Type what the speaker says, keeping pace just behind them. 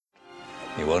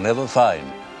You will never find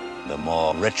the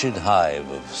more wretched hive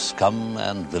of scum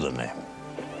and villainy.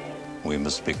 We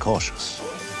must be cautious.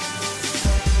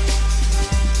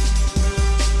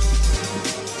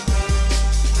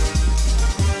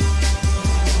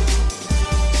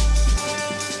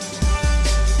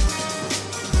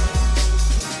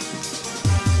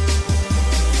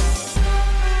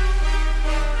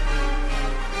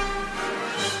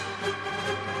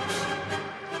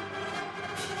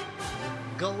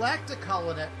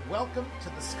 Galacticolonet, welcome to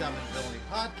the Scum and Villiany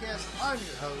podcast. I'm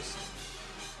your host,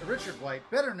 Richard White,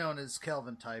 better known as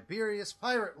Kelvin Tiberius,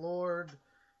 Pirate Lord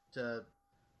to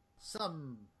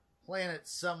some planet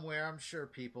somewhere. I'm sure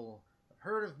people have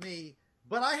heard of me,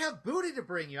 but I have booty to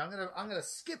bring you. I'm gonna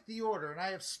skip the order, and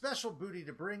I have special booty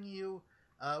to bring you.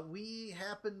 We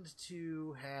happened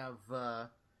to have I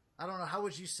don't know, how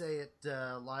would you say it,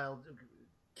 Lyle?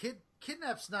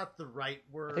 Kidnap's not the right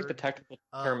word. I think the technical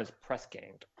term is press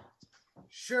ganged.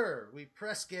 Sure, we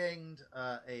press ganged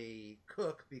a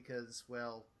cook because,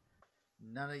 well,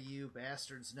 none of you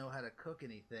bastards know how to cook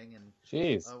anything, and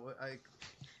jeez,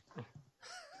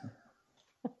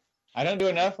 I don't do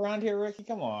enough around here, Ricky.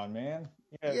 Come on, man.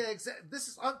 Yeah, exactly.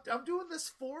 I'm doing this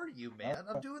for you, man.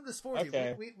 I'm doing this for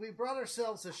you. We brought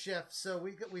ourselves a chef, so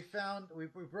we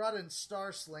brought in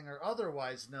Starslinger,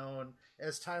 otherwise known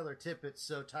as Tyler Tippett.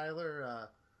 So Tyler,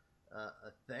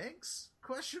 thanks?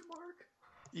 Question mark.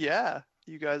 Yeah,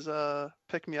 you guys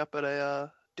picked me up at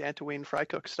a Dantooine fry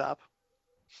cook stop.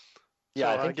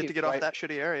 Yeah, so, I get to get off that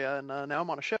shitty area, and now I'm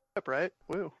on a ship, right?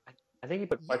 Woo. I think you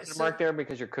put question mark there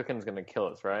because your cooking's gonna kill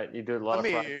us, right? You do a lot of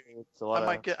fry foods,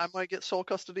 I might get sole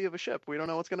custody of a ship. We don't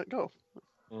know what's gonna go.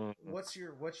 Mm-hmm. What's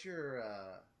your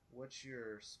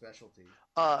specialty?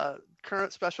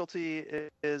 Current specialty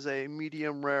is a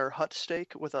medium rare hut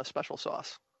steak with a special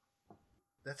sauce.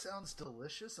 That sounds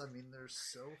delicious. I mean, they're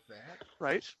so fat.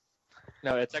 Right?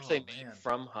 No, it's actually made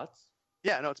from huts.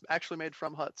 Yeah, no, it's actually made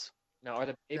from huts. Now, are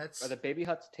the baby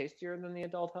huts tastier than the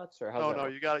adult huts, or how's that? No,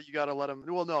 you gotta let them.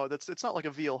 Well, no, it's not like a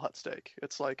veal hut steak.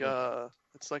 It's like a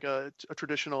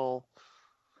traditional,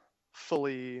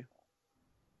 fully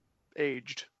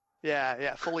aged.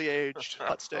 Yeah, fully aged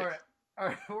hut steak. All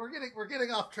right, we're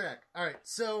getting off track. All right,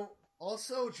 so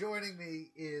also joining me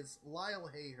is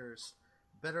Lyle Hayhurst,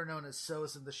 better known as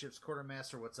Sozen, the ship's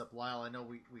quartermaster. What's up, Lyle? I know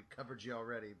we covered you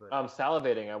already, but I'm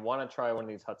salivating. I want to try one of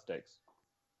these hut steaks.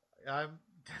 I'm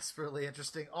desperately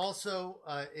interesting. Also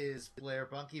is Blair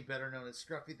Bunky, better known as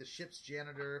Scruffy, the ship's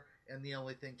janitor, and the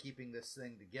only thing keeping this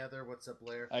thing together. What's up,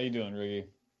 Blair? How you doing, Ricky?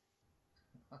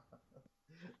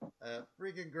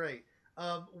 Freaking great.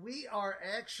 We are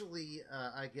actually,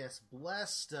 I guess,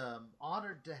 blessed,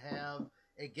 honored to have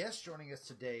a guest joining us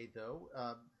today, though.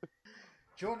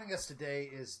 Joining us today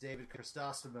is David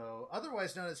Cristostomo,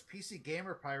 otherwise known as PC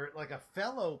Gamer Pirate, like a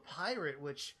fellow pirate,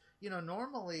 which,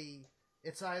 normally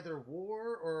it's either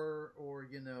war or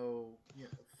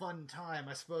fun time.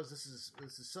 I suppose this is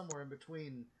somewhere in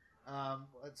between. I'm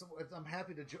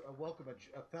happy to welcome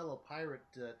a fellow pirate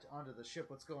onto the ship.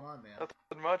 What's going on, man?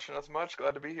 Nothing much.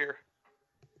 Glad to be here.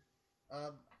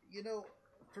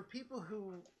 For people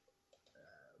who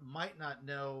might not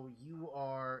know, you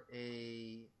are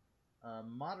a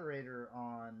moderator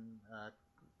on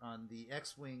the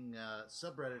X-Wing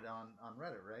subreddit on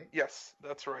Reddit, right? Yes,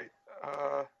 that's right.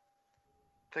 I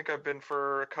think I've been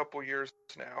for a couple years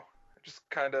now. I just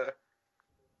kind of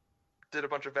did a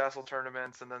bunch of Vassal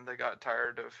tournaments, and then they got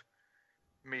tired of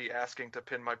me asking to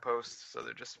pin my posts, so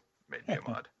they just made me a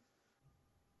mod.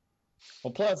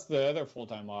 Well, plus the other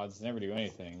full-time mods never do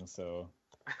anything, so...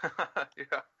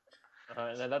 Yeah.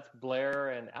 And that's Blair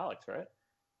and Alex, right?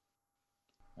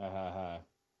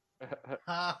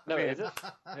 No, is it?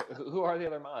 Who are the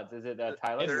other mods? Is it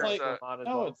Tyler? It's like,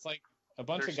 it's like a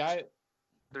bunch of guys...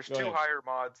 There's two higher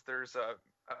mods. There's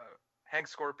Hank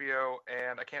Scorpio,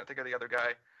 and I can't think of the other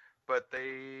guy, but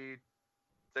they're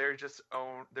just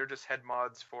head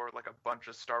mods for like a bunch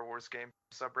of Star Wars game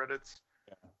subreddits.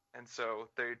 Yeah. And so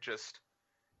they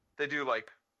do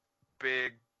like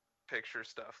big picture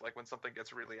stuff, like when something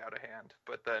gets really out of hand.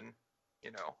 But then,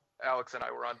 Alex and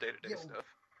I were on day-to-day stuff.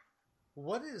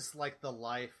 What is like the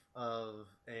life of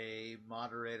a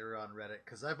moderator on Reddit?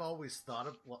 Because I've always thought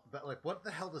of, like, what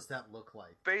the hell does that look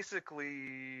like?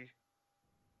 Basically,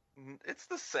 it's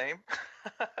the same.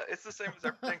 It's the same as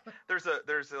everything. There's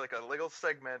like a little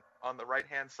segment on the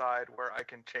right-hand side where I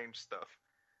can change stuff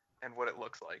and what it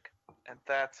looks like, and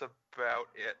that's about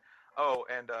it. Oh,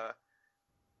 and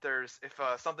if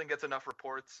something gets enough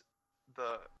reports,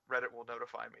 the Reddit will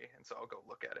notify me, and so I'll go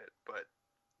look at it. But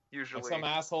usually, like some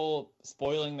asshole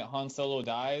spoiling that Han Solo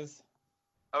dies.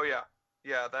 Oh yeah,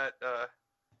 that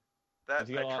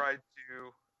that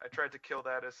I tried to kill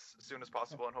that as soon as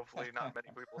possible, and hopefully not many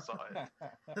people saw it.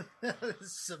 That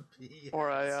is some BS.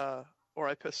 Or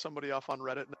I piss somebody off on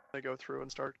Reddit and they go through and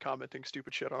start commenting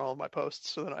stupid shit on all of my posts.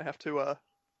 So then I have to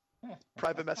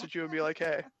private message you and be like,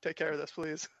 "Hey, take care of this,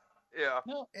 please." Yeah.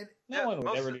 No, And no one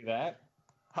would ever do that.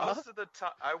 Most of the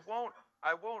time, I won't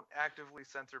actively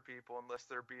censor people unless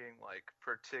they're being like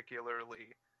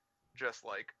particularly just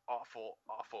like awful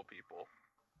people.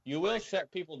 You will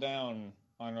shut people down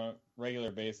on a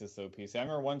regular basis, though, PC. I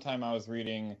remember one time I was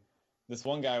reading, this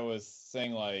one guy was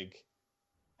saying, like,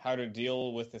 how to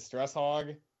deal with the stress hog,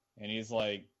 and he's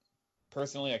like,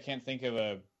 personally, I can't think of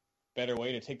a better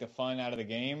way to take the fun out of the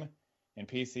game, and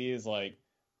PC is like,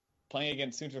 playing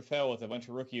against Sunterfell with a bunch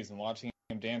of rookies and watching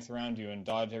him dance around you and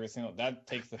dodge every single, that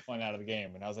takes the fun out of the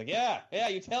game. And I was like, yeah,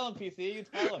 you tell him, PC, you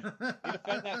tell him. You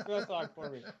defend that stress hog for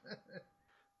me.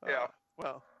 Yeah.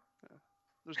 Well,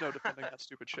 there's no defending that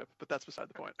stupid ship, but that's beside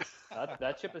the point.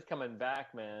 That ship is coming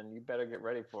back, man. You better get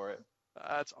ready for it.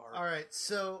 That's art. All right,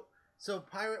 so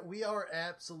Pirate, we are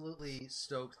absolutely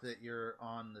stoked that you're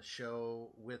on the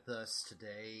show with us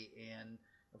today, and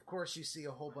of course you see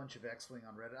a whole bunch of X-Wing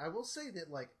on Reddit. I will say that,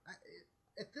 like,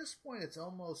 at this point, it's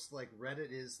almost like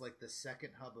Reddit is like the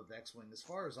second hub of X-Wing, as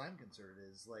far as I'm concerned.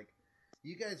 Is like,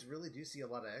 you guys really do see a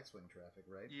lot of X-Wing traffic,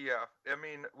 right? Yeah, I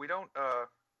mean, we don't.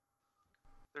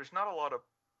 There's not a lot of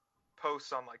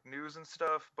posts on like news and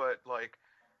stuff, but like,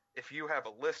 if you have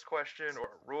a list question or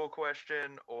a rule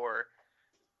question or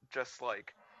just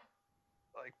like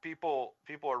people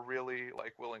are really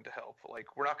like willing to help.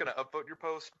 Like, we're not going to upvote your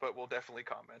post, but we'll definitely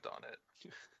comment on it.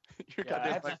 You're Yeah, I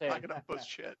have goddamn to say- not gonna post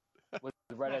shit. With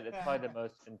Reddit, it's probably the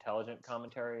most intelligent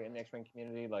commentary in the X-Wing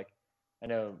community. Like, I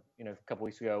know, a couple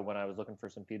weeks ago when I was looking for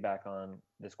some feedback on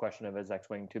this question of is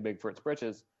X-Wing too big for its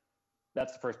britches,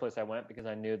 that's the first place I went because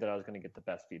I knew that I was going to get the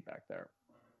best feedback there.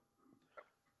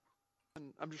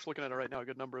 And I'm just looking at it right now. A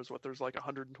good number is what there's like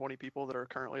 120 people that are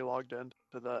currently logged in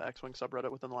to the X-Wing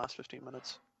subreddit within the last 15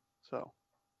 minutes. So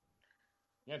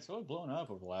Yeah, it's really blown up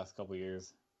over the last couple of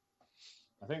years.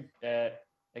 I think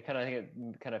It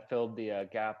kind of filled the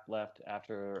gap left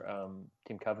after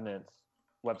Team Covenant's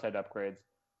website upgrades.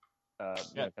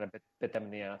 Kind of bit them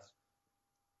in the ass.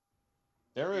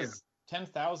 there was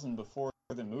 10,000 before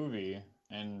the movie,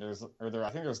 and I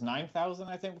think there's 9,000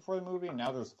 before the movie, and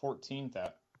now there's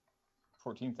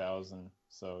 14,000.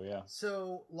 So yeah.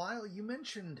 So Lyle, you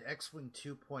mentioned X-Wing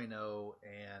 2.0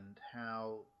 and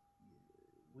how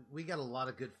we got a lot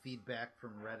of good feedback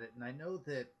from Reddit, and I know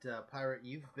that Pirate,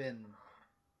 you've been,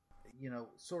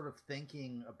 sort of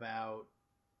thinking about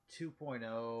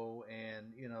 2.0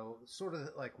 and, sort of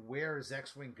like, where is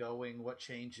X-Wing going? What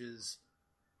changes,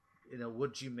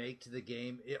 would you make to the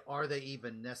game? Are they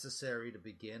even necessary to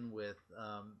begin with?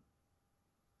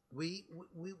 We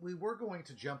were going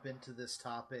to jump into this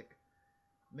topic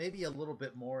maybe a little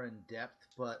bit more in depth,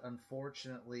 but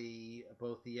unfortunately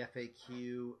both the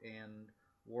FAQ and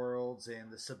Worlds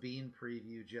and the Sabine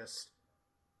preview just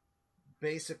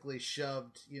basically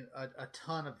shoved a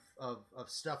ton of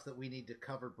stuff that we need to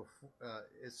cover before,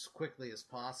 as quickly as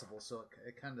possible. So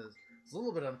it kind of is a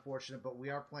little bit unfortunate, but we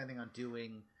are planning on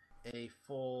doing a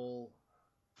full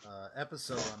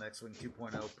episode on X-Wing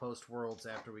 2.0 post Worlds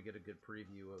after we get a good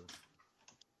preview of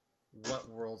what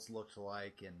Worlds looked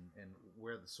like and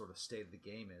where the sort of state of the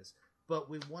game is. But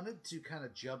we wanted to kind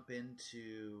of jump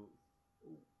into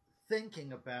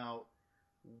thinking about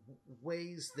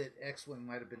ways that X-Wing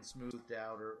might have been smoothed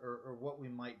out or what we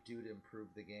might do to improve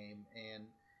the game. And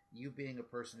you being a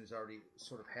person who's already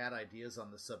sort of had ideas on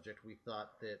the subject, we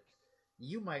thought that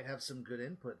you might have some good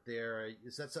input there.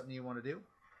 Is that something you want to do?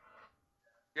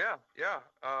 Yeah.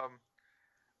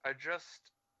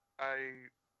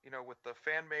 With the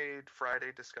fan-made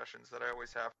Friday discussions that I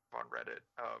always have on Reddit,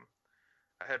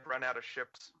 I had run out of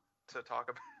ships to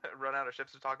talk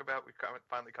about. We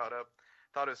finally caught up.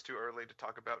 Thought it was too early to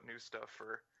talk about new stuff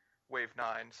for Wave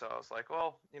 9, so I was like,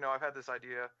 well, I've had this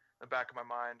idea in the back of my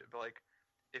mind, but like,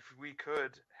 if we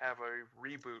could have a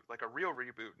reboot, like a real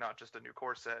reboot, not just a new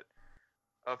core set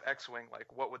of X-Wing, like,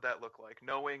 what would that look like?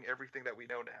 Knowing everything that we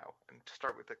know now, and to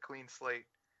start with a clean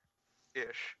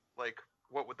slate-ish, like,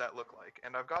 what would that look like?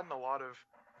 And I've gotten a lot of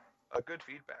good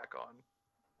feedback on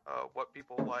what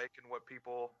people like and what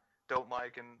people don't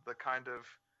like, and the kind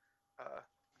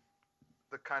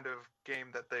of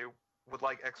game that they would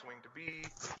like X-Wing to be.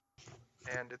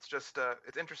 And it's just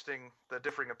it's interesting, the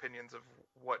differing opinions of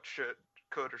what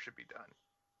could or should be done.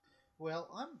 Well,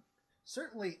 I'm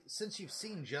certainly, since you've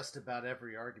seen just about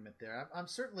every argument there, I'm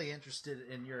certainly interested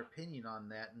in your opinion on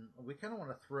that, and we kind of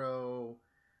want to throw,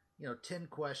 10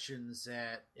 questions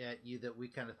at you that we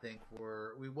kind of think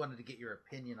we wanted to get your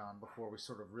opinion on before we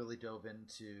sort of really dove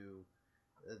into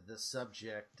the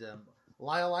subject.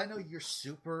 Lyle, I know you're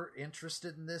super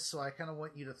interested in this, so I kind of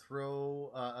want you to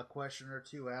throw a question or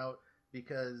two out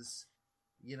because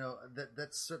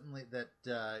that's certainly that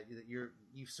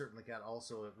you've certainly got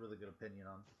also a really good opinion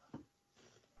on.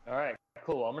 All right,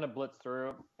 cool. I'm going to blitz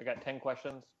through. I got 10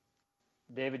 questions.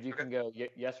 David, you can go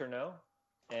yes or no.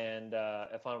 And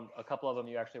if on a couple of them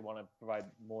you actually want to provide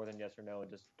more than yes or no and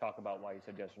just talk about why you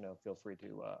said yes or no, feel free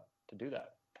to do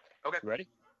that. Okay. You ready?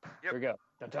 Yep. Here we go.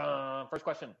 Dun-dun. First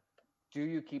question. Do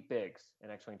you keep bigs in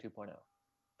X-Wing 2.0?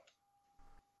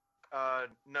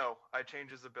 No. I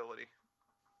change his ability.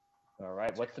 All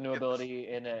right. What's the new ability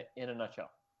in a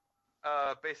nutshell?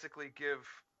 Basically give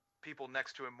people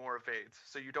next to him more evades.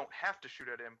 So you don't have to shoot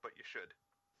at him, but you should.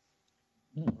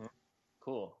 Mm-hmm.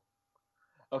 Cool.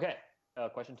 Okay.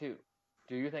 Question 2.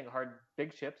 Do you think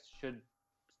big ships should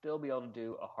still be able to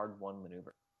do a hard one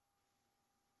maneuver?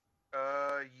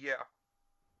 Yeah.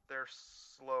 They're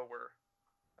slower,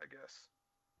 I guess.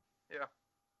 Yeah.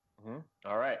 Mm-hmm.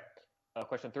 All right.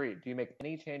 Question 3. Do you make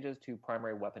any changes to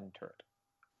primary weapon turret?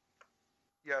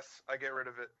 Yes, I get rid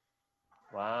of it.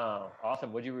 Wow.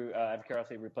 Awesome. Would you, out of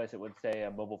curiosity, replace it with, say,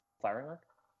 a mobile firing arc?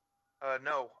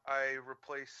 No, I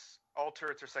replace all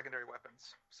turrets or secondary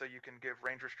weapons, so you can give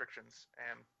range restrictions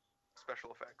and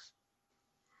special effects.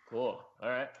 Cool. All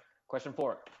right. Question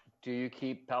 4. Do you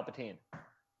keep Palpatine?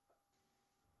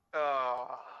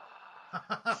 I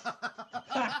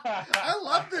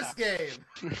love this game.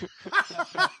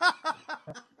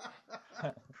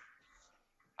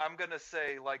 I'm going to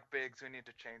say, like Biggs, we need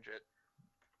to change it.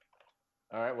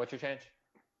 All right. What's your change?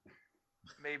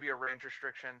 Maybe a range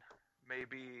restriction.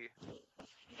 Maybe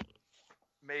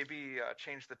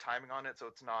change the timing on it so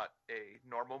it's not a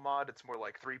normal mod. It's more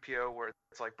like 3PO where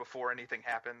it's like before anything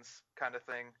happens kind of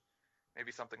thing.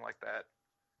 Maybe something like that.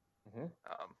 Mm-hmm.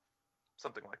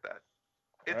 Something like that.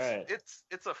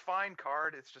 It's a fine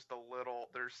card. It's just a little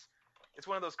it's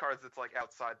one of those cards that's like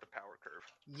outside the power curve.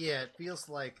 Yeah, it feels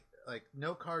like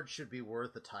no card should be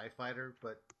worth a TIE fighter,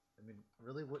 but I mean,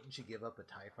 really, wouldn't you give up a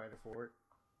TIE fighter for it?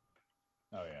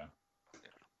 Oh yeah.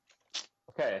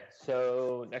 Okay,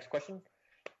 so next question.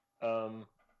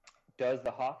 Does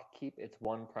the Hawk keep its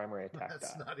one primary attack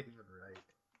That's die? not even right.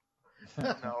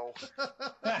 No.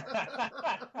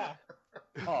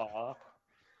 Aw.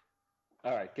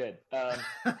 All right, good.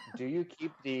 Do you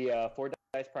keep the 4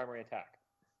 dice primary attack?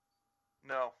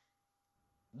 No.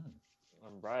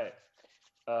 All right.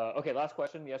 Okay, last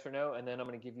question, yes or no, and then I'm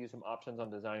going to give you some options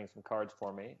on designing some cards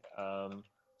for me.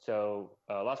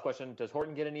 Last question: does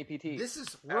Horton get an EPT?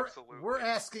 We're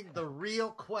asking the real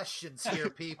questions here,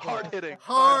 people.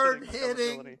 Hard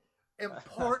hitting,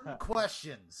 important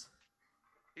questions.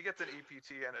 He gets an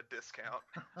EPT and a discount.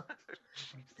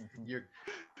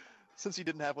 Since he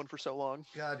didn't have one for so long.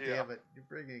 God damn it! You're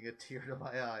bringing a tear to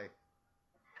my eye.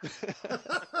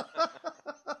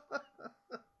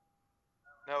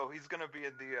 No, he's gonna be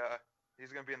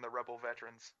in the Rebel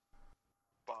Veterans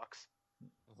box.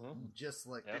 Mm-hmm. Just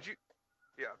like Did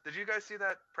you guys see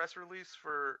that press release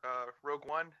for Rogue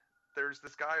One? There's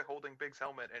this guy holding Big's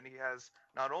helmet, and he has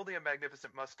not only a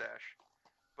magnificent mustache,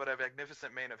 but a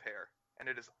magnificent mane of hair, and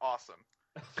it is awesome.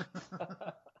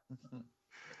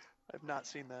 I've not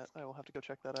seen that. I will have to go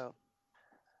check that out.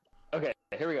 Okay,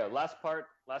 here we go. Last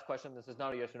question. This is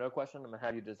not a yes or no question. I'm going to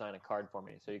have you design a card for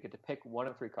me. So you get to pick one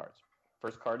of 3 cards.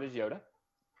 First card is Yoda.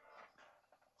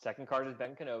 Second card is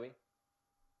Ben Kenobi.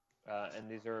 And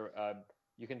these are,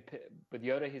 you can pick, with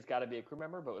Yoda, he's got to be a crew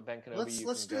member, but with Ben Kenobi,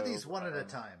 let's do these one at a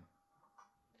time.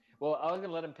 Well, I was going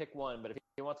to let him pick one, but if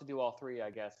he wants to do all 3, I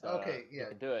guess. Okay, yeah. He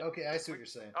can do it. Okay, I see what you're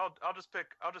saying. I'll just pick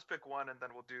one, and then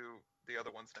we'll do the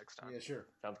other ones next time. Yeah, sure.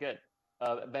 Sounds good.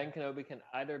 Ben Kenobi can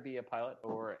either be a pilot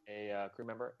or a crew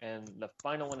member, and the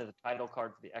final one is a title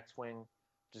card for the X-Wing.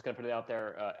 Just going to put it out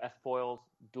there. F foils,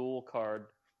 dual card.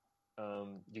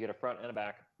 You get a front and a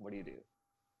back. What do you do?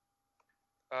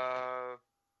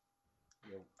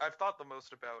 I've thought the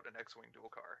most about an X-Wing dual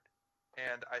card,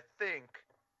 and I think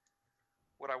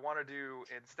what I want to do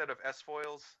instead of S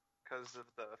foils, because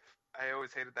I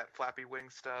always hated that flappy wing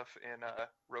stuff in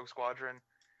Rogue Squadron,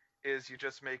 is you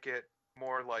just make it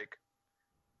more like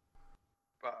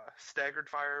staggered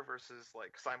fire versus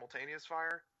like simultaneous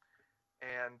fire,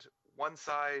 and one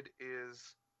side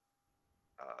is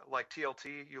like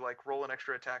TLT, you like roll an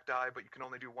extra attack die, but you can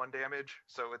only do 1 damage,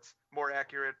 so it's more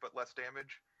accurate but less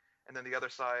damage. And then the other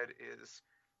side is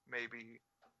maybe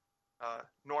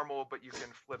normal, but you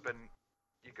can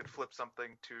flip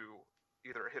something to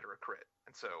either a hit or a crit,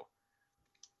 and so,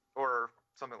 or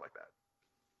something like that.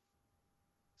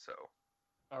 So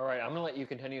All right, I'm gonna let you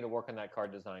continue to work on that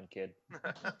card design, kid.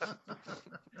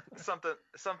 something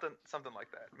like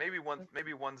that. Maybe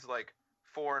one's like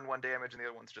 4 and 1 damage, and the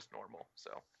other one's just normal.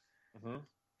 So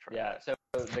try Yeah. that. So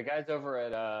the guys over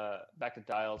at Back to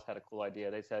Dials had a cool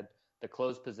idea. They said the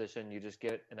closed position, you just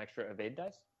get an extra evade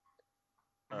dice,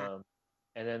 and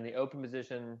then the open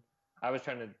position, I was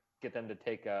trying to get them to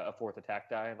take a 4th attack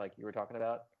die, like you were talking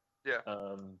about. Yeah.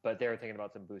 But they were thinking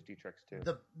about some boosty tricks too.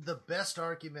 The best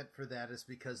argument for that is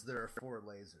because there are 4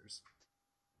 lasers.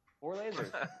 4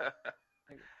 lasers.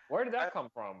 Where did that come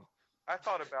from? I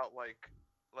thought about like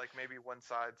maybe one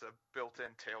side's a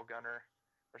built-in tail gunner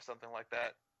or something like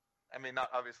that. I mean,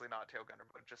 obviously not tail gunner,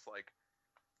 but just like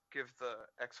give the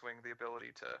X-wing the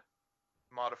ability to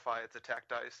modify its attack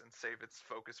dice and save its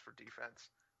focus for defense,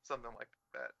 something like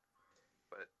that.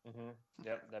 But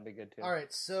Yep, that'd be good too. All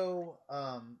right, so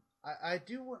I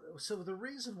do want. So the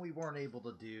reason we weren't able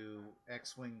to do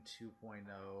X-wing 2.0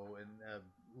 in a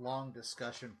long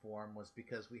discussion form was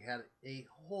because we had a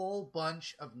whole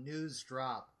bunch of news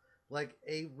drop, like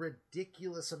a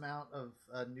ridiculous amount of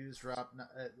news drop,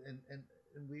 and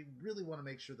we really want to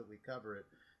make sure that we cover it.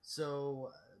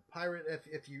 So, Pirate,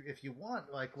 if you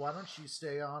want, like, why don't you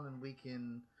stay on and we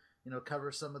can,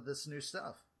 cover some of this new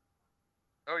stuff.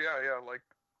 Oh yeah, like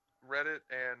Reddit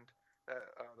and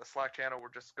the Slack channel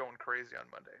were just going crazy on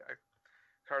Monday. I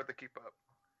hardly keep up.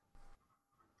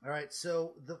 All right,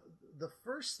 so the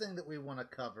first thing that we want to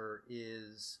cover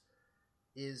is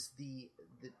the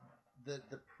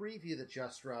preview that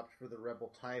just dropped for the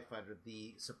Rebel TIE Fighter,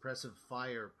 the Suppressive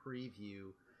Fire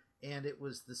preview, and it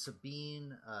was the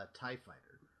Sabine TIE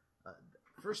Fighter.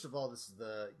 First of all, this is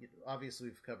obviously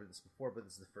we've covered this before, but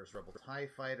this is the first Rebel TIE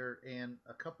Fighter, and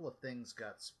a couple of things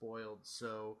got spoiled,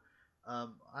 so I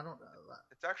don't know.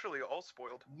 It's actually all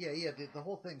spoiled. Yeah, the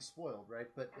whole thing's spoiled, right?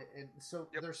 But so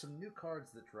there's some new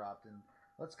cards that dropped, and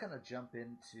let's kind of jump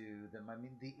into them. I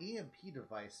mean, the EMP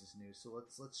device is new, so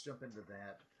let's jump into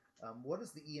that. What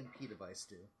does the EMP device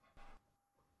do?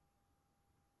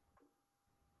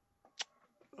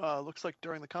 Looks like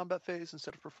during the combat phase,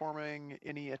 instead of performing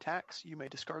any attacks, you may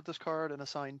discard this card and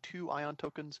assign 2 ion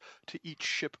tokens to each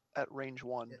ship at range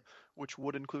 1, which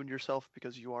would include yourself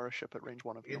because you are a ship at range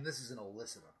 1 of you. And this is an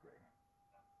illicit upgrade.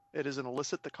 It is an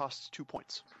illicit that costs 2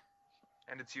 points.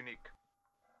 And it's unique.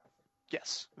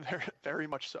 Yes, very, very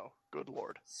much so. Good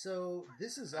lord. So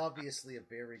this is obviously a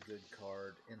very good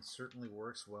card and certainly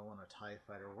works well on a TIE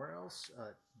Fighter. Where else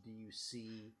do you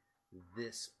see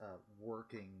this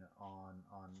working on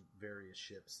various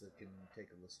ships that can take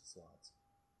illicit slots?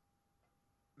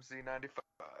 Z95.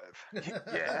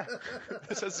 Yeah.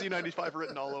 It says Z95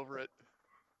 written all over it.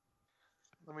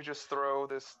 Let me just throw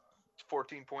this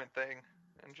 14-point thing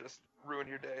and just ruin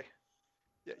your day.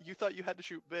 Yeah, you thought you had to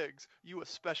shoot Biggs. You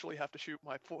especially have to shoot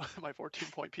my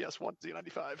 14-point PS1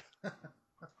 Z95.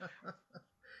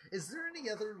 Is there any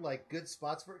other good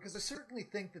spots for it? Because I certainly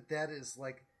think that is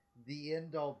the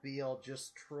end-all be-all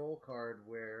just troll card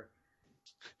where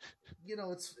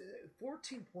it's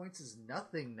 14 points is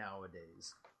nothing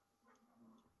nowadays.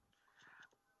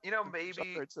 Maybe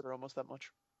upgrades that are almost that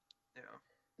much. Yeah.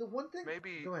 The one thing.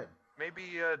 Go ahead.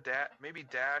 Maybe maybe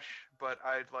dash, but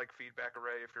I'd like feedback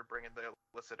array if you're bringing the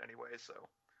illicit anyway. So.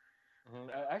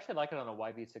 I actually like it on a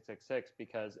YV666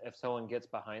 because if someone gets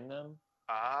behind them,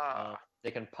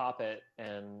 they can pop it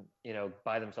and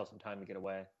buy themselves some time to get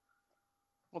away.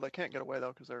 Well, they can't get away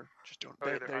though because they're just doing.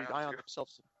 They're they ion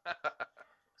themselves.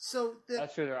 So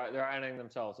that's true. They're ironing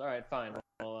themselves. All right, fine.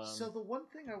 Well, so the one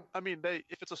thing I mean,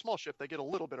 if it's a small ship, they get a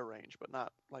little bit of range, but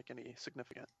not any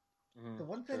significant. The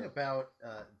one thing about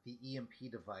the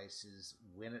EMP device is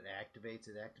when it activates.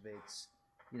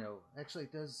 Actually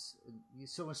it does.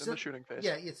 So instead, in the shooting phase.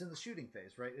 Yeah, it's in the shooting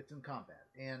phase, right? It's in combat,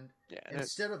 and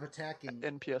instead of attacking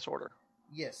NPS order.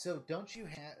 Yeah, so don't you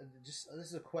have this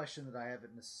is a question that I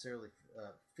haven't necessarily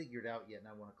figured out yet, and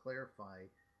I want to clarify.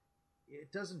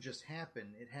 It doesn't just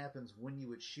happen; it happens when you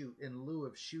would shoot. In lieu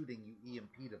of shooting, you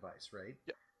EMP device, right?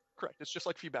 Yeah, correct. It's just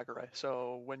like feedback array.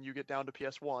 So when you get down to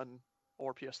PS1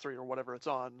 or PS3 or whatever it's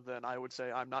on, then I would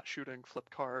say I'm not shooting, flip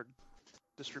card,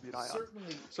 distribute ion.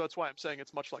 Certainly. So that's why I'm saying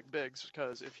it's much like Biggs,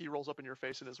 because if he rolls up in your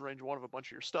face and is range 1 of a bunch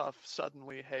of your stuff,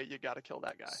 suddenly, hey, you got to kill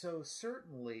that guy. So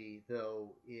certainly,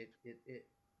 though, it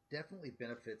definitely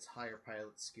benefits higher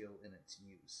pilot skill in its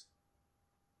use.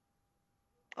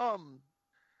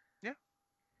 Yeah,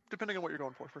 depending on what you're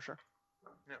going for sure.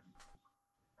 Yeah.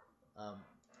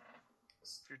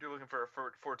 If you're looking for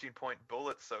a 14-point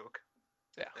bullet soak.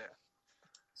 Yeah.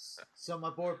 So, my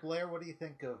boy Blair, what do you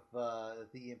think of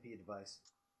the EMP device?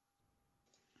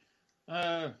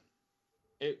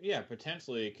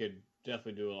 Potentially it could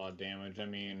definitely do a lot of damage. I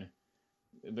mean,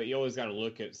 but you always got to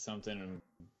look at something and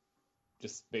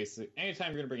just basically, anytime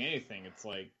you're going to bring anything, it's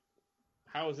like,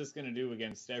 how is this going to do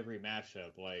against every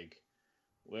matchup? Like,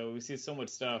 well, we see so much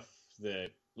stuff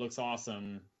that looks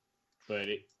awesome, but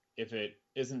if it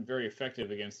isn't very effective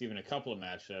against even a couple of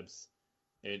matchups,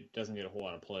 it doesn't get a whole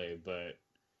lot of play. But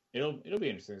it'll be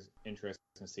interesting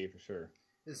to see for sure.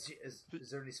 Is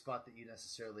there any spot that you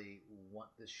necessarily want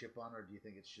this ship on, or do you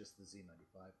think it's just the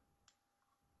Z95?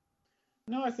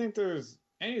 No, I think there's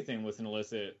anything with an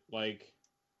illicit, like,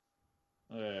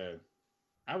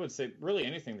 I would say really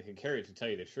anything that could carry it, to tell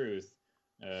you the truth,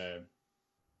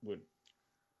 would.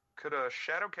 Could a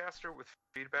Shadowcaster with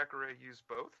feedback array use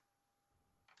both?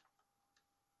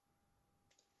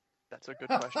 That's a good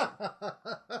question.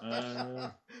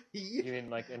 You mean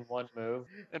like in one move?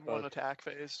 In one attack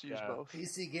phase, use both.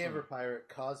 PC Gamer Pirate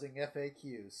causing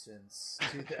FAQ since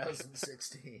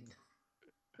 2016.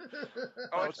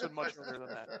 Oh, it's been much earlier than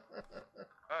that.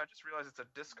 I just realized it's a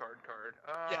discard card.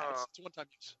 Yeah, it's one-time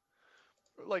use.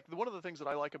 Like, one of the things that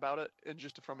I like about it, and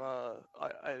just from a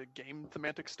game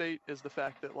thematic state, is the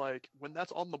fact that, like, when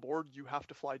that's on the board, you have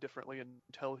to fly differently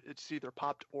until it's either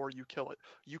popped or you kill it.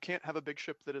 You can't have a big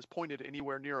ship that is pointed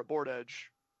anywhere near a board edge,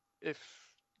 if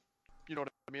you know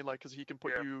what I mean, like, because he can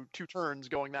put you 2 turns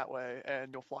going that way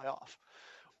and you'll fly off.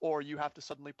 Or you have to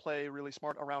suddenly play really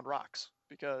smart around rocks,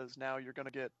 because now you're going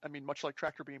to get, I mean, much like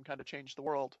Tractor Beam kind of changed the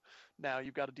world, now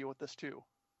you've got to deal with this too.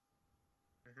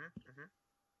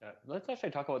 Let's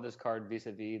actually talk about this card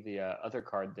vis-a-vis the other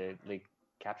card, the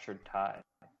Captured Tie.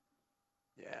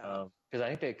 Yeah. Because I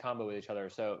think they combo with each other.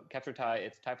 So Captured Tie,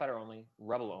 it's TIE Fighter only,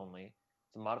 Rebel only.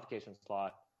 It's a modification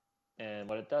slot. And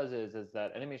what it does is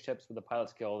that enemy ships with a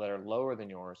pilot skill that are lower than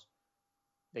yours,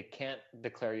 they can't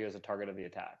declare you as a target of the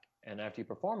attack. And after you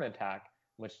perform an attack,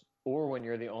 or when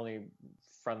you're the only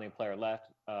friendly player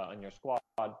left on your squad,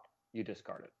 you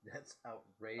discard it. That's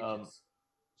outrageous.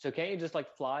 So can't you just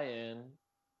like fly in,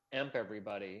 amp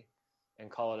everybody, and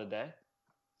call it a day?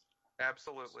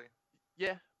 Absolutely.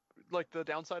 Yeah. Like, the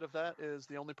downside of that is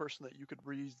the only person that you could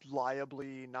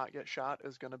reliably not get shot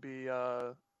is going to be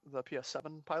the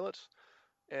PS7 pilot.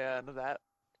 And that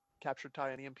Captured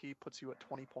Tie and EMP puts you at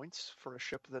 20 points for a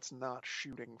ship that's not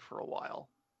shooting for a while.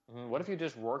 What if you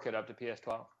just work it up to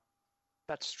PS12?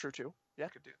 That's true too. Yeah. You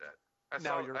could do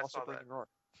that. You're also bringing Roar.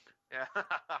 Yeah.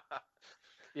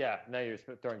 Yeah, now you're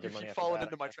throwing good money You keep after falling that.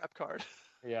 into my trap card.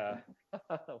 Yeah.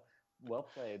 Well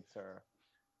played, sir.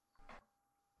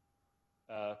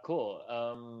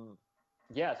 Cool.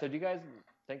 Yeah, so do you guys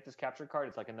think this capture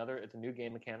card, it's a new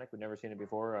game mechanic. We've never seen it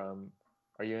before.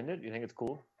 Are you in it? Do you think it's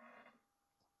cool?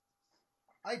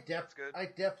 I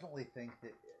definitely think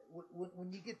that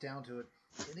when you get down to it,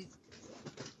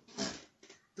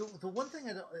 the one thing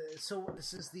I don't. So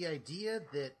this is the idea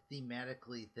that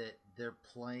thematically that they're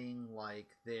playing like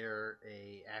they're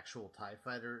a actual TIE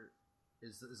fighter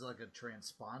is like a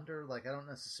transponder. Like, I don't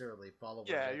necessarily follow.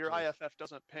 Yeah, your IFF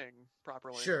doesn't ping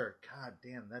properly. Sure. God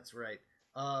damn, that's right.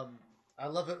 I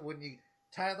love it when you,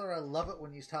 Tyler. I love it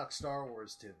when you talk Star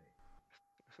Wars to me.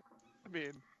 I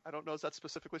mean, I don't know if that's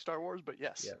specifically Star Wars, but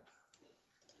yes. Yeah.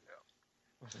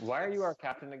 Why are you our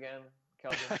captain again,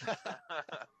 Kelvin?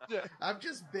 Yeah. I've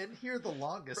just been here the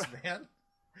longest, man.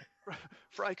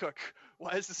 Fry Cook,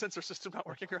 why is the sensor system not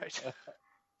working right?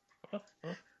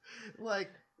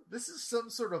 Like, this is some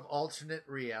sort of alternate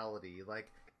reality.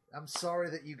 Like, I'm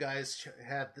sorry that you guys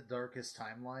had the darkest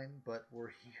timeline, but we're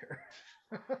here.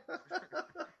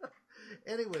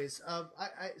 Anyways,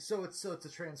 so it's a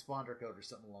transponder code or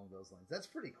something along those lines. That's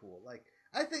pretty cool. Like,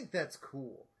 I think that's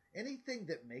cool. Anything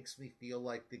that makes me feel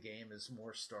like the game is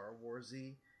more Star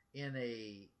Warsy in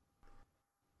a,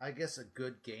 I guess, a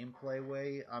good gameplay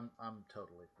way, I'm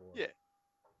totally for. Yeah.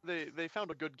 They found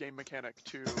a good game mechanic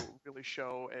to really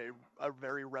show a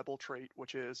very rebel trait,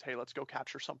 which is, hey, let's go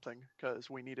capture something because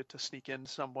we needed to sneak in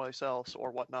someplace else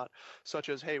or whatnot. Such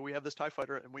as, hey, we have this TIE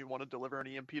fighter and we want to deliver an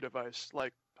EMP device.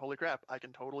 Like, holy crap, I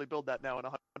can totally build that now in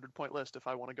a 100-point list if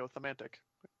I want to go thematic.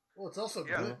 Well, it's also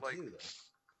good too, though.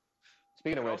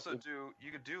 Speaking of which,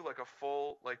 you could do like a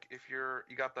full, like, if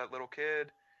you got that little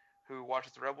kid who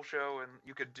watches the Rebel show, and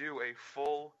you could do a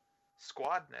full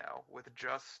squad now with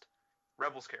just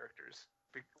Rebels characters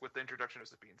with the introduction of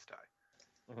Sabine's tie.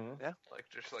 Mm-hmm. Yeah, like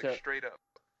just like straight up.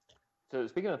 So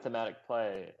speaking of thematic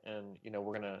play, and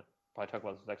we're gonna probably talk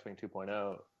about this X-Wing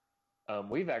 2.0.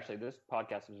 We've actually, this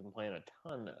podcast has been playing a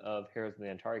ton of Heroes of the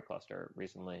Antari cluster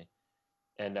recently,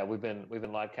 and we've been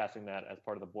live casting that as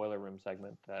part of the Boiler Room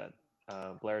segment that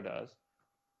Blair does.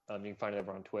 You can find it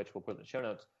over on Twitch. We'll put it in the show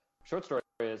notes. Short story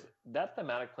is that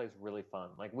thematic play is really fun.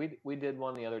 Like we did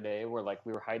one the other day where like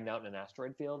we were hiding out in an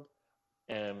asteroid field.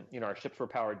 and our ships were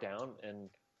powered down, and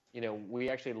we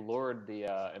actually lured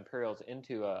the Imperials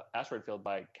into a asteroid field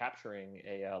by capturing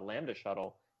a Lambda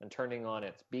shuttle and turning on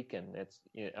its beacon, its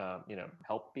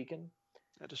help beacon.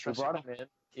 We brought them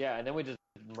in, and then we just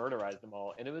murderized them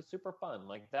all, and it was super fun.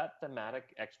 Like that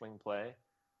thematic X-wing play,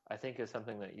 I think, is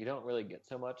something that you don't really get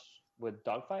so much with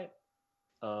Dogfight,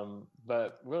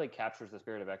 but really captures the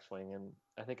spirit of X-wing, and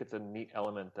I think it's a neat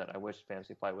element that I wish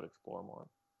Fantasy Flight would explore more.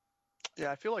 Yeah,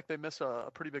 I feel like they miss a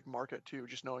pretty big market too.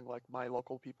 Just knowing like my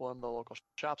local people in the local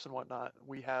shops and whatnot,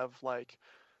 we have like,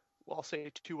 well, I'll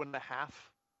say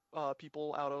 2.5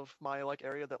 people out of my like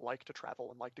area that like to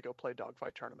travel and like to go play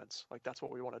dogfight tournaments. Like that's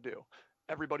what we want to do.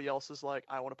 Everybody else is like,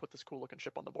 I want to put this cool looking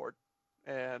ship on the board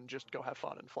and just go have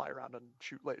fun and fly around and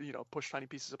shoot, push tiny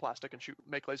pieces of plastic and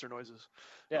make laser noises.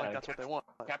 Yeah, like that's what they want.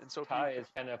 Captain And so Ty is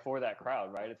kind of for that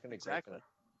crowd, right? It's gonna be exactly. great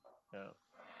for them.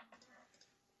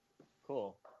 Yeah.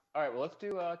 Cool. All right, well, let's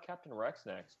do Captain Rex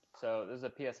next. So this is a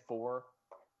PS4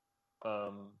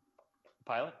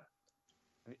 pilot.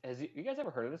 You guys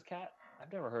ever heard of this cat?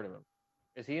 I've never heard of him.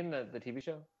 Is he in the TV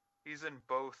show? He's in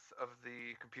both of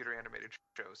the computer animated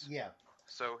shows. Yeah.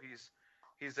 So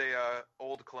he's a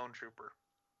old clone trooper.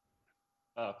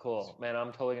 Oh, cool. Man,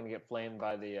 I'm totally going to get flamed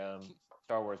by the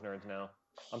Star Wars nerds now.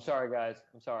 I'm sorry, guys.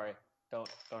 I'm sorry. Don't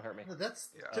hurt me. No, that's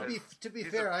to be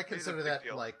fair, I consider that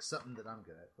deal. Like something that I'm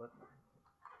good at. But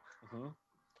Mm-hmm.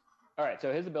 All right,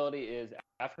 so his ability is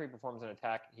after he performs an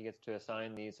attack, he gets to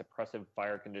assign the suppressive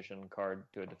fire condition card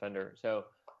to a defender. So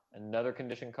another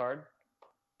condition card,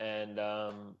 and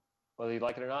whether you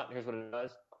like it or not, here's what it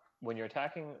does. When you're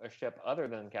attacking a ship other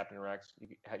than Captain Rex,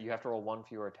 you have to roll one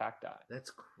fewer attack die.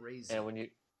 That's crazy. And one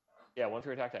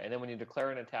fewer attack die. And then when you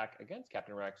declare an attack against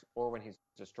Captain Rex, or when he's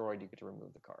destroyed, you get to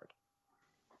remove the card.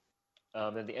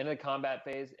 At the end of the combat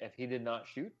phase, if he did not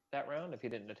shoot that round, if he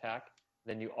didn't attack,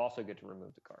 then you also get to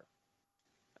remove the card.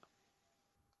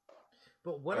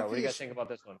 But what do you guys think about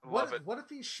this one? What if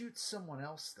he shoots someone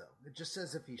else though? It just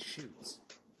says if he shoots.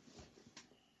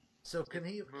 So can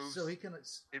he? Moves, so he can.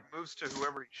 It moves to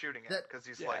whoever he's shooting at because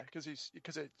he's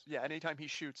anytime he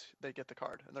shoots, they get the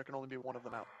card, and there can only be one of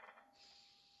them out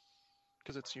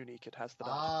because it's unique. It has the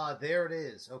dot. Ah, there it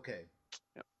is. Okay.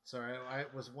 Yep. Sorry, I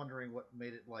was wondering what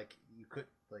made it like you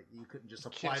couldn't just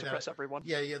apply Can't suppress everyone.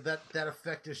 Yeah, that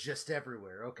effect is just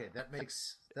everywhere. Okay, that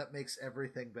makes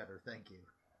everything better. Thank you.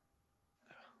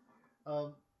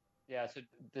 Yeah. So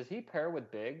does he pair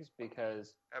with Biggs?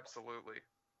 Because absolutely.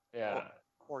 Yeah.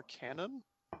 Or cannon.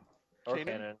 Or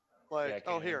cannon. Like,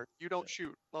 cannon. Here, you don't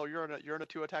shoot. Oh, you're in a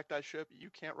 2 attack dice ship. You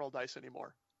can't roll dice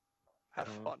anymore. Have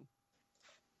fun.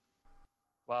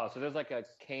 Wow. So there's like a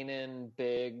Kanan,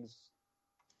 Biggs,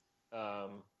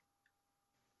 Captain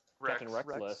Rex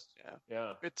list.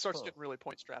 Yeah. It starts getting really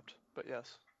point strapped, but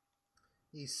yes.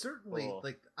 He's certainly cool.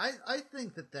 like I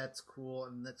think that's cool,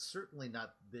 and that's certainly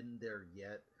not been there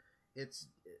yet. It's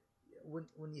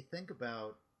when you think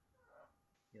about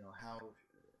how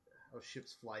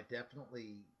ships fly,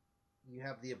 definitely you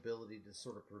have the ability to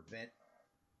sort of prevent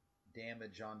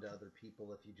damage onto other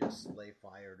people if you just lay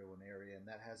fire to an area, and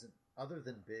that hasn't, other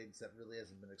than Biggs, that really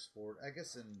hasn't been explored. I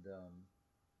guess in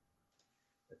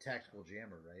a tactical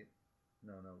jammer, right?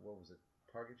 No, what was it?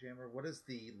 Target jammer? What is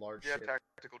the large ship?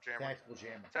 Tactical jammer. Tactical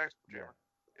jammer.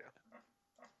 Yeah.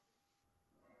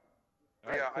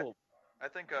 Right, cool. I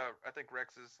think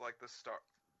Rex is like the star.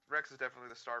 Rex is definitely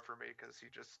the star for me because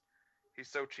he's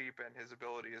so cheap and his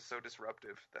ability is so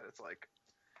disruptive that it's like,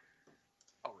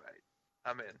 all right,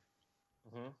 I'm in.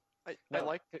 Mm-hmm. I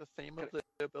like the theme of the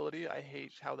ability. I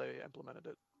hate how they implemented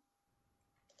it.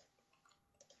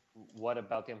 What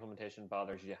about the implementation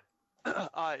bothers you?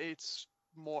 It's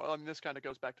more. I mean, this kind of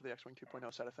goes back to the X-Wing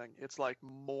 2.0 set of thing. It's like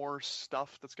more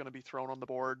stuff that's going to be thrown on the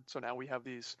board. So now we have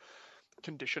these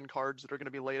condition cards that are going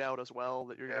to be laid out as well,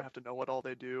 that you're going to have to know what all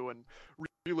they do. And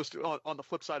realistic, on the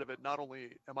flip side of it, not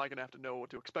only am I going to have to know what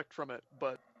to expect from it,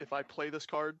 but if I play this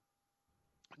card,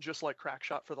 just like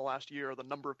Crackshot for the last year, the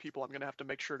number of people I'm going to have to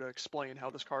make sure to explain how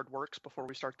this card works before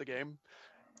we start the game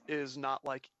is not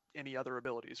like any other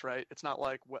abilities, right? It's not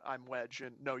like I'm Wedge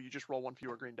and no, you just roll one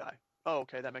fewer green die. Oh,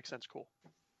 okay, that makes sense. Cool.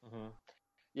 Mm-hmm.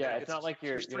 Yeah, it's not like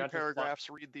you're 3 not paragraphs.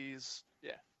 Read these.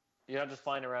 Yeah. You're not just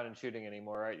flying around and shooting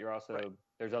anymore, right? You're also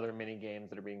there's other mini games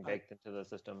that are being baked into the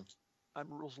system. I'm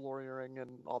rules lawyering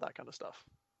and all that kind of stuff.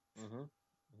 Mm-hmm.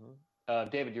 Mm-hmm.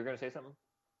 David, you're going to say something?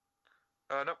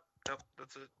 Nope,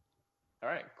 that's it. All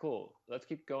right, cool. Let's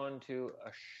keep going to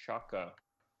Ahsoka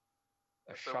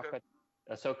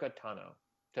Tano.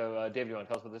 So, David, you want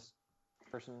to tell us what this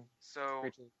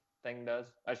creature thing does?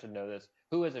 I should know this.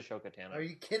 Who is Ahsoka Tano? Are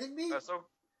you kidding me? So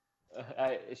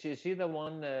Is she the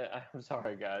one that... I'm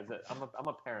sorry, guys. I'm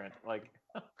a parent. Like,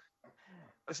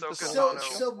 Ahsoka So, Tano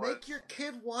so was- make your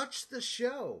kid watch the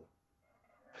show.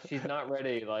 She's not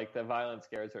ready. Like, the violence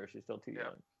scares her. She's still too Yeah.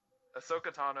 young.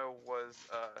 Ahsoka Tano was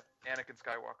Anakin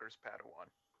Skywalker's Padawan.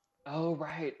 Oh,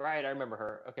 right. I remember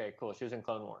her. Okay, cool. She was in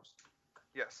Clone Wars.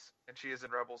 Yes, and she is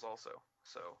in Rebels also.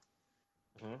 So,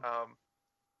 Mhm.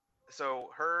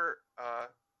 so her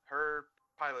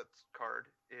pilot's card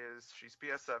is she's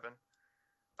PS7,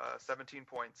 17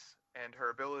 points, and her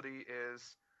ability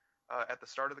is at the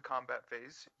start of the combat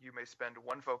phase, you may spend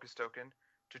 1 focus token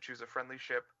to choose a friendly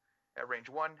ship at range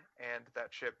 1, and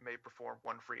that ship may perform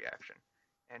 1 free action.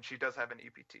 And she does have an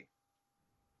EPT.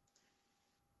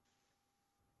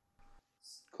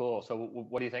 Cool. So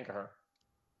what do you think of her?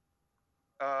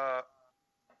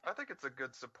 I think it's a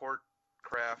good support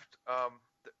craft.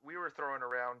 We were throwing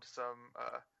around some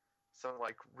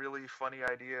like really funny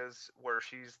ideas where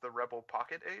she's the rebel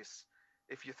pocket ace.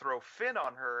 If you throw Finn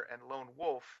on her and Lone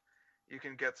Wolf, you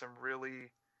can get some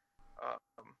really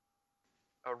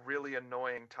a really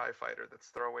annoying TIE fighter that's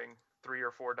throwing 3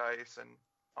 or 4 dice and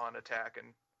on attack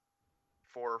and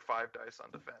 4 or 5 dice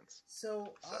on defense.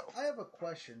 So I have a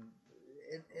question,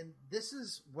 and this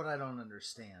is what I don't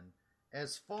understand.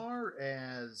 As far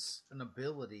as an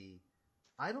ability,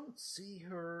 I don't see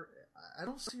her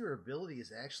ability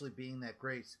as actually being that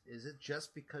great. Is it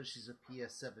just because she's a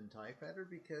PS7 TIE fighter?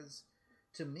 Because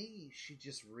to me, she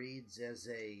just reads as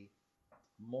a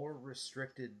more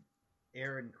restricted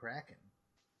Aaron Kraken.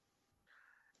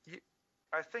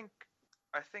 I think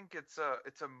it's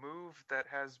a move that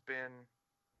has been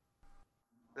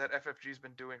that FFG's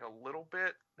been doing a little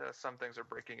bit. Some things are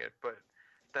breaking it, but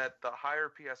that the higher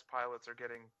PS pilots are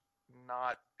getting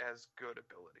not as good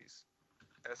abilities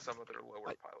as some of their lower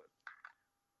pilots.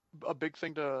 A big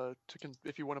thing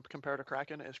if you want to compare to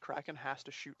Kraken is Kraken has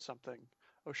to shoot something.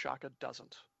 Oshaka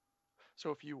doesn't.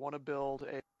 So if you want to build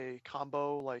a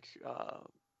combo like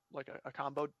a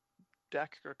combo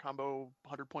deck or combo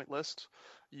 100-point list,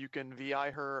 you can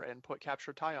VI her and put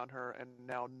captured tie on her, and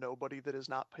now nobody that is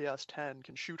not PS10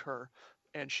 can shoot her,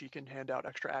 and she can hand out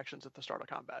extra actions at the start of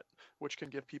combat, which can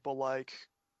give people like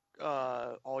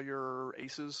all your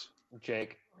aces,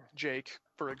 Jake,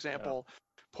 for example,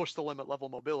 push the limit level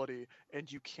mobility,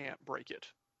 and you can't break it.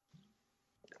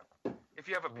 If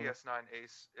you have a PS9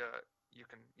 ace, you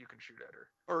can shoot at her.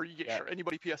 Or sure,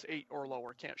 anybody PS8 or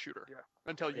lower can't shoot her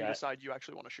until you decide you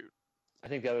actually want to shoot. I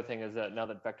think the other thing is that now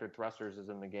that Vector Thrusters is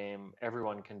in the game,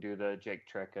 everyone can do the Jake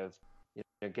trick of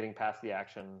getting past the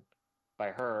action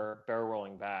by her, barrel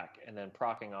rolling back, and then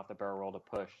proccing off the barrel roll to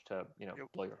push to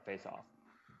blow your face off.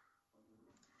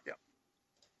 Yeah.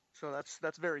 So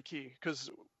that's very key because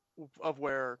of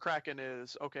where Kraken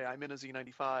is. Okay, I'm in a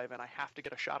Z95 and I have to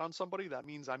get a shot on somebody. That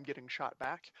means I'm getting shot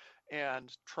back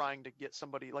and trying to get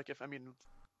somebody. Like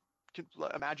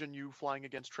imagine you flying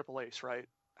against Triple Ace, right?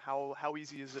 How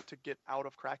easy is it to get out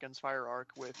of Kraken's fire arc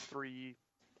with 3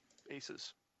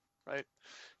 aces, right?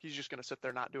 He's just going to sit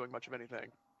there not doing much of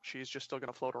anything. She's just still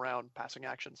going to float around passing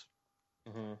actions.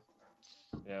 Mm-hmm.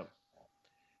 Yeah.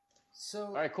 So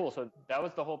all right, cool. So that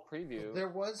was the whole preview. There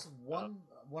was one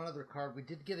other card. We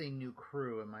did get a new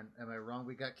crew. Am I wrong?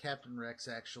 We got Captain Rex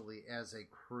actually as a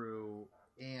crew,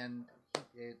 and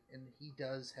he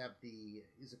does have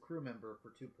he's a crew member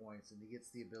for 2 points, and he gets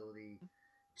the ability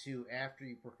to, after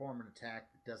you perform an attack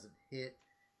that doesn't hit,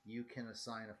 you can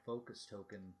assign a focus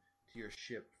token to your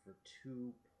ship for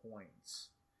 2 points,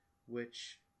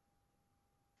 which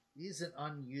isn't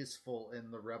unuseful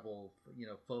in the Rebel,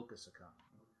 focus economy.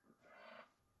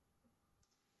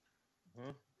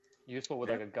 Mm-hmm. Useful with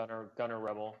like a gunner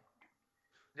Rebel.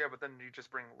 Yeah, but then you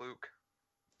just bring Luke.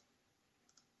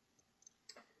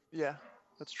 Yeah,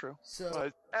 that's true. So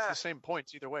it's the same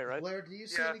points either way, right? Blair, do you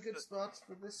see any good spots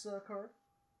for this card?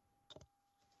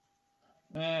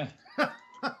 Blair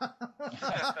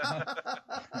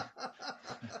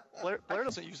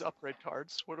doesn't use upgrade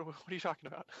cards. What are you talking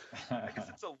about? I guess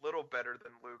it's a little better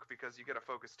than Luke because you get a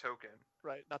focus token.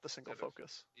 Right, not the single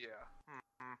focus. Yeah.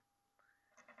 Mm-hmm.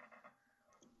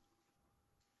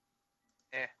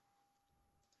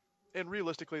 And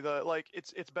realistically,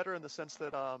 it's better in the sense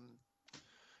that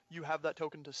you have that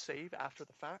token to save after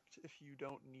the fact if you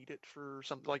don't need it for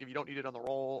something, like if you don't need it on the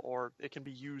roll, or it can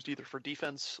be used either for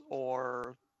defense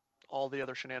or all the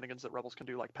other shenanigans that Rebels can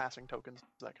do, like passing tokens,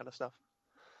 that kind of stuff.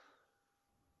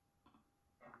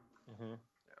 Mm-hmm.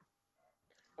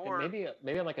 Yeah. Or and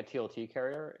maybe on like a TLT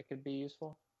carrier, it could be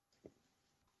useful.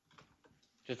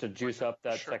 Just to juice up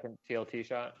that second TLT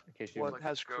shot in case you. It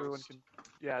has crew and can.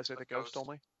 Yeah, is it a ghost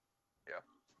only?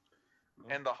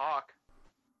 Yeah. And the Hawk.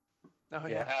 Oh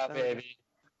yeah, baby.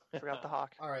 Forgot the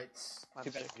hawk. All right. My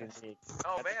Too bad mistake. it's unique.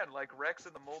 Oh man, like Rex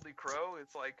and the Moldy Crow.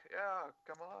 It's like, yeah,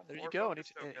 come on. There you more go.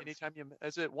 focus tokens. Anytime you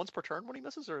is it once per turn when he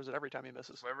misses, or is it every time he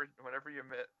misses? Whenever you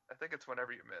miss. I think it's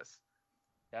whenever you miss.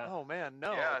 Yeah. Oh man,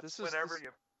 no. yeah, This it's is whenever this, you.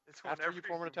 It's after whenever you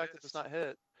perform an you attack that miss. does not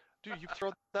hit. Dude, you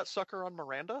throw that sucker on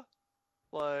Miranda?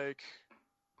 Like,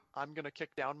 I'm gonna kick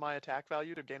down my attack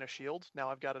value to gain a shield. Now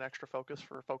I've got an extra focus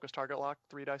for focus target lock,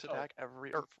 3 dice Oh. attack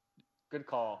every. Or, Good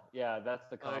call. Yeah, that's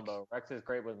the Like- combo. Rex is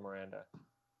great with Miranda.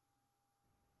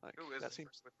 like Who is that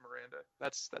seems with Miranda?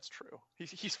 that's true.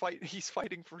 He's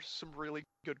fighting for some really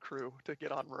good crew to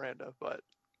get on Miranda, but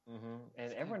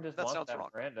And everyone just That wants sounds that wrong.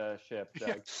 Miranda ship.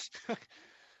 Like,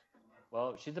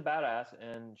 well, she's a badass,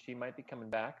 and she might be coming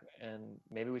back, and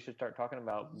maybe we should start talking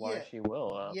about why Yeah. she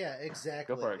will. Yeah,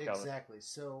 exactly. Go for it, Calvin. Exactly.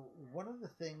 So one of the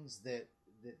things that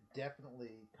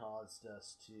definitely caused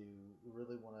us to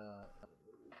really want to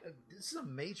this is a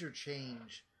major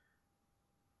change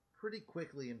pretty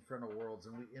quickly in front of Worlds,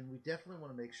 and we definitely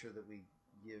want to make sure that we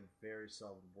give very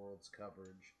solid Worlds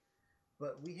coverage.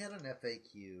 But we had an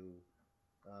FAQ.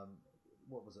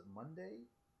 What was it? Monday.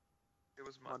 It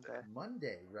was Monday.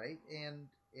 Monday, right? And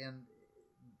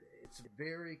it's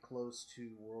very close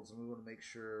to Worlds, and we want to make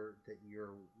sure that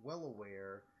you're well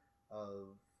aware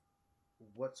of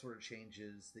what sort of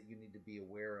changes that you need to be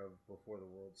aware of before the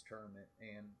Worlds tournament.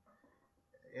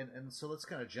 And so let's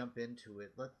kind of jump into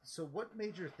it. So what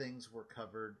major things were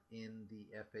covered in the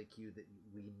FAQ that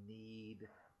we need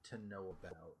to know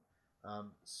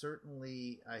about?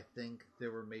 Certainly, I think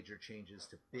there were major changes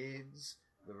to Biggs.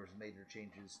 There was major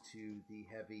changes to the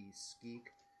heavy Skeek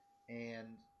and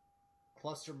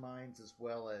cluster mines, as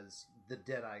well as the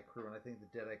Deadeye crew. And I think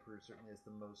the Deadeye crew certainly is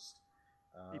the most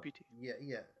EPT.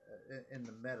 In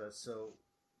the meta. So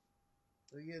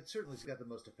yeah, it certainly has got the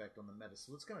most effect on the meta.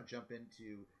 So let's kind of jump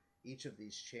into each of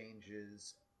these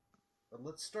changes.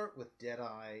 Let's start with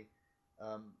Deadeye.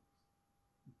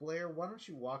 Blair, why don't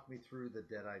you walk me through the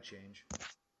Deadeye change?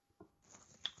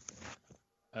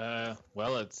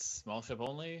 Well, it's small ship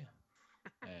only,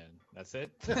 and that's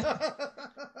it. I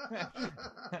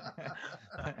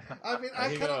mean, There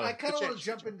I you kind go. of want to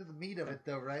jump into the meat of it,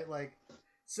 though, right? Like,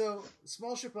 so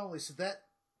small ship only. So that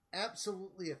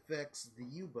absolutely affects the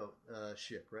U-boat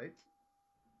ship, right?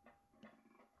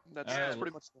 That's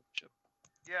pretty much the ship.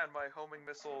 Yeah, and my homing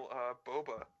missile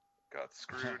Boba got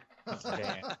screwed.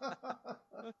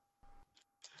 Damn.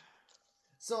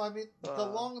 So I mean, the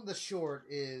long and the short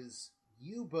is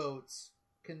U-boats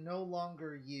can no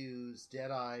longer use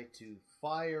Deadeye to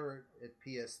fire at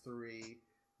PS3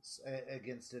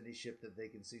 against any ship that they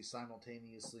can see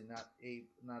simultaneously.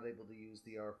 Not able to use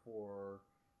the R4.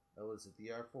 Was it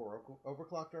the R4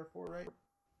 overclocked R4, right?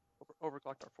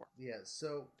 Overclocked R4. Yeah.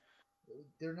 So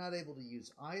they're not able to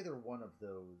use either one of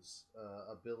those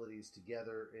abilities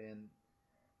together. And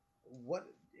what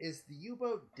is the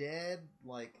U-boat dead?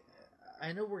 Like,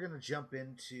 I know we're going to jump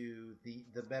into the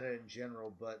meta in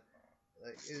general, but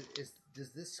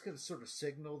does this sort of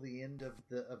signal the end of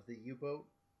the U-boat?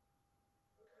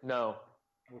 No.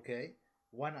 Okay,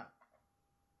 why not?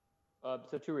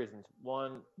 So 2 reasons.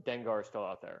 One, Dengar is still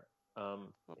out there.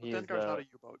 Dengar's not a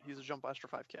U-boat. He's a jump blaster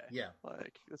 5K. Yeah.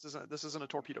 Like this isn't a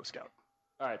torpedo scout.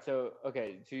 All right. So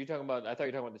you're talking about. I thought you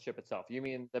were talking about the ship itself. You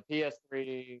mean the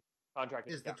PS3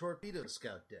 contracted Is scout? the torpedo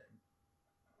scout dead?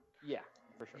 Yeah,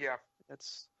 for sure. Yeah.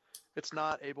 It's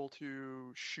not able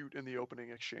to shoot in the opening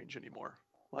exchange anymore.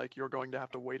 Like, you're going to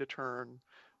have to wait a turn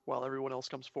while everyone else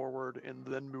comes forward, and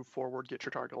then move forward, get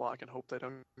your target lock, and hope they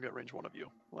don't get range one of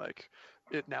you. Like,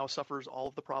 it now suffers all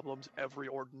of the problems every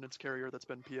ordnance carrier that's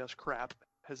been PS crap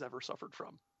has ever suffered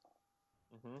from.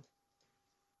 Mm-hmm.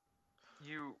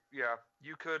 You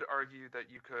could argue that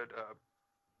you could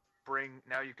bring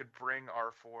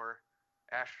R4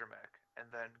 Astromech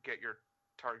and then get your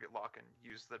target lock and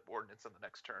use the ordnance on the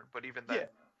next turn. But even then,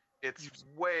 it's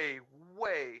way,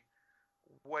 way,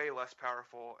 way less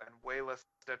powerful and way less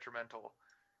detrimental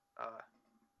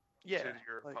to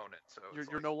your opponent. So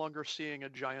you're no longer seeing a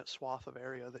giant swath of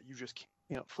area that you just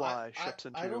can't fly ships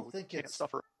into. I don't think can't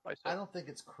suffer. I don't think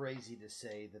it's crazy to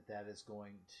say that is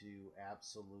going to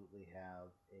absolutely have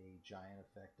a giant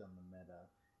effect on the meta.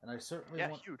 And I certainly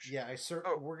huge. Yeah,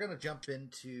 we're going to jump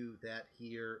into that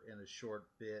here in a short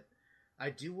bit. I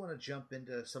do want to jump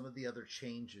into some of the other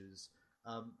changes.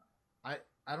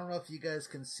 I don't know if you guys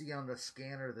can see on the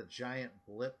scanner the giant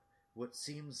blip, what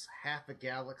seems half a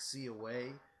galaxy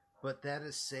away, but that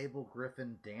is Sable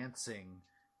Griffin dancing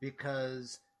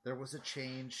because there was a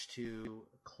change to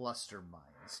cluster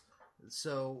mines.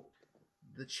 So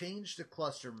the change to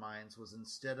cluster mines was,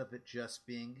 instead of it just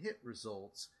being hit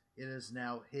results, it is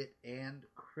now hit and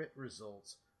crit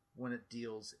results when it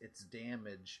deals its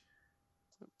damage.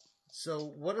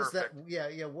 So what is that?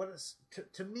 Yeah. What is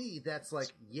to me? That's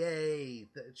like yay.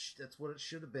 That's what it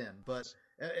should have been. But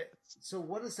so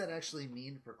what does that actually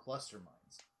mean for cluster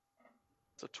mines?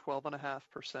 It's a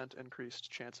 12.5%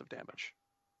 increased chance of damage.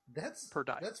 That's per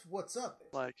die. That's what's up.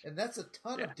 And that's a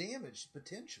ton of damage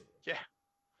potentially. Yeah.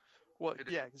 Well,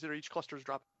 consider each cluster's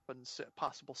dropping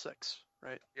possible 6,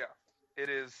 right? Yeah. It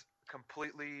is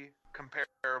completely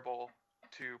comparable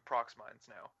to prox mines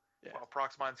now. Yeah. While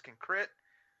prox mines can crit,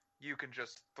 you can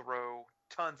just throw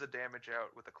tons of damage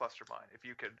out with a cluster mine if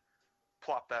you could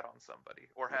plop that on somebody,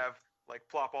 or have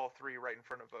plop all 3 right in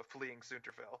front of a fleeing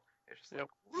Sunterfell. It's just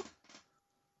whoop.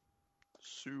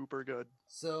 Super good.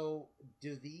 So,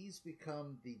 do these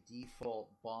become the default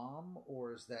bomb,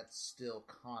 or is that still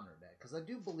Connor net? Because I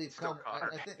do believe Connor.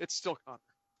 I think it's still Connor.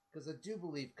 Because I do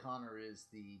believe Connor is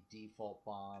the default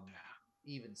bomb,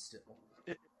 even still.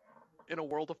 In a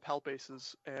world of palp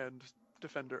bases and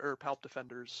palp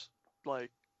defenders,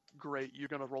 great, you're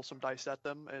gonna roll some dice at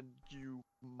them, and you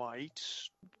might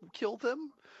kill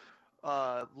them.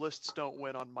 Lists don't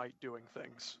win on might doing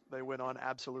things. They win on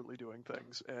absolutely doing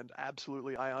things, and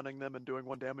absolutely ioning them and doing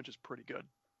 1 damage is pretty good.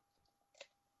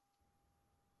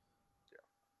 Yeah.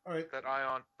 All right. The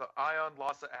ion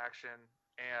loss of action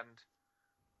and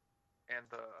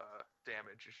the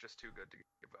damage is just too good to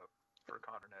give up for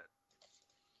ConnerNet.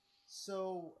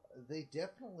 So they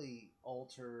definitely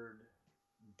altered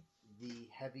the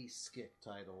heavy skick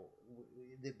title.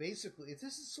 They basically,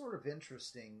 this is sort of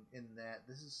interesting in that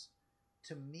this is,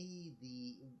 to me,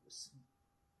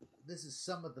 this is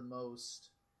some of the most,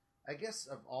 I guess,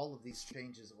 of all of these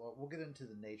changes. Well, we'll get into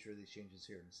the nature of these changes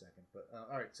here in a second. But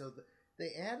all right, so they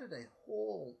added a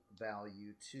whole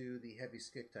value to the heavy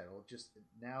skick title. It just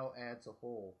now adds a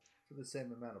whole for the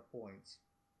same amount of points.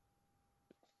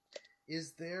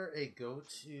 Is there a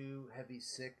go-to heavy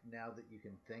sick now that you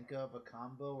can think of, a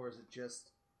combo, or is it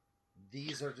just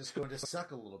these are just going to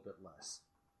suck a little bit less?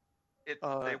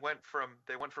 They went from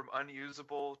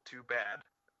unusable to bad.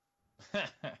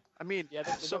 I mean, yeah,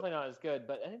 they're definitely not as good,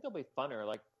 but I think they'll be funner.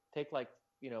 Take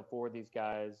 4 of these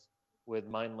guys with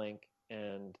Mind Link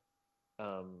and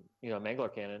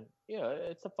Mangler Cannon.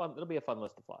 It'll be a fun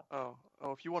list to fly. Oh,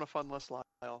 if you want a fun list,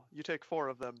 Lyle, you take 4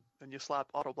 of them and you slap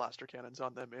Auto Blaster cannons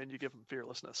on them and you give them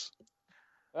Fearlessness.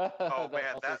 Oh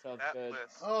man, that good.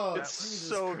 list. Oh, it's Jesus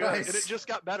so Christ. good, and it just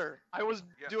got better. I was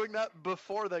doing that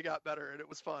before they got better, and it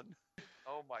was fun.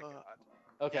 Oh my god.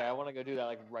 Okay, I want to go do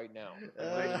that right now.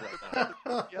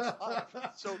 Yes,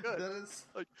 so good. That is...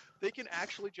 they can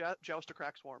actually joust a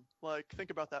crack swarm. Think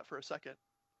about that for a second.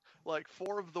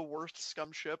 4 of the worst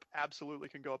scum ship absolutely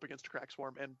can go up against a crack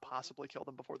swarm and possibly kill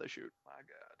them before they shoot. My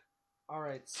god. All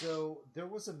right, so there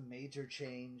was a major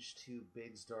change to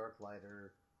Biggs Darklighter.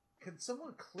 Can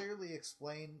someone clearly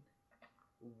explain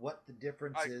what the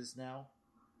difference is now?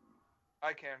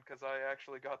 I can, because I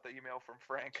actually got the email from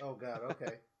Frank. Oh god,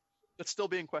 okay. It's still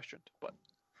being questioned, but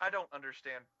I don't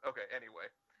understand. Okay, anyway.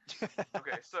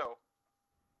 Okay, so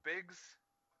Biggs,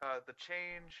 the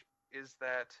change is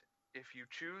that if you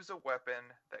choose a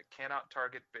weapon that cannot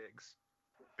target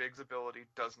Biggs' ability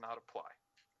does not apply.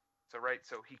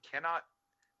 So he cannot,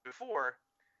 before,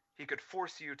 he could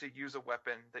force you to use a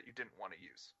weapon that you didn't want to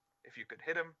use. If you could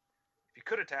hit him, if you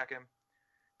could attack him,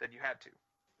 then you had to,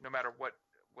 no matter what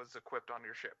was equipped on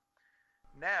your ship.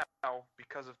 Now,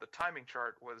 because of the timing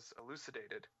chart was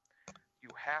elucidated, you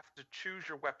have to choose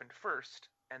your weapon first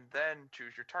and then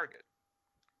choose your target.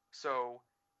 So,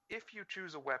 if you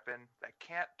choose a weapon that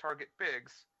can't target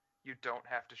Biggs, you don't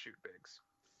have to shoot Biggs.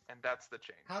 And that's the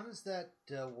change. How does that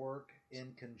work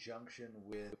in conjunction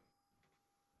with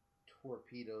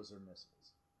torpedoes or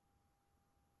missiles?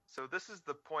 So this is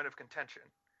the point of contention.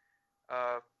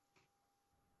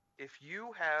 If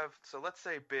you have, so let's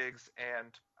say Biggs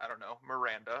and, I don't know,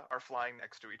 Miranda are flying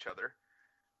next to each other,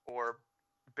 or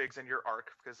Biggs and your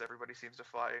arc, because everybody seems to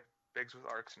fly Biggs with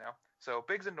arcs now. So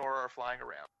Biggs and Nora are flying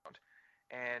around,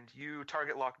 and you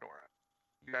target lock Nora.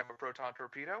 You have a proton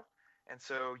torpedo, and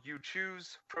so you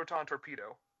choose proton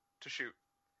torpedo to shoot.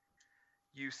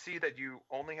 You see that you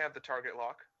only have the target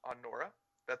lock on Nora.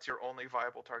 That's your only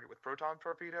viable target with proton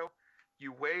torpedo.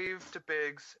 You wave to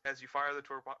Biggs as you fire the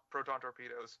proton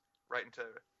torpedoes right into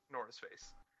Nora's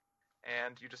face.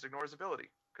 And you just ignore his ability,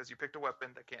 because you picked a weapon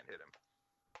that can't hit him.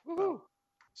 Woohoo!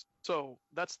 So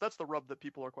that's the rub that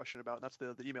people are questioning about, and that's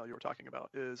the email you were talking about,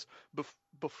 is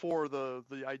before the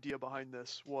idea behind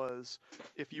this was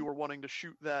if you were wanting to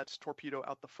shoot that torpedo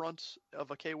out the front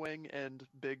of a K-Wing and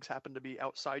Biggs happened to be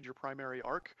outside your primary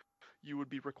arc, you would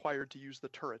be required to use the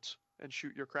turret and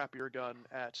shoot your crappier gun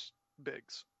at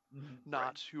Biggs.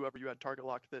 not whoever you had target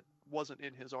lock that wasn't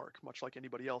in his arc. Much like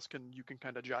anybody else, you can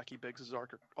kind of jockey Biggs'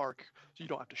 arc, so you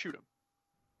don't have to shoot him.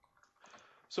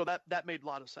 So that made a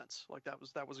lot of sense. Like that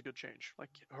was a good change. Like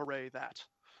hooray that.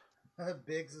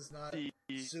 Biggs is not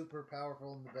super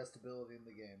powerful and the best ability in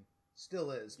the game.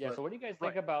 Still is. Yeah. But... So what do you guys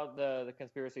think about the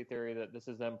conspiracy theory that this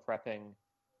is them prepping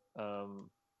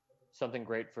something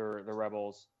great for the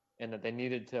rebels, and that they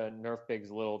needed to nerf Biggs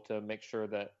a little to make sure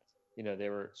that they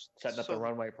were setting up the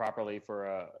runway properly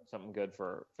for something good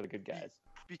for the good guys?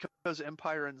 Because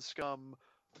Empire and Scum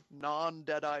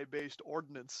non-Deadeye based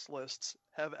ordnance lists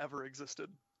have ever existed.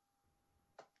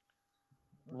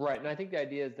 Right, and I think the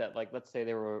idea is that, like, let's say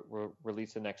they were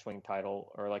release an X-Wing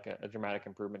title or like a dramatic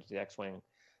improvement to the X-Wing,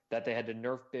 that they had to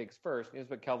nerf Biggs first. This is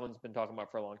what Kelvin's been talking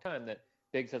about for a long time, that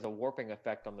Biggs has a warping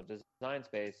effect on the design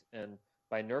space, and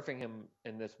by nerfing him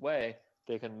in this way,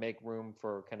 they can make room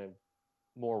for kind of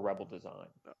more rebel design.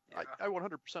 I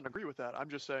 100% agree with that. I'm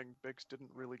just saying Biggs didn't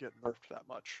really get nerfed that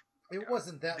much. It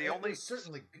wasn't that.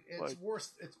 It's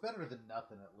worse. It's better than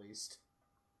nothing, at least.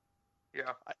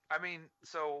 Yeah, I mean,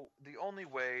 so the only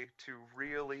way to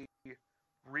really,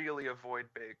 really avoid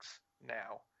Biggs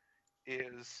now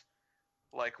is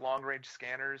like long-range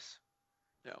scanners.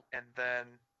 Yeah. And then,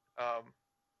 I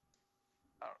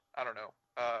don't know,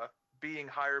 being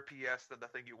higher PS than the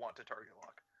thing you want to target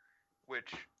lock,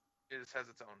 which has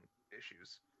its own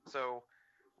issues. So,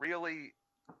 really,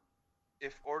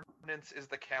 if Ordnance is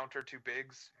the counter to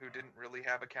Biggs, who didn't really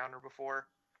have a counter before,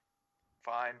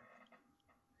 fine.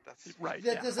 That's right.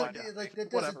 That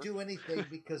doesn't do anything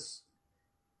because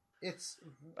it's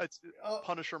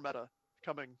Punisher meta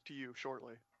coming to you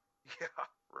shortly. Yeah,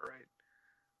 right.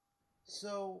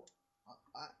 So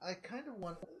I kind of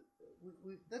want.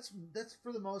 That's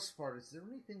for the most part. Is there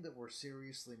anything that we're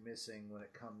seriously missing when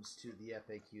it comes to the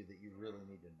FAQ that you really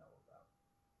need to know about?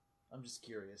 I'm just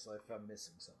curious if I'm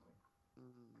missing something.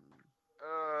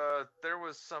 There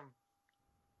was some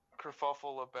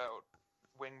kerfuffle about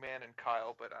Wingman and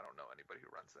Kyle, but I don't know anybody who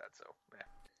runs that, so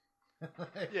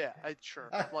yeah, sure.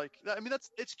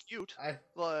 It's cute.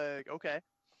 Okay.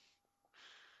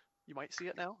 You might see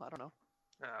it now. I don't know.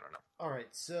 All right,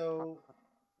 so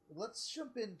let's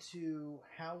jump into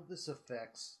how this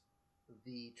affects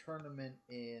the tournament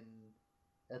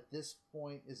at this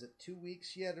point, is it 2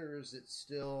 weeks yet, or is it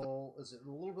a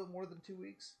little bit more than 2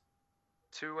 weeks?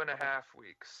 2.5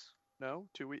 weeks. No,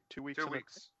 2 weeks. 2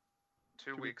 weeks.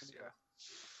 2 weeks, yeah.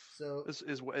 So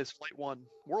is Flight 1.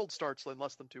 World starts in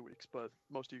less than 2 weeks, but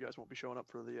most of you guys won't be showing up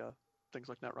for the things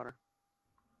like Netrunner.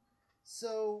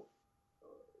 So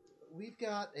we've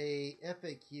got a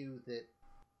FAQ that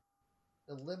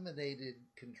eliminated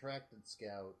contracted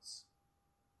scouts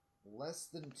less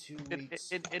than 2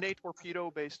 weeks. In a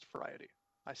torpedo-based variety.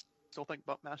 I still think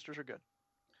Bump Masters are good.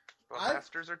 Bump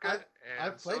Masters are good.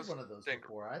 I've played one of those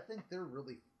before. I think they're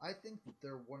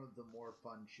one of the more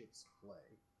fun ships to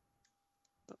play.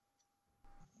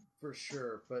 For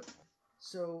sure. But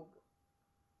so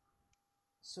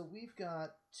we've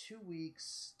got 2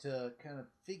 weeks to kind of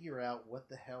figure out what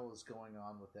the hell is going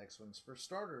on with X-Wings. For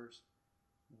starters,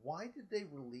 why did they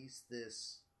release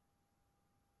this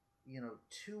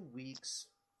 2 weeks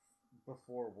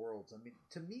before Worlds? I mean,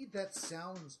 to me that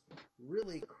sounds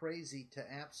really crazy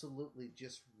to absolutely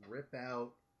just rip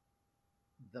out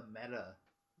the meta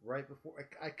right before.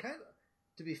 I kind of,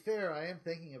 to be fair, I am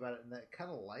thinking about it and I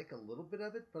kind of like a little bit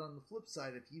of it, but on the flip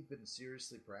side, if you've been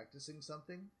seriously practicing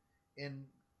something and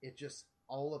it just,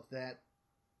 all of that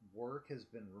work has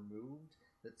been removed,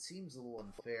 that seems a little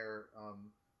unfair.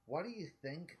 Why do you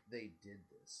think they did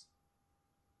this?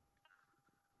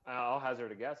 I'll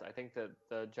hazard a guess. I think that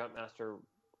the Jumpmaster,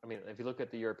 I mean, if you look at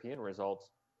the European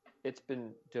results, it's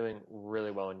been doing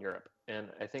really well in Europe. And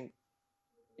I think,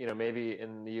 maybe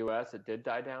in the U.S. it did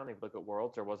die down. If you look at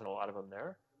Worlds, there wasn't a lot of them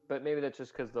there. But maybe that's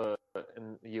just because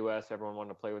in the U.S. everyone wanted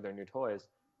to play with their new toys.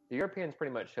 The Europeans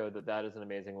pretty much showed that is an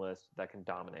amazing list that can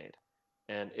dominate.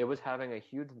 And it was having a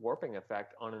huge warping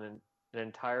effect on an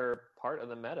entire part of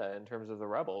the meta in terms of the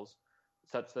Rebels,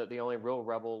 such that the only real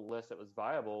Rebel list that was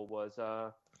viable was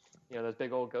those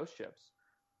big old ghost ships.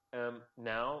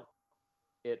 Now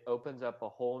it opens up a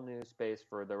whole new space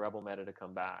for the Rebel meta to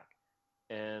come back.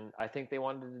 And I think they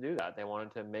wanted to do that. They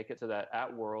wanted to make it so that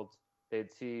at Worlds,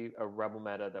 they'd see a Rebel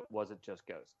meta that wasn't just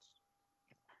ghosts.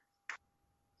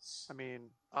 I mean,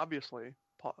 obviously,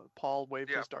 Paul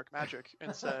waved his dark magic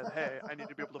and said, "Hey, I need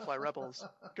to be able to fly Rebels.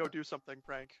 Go do something,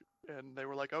 Frank." And they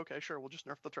were like, "Okay, sure, we'll just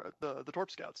nerf the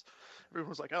Torp Scouts." Everyone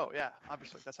was like, "Oh yeah,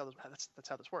 obviously that's how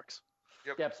this works."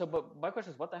 Yep. Yeah. So, but my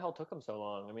question is, what the hell took them so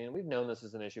long? I mean, we've known this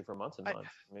is an issue for months and months.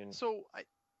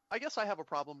 I guess I have a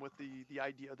problem with the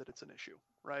idea that it's an issue,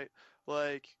 right?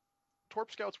 Like, Torp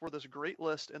Scouts were this great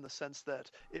list in the sense that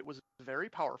it was very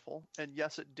powerful, and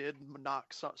yes, it did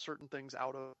knock certain things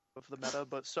out of the meta,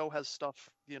 but so has stuff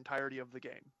the entirety of the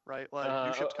game, right? Like,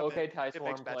 new ships come okay, in, Ty it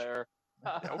makes Swarm player.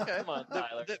 okay, Come on,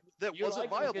 Tyler. that You wasn't like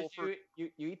them viable because for.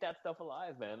 you eat that stuff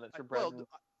alive, man. That's your bread and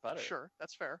butter. Sure,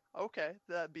 that's fair. Okay,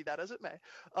 be that as it may.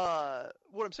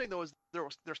 What I'm saying though is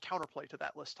there's counterplay to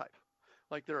that list type.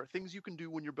 Like, there are things you can do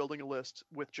when you're building a list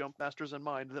with jump masters in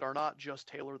mind that are not just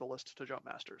tailor the list to jump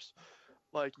masters.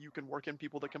 Like, you can work in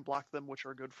people that can block them, which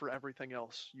are good for everything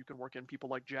else. You can work in people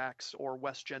like Jax or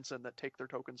Wes Jensen that take their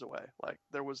tokens away. Like,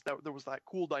 there was that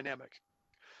cool dynamic.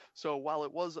 So while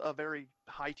it was a very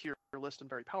high tier list and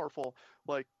very powerful,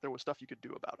 like, there was stuff you could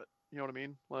do about it. You know what I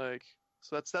mean? Like,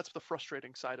 so that's the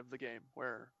frustrating side of the game,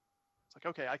 where it's like,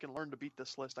 okay, I can learn to beat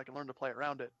this list, I can learn to play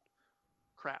around it.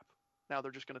 Crap. Now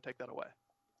they're just going to take that away.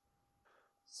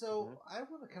 So I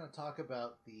want to kind of talk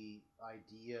about the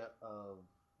idea of,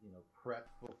 prep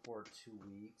before 2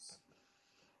 weeks.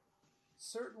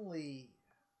 Certainly,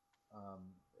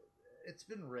 it's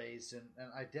been raised, and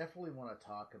I definitely want to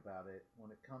talk about it when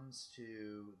it comes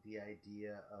to the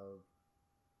idea of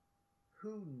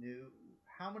who knew,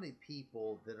 how many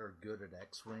people that are good at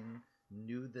X-Wing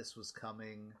knew this was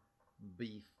coming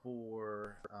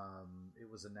before it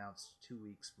was announced 2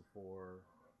 weeks before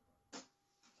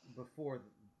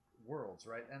Worlds,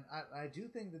 right? And I do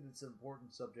think that it's an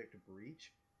important subject to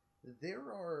breach. There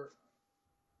are,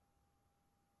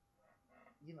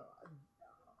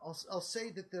 I'll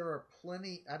say that there are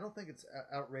plenty. I don't think it's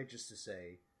outrageous to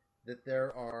say that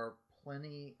there are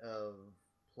plenty of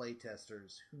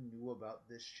playtesters who knew about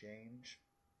this change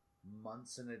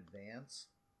months in advance,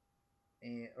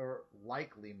 or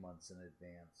likely months in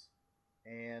advance,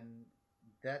 and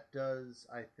that does,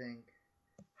 I think,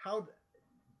 how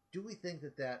do we think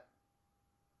that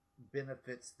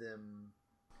benefits them?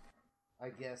 I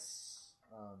guess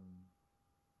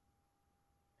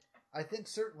I think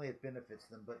certainly it benefits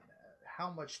them, but how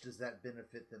much does that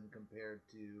benefit them compared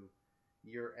to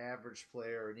your average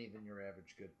player and even your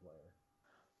average good player?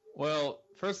 Well,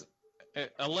 first,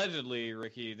 allegedly,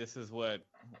 Ricky, this is what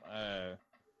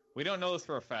we don't know this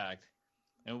for a fact,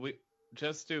 and we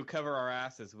just to cover our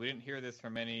asses, we didn't hear this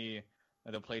from any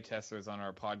of the playtesters on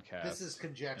our podcast. This is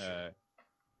conjecture.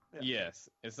 Yes,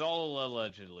 it's all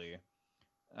allegedly.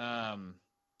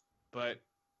 But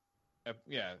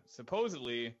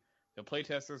supposedly the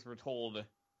playtesters were told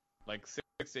like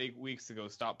 6 to 8 weeks ago,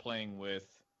 stop playing with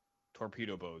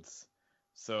torpedo boats.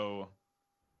 So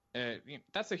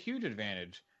that's a huge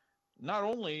advantage. Not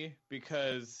only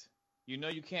because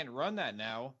you can't run that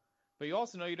now, but you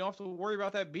also know you don't have to worry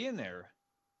about that being there.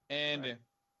 And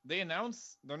they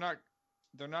announced they're not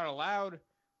allowed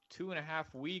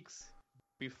 2.5 weeks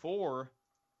before.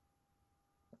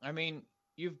 I mean,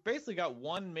 you've basically got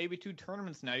 1, maybe 2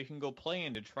 tournaments now you can go play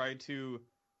in to try to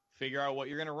figure out what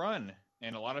you're going to run.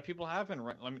 And a lot of people haven't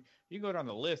run. I mean, you go down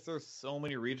the list, there's so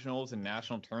many regionals and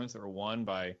national tournaments that were won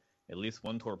by at least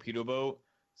 1 torpedo boat.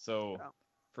 So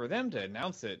for them to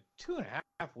announce it 2.5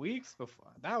 weeks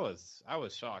before, I was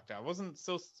shocked. I wasn't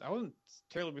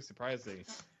terribly surprised they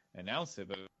announced it,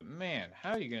 but man,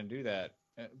 how are you going to do that?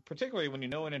 Particularly when you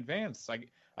know in advance.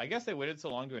 I guess they waited so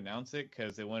long to announce it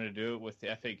because they wanted to do it with the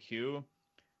FAQ.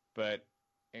 But,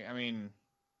 I mean,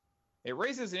 it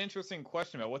raises an interesting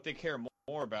question about what they care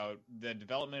more about, the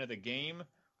development of the game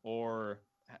or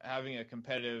having a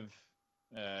competitive,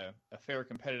 a fair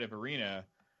competitive arena.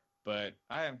 But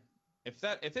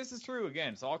if this is true,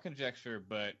 again, it's all conjecture.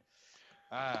 But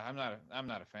I'm not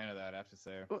a fan of that, I have to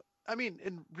say. Well, I mean,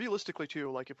 and realistically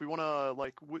too, like, if we want to,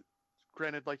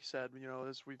 granted, like you said,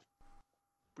 as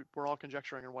we're all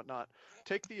conjecturing and whatnot.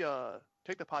 Take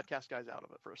the podcast guys out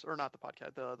of it first, or not the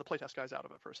podcast, the playtest guys out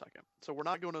of it for a second. So we're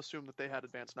not going to assume that they had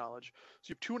advanced knowledge.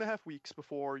 So you have 2.5 weeks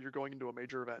before you're going into a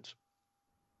major event.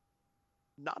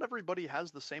 Not everybody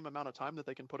has the same amount of time that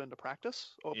they can put into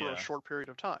practice over a short period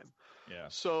of time. Yeah.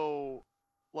 So,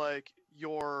 like,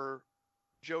 your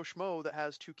Joe Schmo that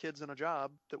has 2 kids and a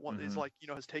job that is like,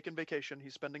 has taken vacation,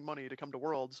 he's spending money to come to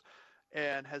Worlds,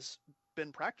 and has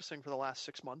been practicing for the last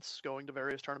 6 months, going to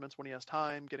various tournaments when he has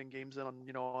time, getting games in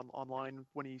on online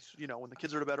when he's when the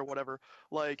kids are to bed or whatever.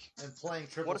 Like, and playing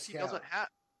triple what if scout. he doesn't have?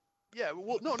 Yeah,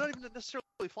 well, no, not even necessarily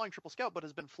flying triple scout, but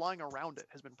has been flying around it,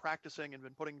 has been practicing and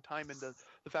been putting time into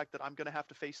the fact that I'm going to have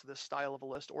to face this style of a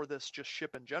list or this just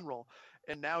ship in general.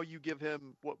 And now you give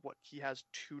him what he has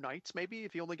 2 nights maybe,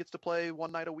 if he only gets to play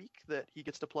 1 night a week, that he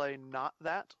gets to play not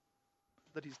that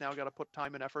he's now got to put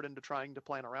time and effort into trying to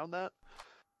plan around that.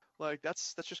 Like,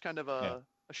 that's just kind of a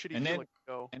a shitty And then- feeling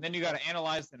to go. And then you got to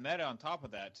analyze the meta on top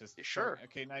of that. Just Sure.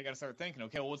 Okay, now you got to start thinking.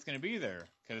 Okay, well, what's going to be there?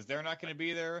 Because they're not going to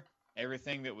be there.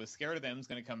 Everything that was scared of them is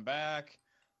going to come back.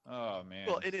 Oh man.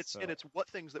 Well, and it's what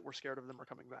things that were scared of them are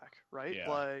coming back, right? Yeah.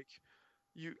 Like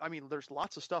there's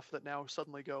lots of stuff that now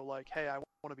suddenly go like, hey, I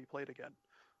want to be played again.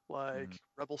 Like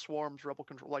Rebel Swarms, Rebel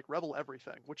Control, like Rebel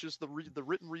Everything, which is the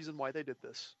written reason why they did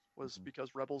this was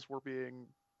because rebels were being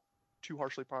too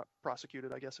harshly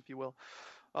prosecuted, I guess, if you will,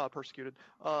 persecuted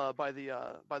by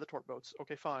the torp boats.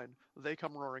 Okay, fine. They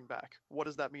come roaring back. What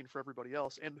does that mean for everybody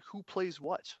else? And who plays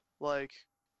what? Like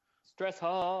Stress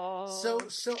hog. So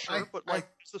sure, but like,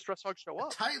 does the stress hog show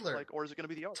up? Tyler, like, or is it going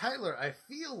to be the other? Tyler, I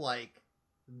feel like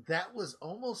that was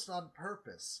almost on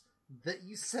purpose that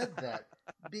you said that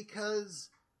because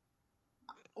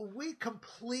we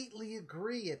completely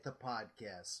agree at the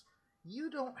podcast. You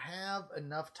don't have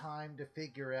enough time to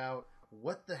figure out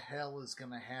what the hell is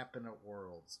going to happen at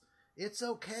Worlds. It's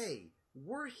okay.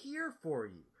 We're here for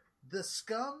you. The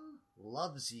Scum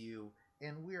loves you,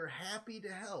 and we're happy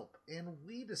to help. And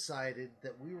we decided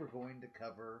that we were going to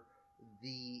cover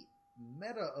the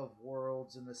meta of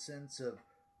Worlds in the sense of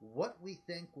what we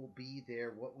think will be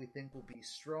there, what we think will be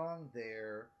strong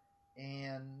there,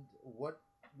 and what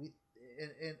we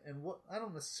and what I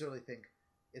don't necessarily think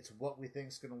it's what we think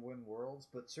is going to win Worlds,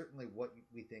 but certainly what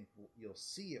we think you'll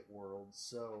see at Worlds.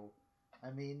 So,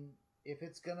 I mean, if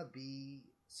it's going to be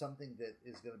something that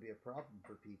is going to be a problem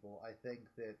for people, I think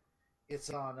that it's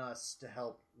on us to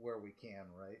help where we can,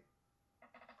 right?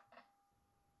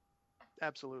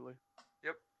 Absolutely.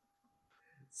 Yep.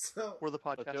 So we're the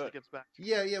Let's podcast do that it. gives back.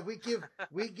 yeah, we give.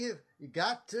 You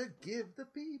got to give the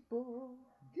people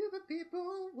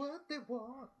what they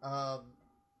want.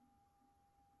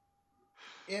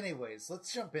 Anyways,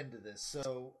 let's jump into this.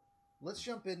 So, let's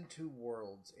jump into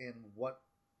Worlds and what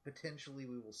potentially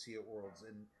we will see at Worlds.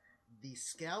 And the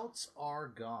scouts are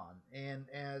gone. And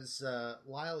as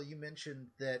Lyle, you mentioned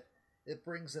that it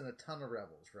brings in a ton of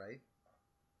rebels, right?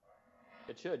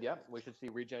 It should, yeah. We should see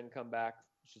regen come back.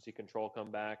 You should see control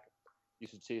come back. You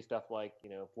should see stuff like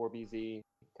 4BZ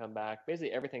come back.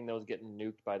 Basically, everything that was getting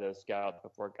nuked by those scouts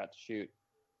before it got to shoot.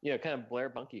 Kind of Blair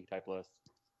Bunky type list.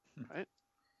 Right.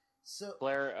 So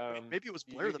Blair, maybe it was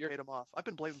Blair that paid him off. I've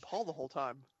been blaming Paul the whole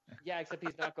time. Yeah, except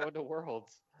he's not going to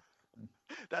Worlds.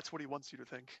 That's what he wants you to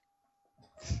think.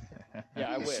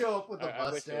 Yeah, I you wish. show up with a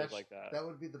I wish it mustache. was like that. That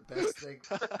would be the best thing.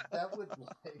 That would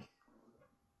like.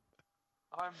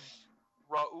 I'm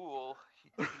Raul.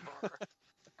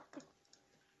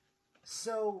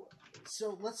 So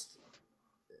let's.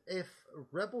 If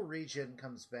Rebel Region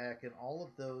comes back and all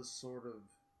of those sort of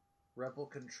Rebel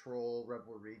Control,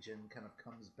 Rebel Region kind of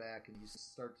comes back, and you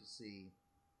start to see,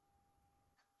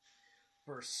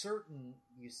 for certain,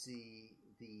 you see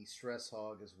the Stress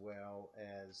Hog as well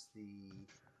as the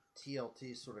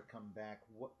TLT sort of come back.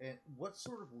 What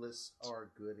sort of lists are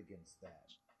good against that?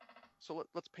 So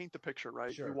let's paint the picture,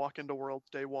 right? Sure. You walk into Worlds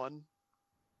day one.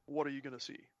 What are you going to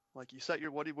see? Like you set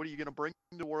your what are you going to bring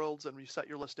to Worlds, and you set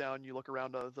your list down. You look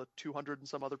around the 200 and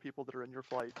some other people that are in your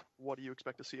flight. What do you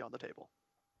expect to see on the table?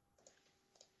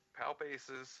 Palp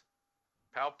Aces,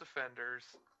 Palp Defenders,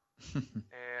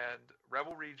 and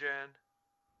Rebel Regen,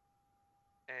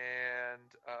 and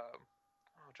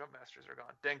Jump Masters are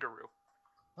gone. Dengaroo.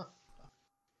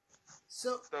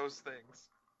 So It's those things.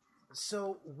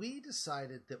 So we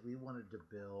decided that we wanted to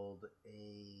build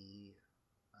a.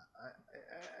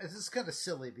 This is kind of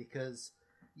silly because,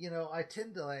 I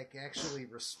tend to actually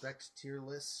respect tier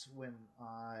lists when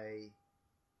I,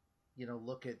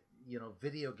 look at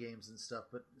video games and stuff.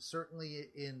 But certainly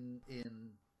in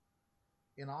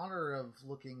honor of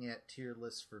looking at tier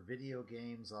lists for video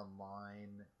games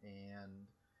online and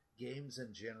games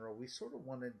in general, we sort of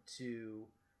wanted to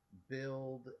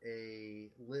build a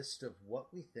list of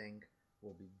what we think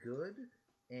will be good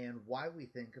and why we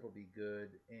think it'll be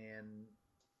good, and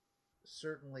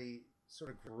certainly sort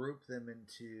of group them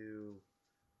into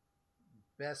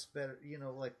best, better,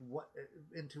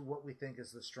 into what we think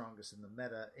is the strongest in the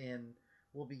meta. And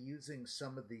we'll be using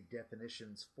some of the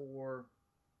definitions for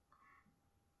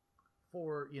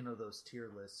those tier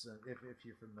lists, if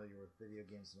you're familiar with video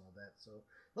games and all that. So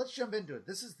let's jump into it.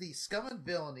 This is the Scum and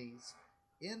Villainies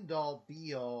end-all,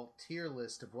 be-all tier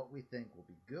list of what we think will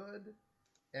be good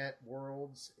at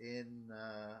Worlds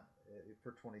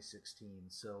for 2016.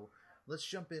 So let's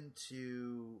jump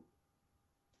into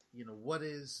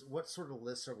what sort of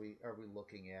lists are we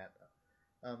looking at?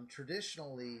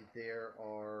 Traditionally, there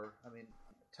are. I mean,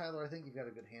 Tyler, I think you've got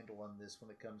a good handle on this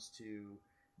when it comes to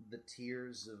the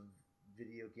tiers of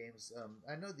video games.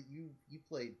 I know that you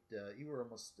played. You were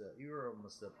almost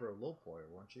a pro low player,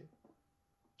 weren't you?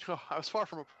 I was far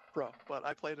from a pro, but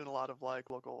I played in a lot of like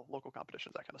local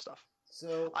competitions, that kind of stuff.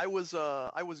 So I was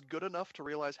good enough to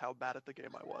realize how bad at the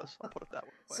game I was. I'll put it that way.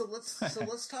 So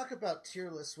let's talk about tier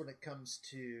lists when it comes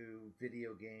to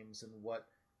video games and what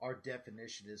our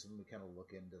definition is when we kind of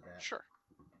look into that. Sure.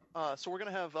 So we're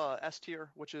gonna have S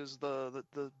tier, which is the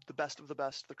best of the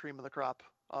best, the cream of the crop.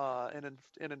 And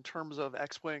in terms of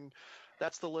X-wing,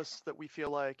 that's the list that we feel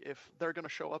like if they're gonna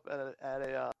show up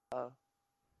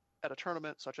at a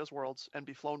tournament such as Worlds and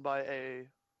be flown by a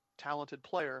talented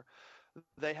player,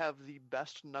 they have the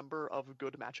best number of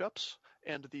good matchups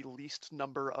and the least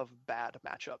number of bad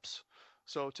matchups.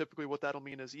 So typically what that'll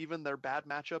mean is even their bad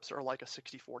matchups are like a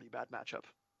 60-40 bad matchup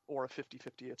or a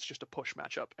 50-50. It's just a push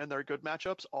matchup. And their good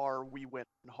matchups are we win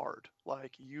hard.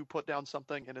 Like you put down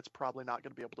something and it's probably not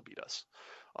going to be able to beat us.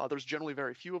 There's generally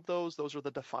very few of those. Those are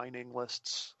the defining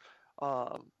lists.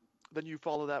 Then you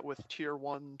follow that with tier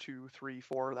 1, 2, 3,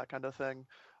 4, that kind of thing.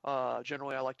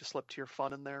 Generally, I like to slip tier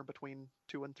fun in there between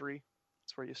 2 and 3.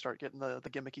 It's where you start getting the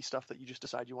gimmicky stuff that you just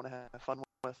decide you want to have fun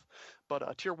with.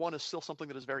 But tier 1 is still something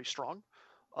that is very strong.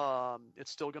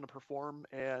 It's still going to perform,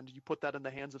 and you put that in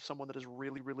the hands of someone that is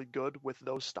really, really good with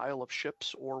those style of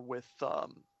ships or with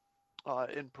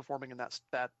in performing in that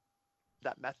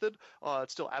method.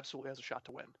 It still absolutely has a shot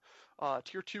to win.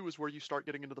 Tier 2 is where you start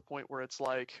getting into the point where it's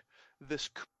like this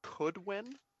could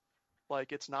win.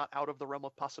 Like it's not out of the realm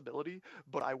of possibility,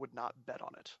 but I would not bet on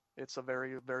it. It's a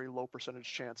very, very low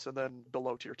percentage chance. And then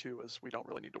below tier 2 is we don't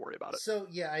really need to worry about it. So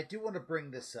yeah, I do want to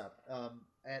bring this up.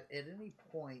 At any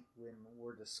point when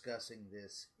we're discussing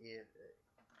this,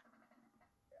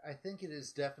 I think it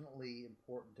is definitely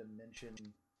important to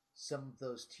mention some of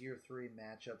those tier 3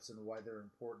 matchups and why they're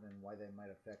important and why they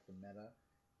might affect the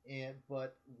meta.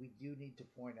 But we do need to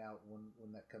point out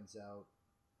when that comes out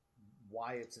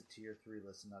why it's a tier 3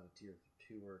 list and not a tier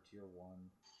 2 or a tier 1.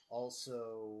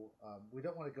 Also, we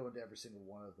don't want to go into every single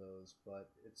one of those, but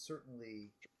it's certainly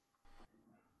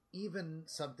even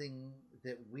something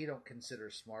that we don't consider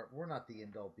smart. We're not the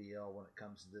end-all be-all when it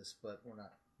comes to this, but we're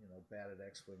not bad at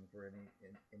X-Wing for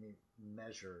any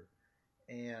measure.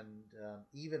 And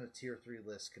even a tier 3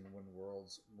 list can win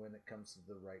Worlds when it comes to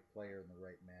the right player and the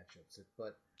right matchups.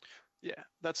 But yeah,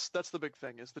 that's the big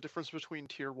thing is the difference between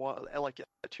tier 1, like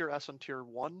tier S and tier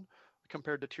 1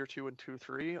 compared to tier 2 and 2,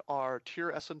 3 are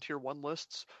tier S and tier 1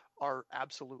 lists are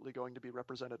absolutely going to be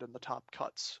represented in the top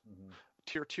cuts. Mm-hmm.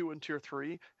 Tier 2 and tier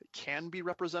 3 can be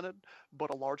represented, but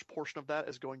a large portion of that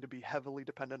is going to be heavily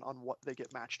dependent on what they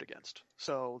get matched against.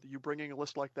 So you bringing a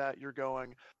list like that, you're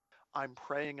going, I'm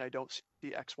praying I don't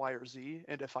see X, Y, or Z,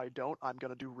 and if I don't, I'm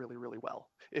going to do really, really well.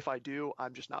 If I do,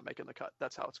 I'm just not making the cut.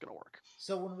 That's how it's going to work.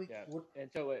 So when we... Yeah. And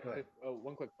so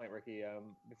one quick point, Ricky,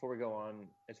 before we go on,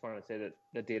 I just wanted to say that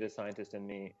the data scientist in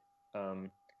me,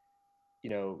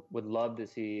 would love to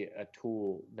see a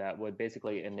tool that would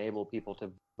basically enable people to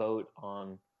vote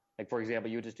on, like, for example,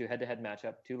 you would just do head-to-head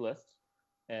matchup, 2 lists,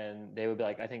 and they would be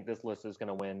like, I think this list is going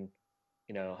to win,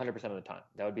 100% of the time.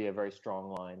 That would be a very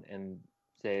strong line, and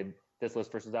say this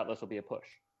list versus that list will be a push.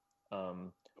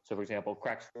 So, for example,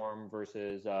 Crack Swarm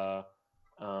versus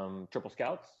Triple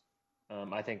Scouts.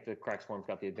 I think the Crack Swarm's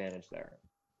got the advantage there.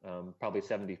 Probably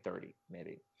 70-30,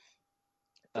 maybe.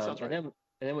 That sounds right.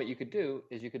 And then what you could do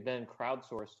is you could then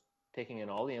crowdsource taking in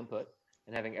all the input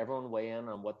and having everyone weigh in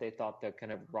on what they thought the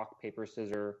kind of rock, paper,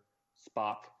 scissor,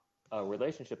 Spock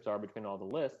relationships are between all the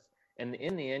lists. And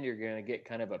in the end, you're going to get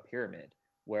kind of a pyramid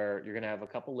where you're going to have a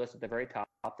couple lists at the very top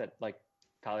that, like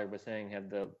Tyler was saying, have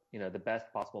the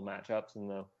best possible matchups and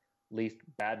the least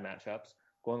bad matchups,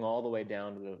 going all the way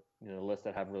down to the lists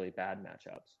that have really bad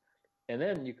matchups. And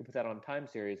then you could put that on time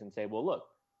series and say, well, look,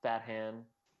 that hand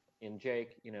in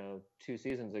Jake, 2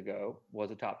 seasons ago was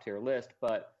a top tier list,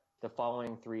 but the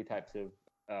following 3 types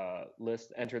of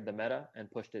lists entered the meta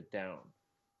and pushed it down.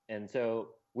 And so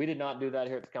we did not do that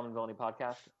here at Scum and Villiany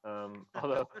podcast,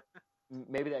 although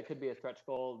maybe that could be a stretch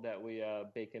goal that we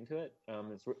bake into it.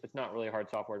 It's not really hard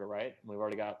software to write. We've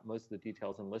already got most of the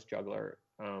details in List Juggler.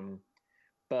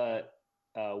 But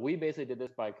we basically did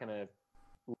this by kind of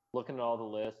looking at all the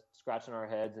lists, scratching our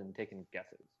heads, and taking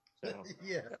guesses. So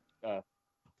yeah.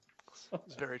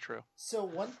 It's very true. So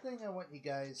one thing I want you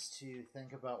guys to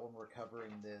think about when we're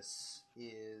covering this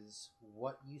is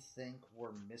what you think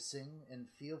we're missing, and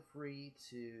feel free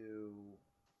to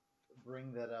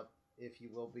bring that up if you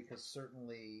will, because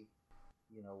certainly,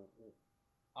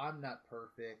 I'm not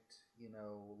perfect,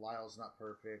 Lyle's not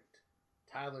perfect,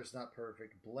 Tyler's not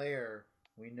perfect, Blair,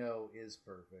 we know, is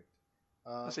perfect.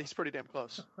 So he's pretty damn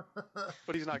close,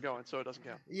 but he's not going, so it doesn't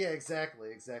count. Yeah, exactly.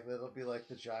 It'll be like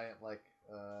the giant,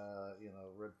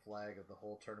 red flag of the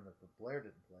whole tournament that Blair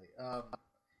didn't play.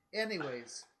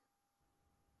 Anyways,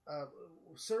 uh,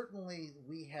 certainly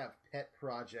we have pet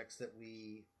projects that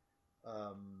we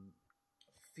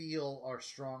feel are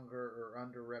stronger or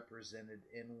underrepresented,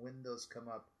 and when those come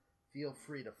up, feel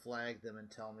free to flag them and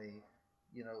tell me,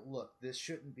 look, this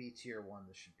shouldn't be tier 1,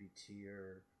 this should be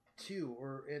tier 2,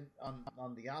 or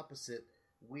on the opposite,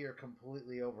 we are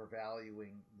completely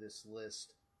overvaluing this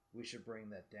list, we should bring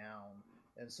that down.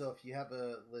 And so if you have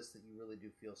a list that you really do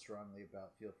feel strongly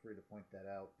about, feel free to point that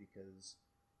out, because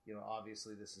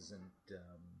obviously this isn't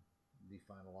the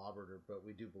final arbiter, but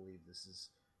we do believe this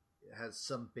has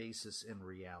some basis in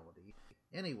reality.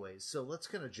 Anyways, so let's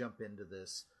kind of jump into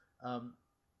this.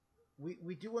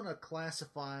 We do want to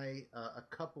classify a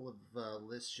couple of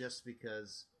lists, just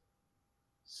because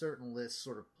certain lists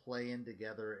sort of play in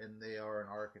together and they are an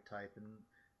archetype. And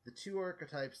the two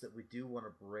archetypes that we do want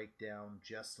to break down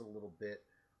just a little bit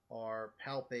are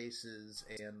Palpaces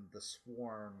and the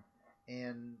Swarm.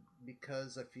 And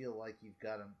because I feel like you've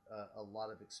got a lot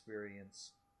of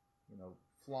experience,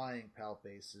 flying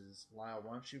Palpaces, Lyle,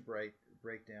 why don't you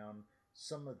break down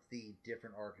some of the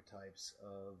different archetypes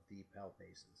of the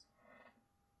Palpaces?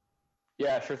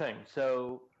 Yeah, sure thing.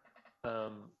 So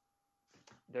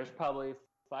there's probably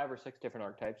 5 or 6 different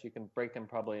archetypes. You can break them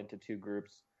probably into 2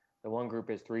 groups. The one group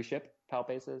is 3-ship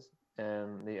Palpaces,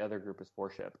 and the other group is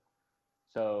 4-ship.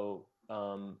 So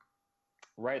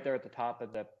right there at the top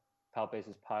of the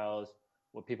Palpaces pile is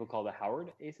what people call the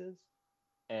Howard Aces.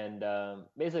 And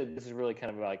basically, this is really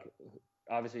kind of like,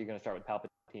 obviously you're going to start with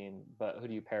Palpatine, but who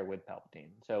do you pair with Palpatine?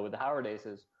 So with the Howard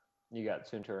Aces, you got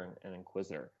Soontir and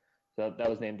Inquisitor. So that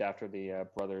was named after the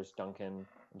brothers Duncan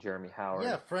and Jeremy Howard.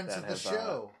 Yeah, friends of the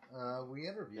show. We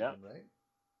interviewed them,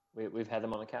 right? We've had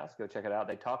them on the cast. Go check it out.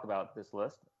 They talk about this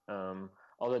list.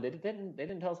 Although they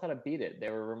didn't tell us how to beat it. They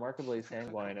were remarkably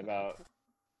sanguine about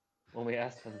when we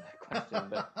asked them that question.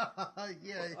 But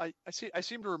yeah, I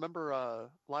seem to remember,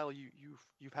 Lyle,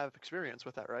 you've had experience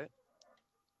with that, right?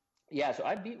 Yeah, so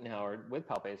I've beaten Howard with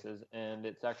Palpaces, and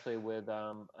it's actually with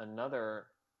another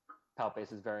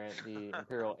Palpaces variant, the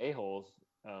Imperial A-holes,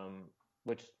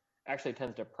 which actually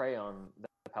tends to prey on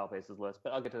the Palpaces list,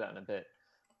 but I'll get to that in a bit.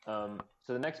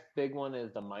 So the next big one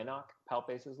is the Minok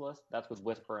Palpaces list. That's with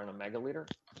Whisper and a Mega Leader.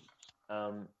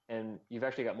 And you've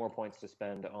actually got more points to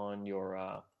spend on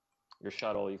your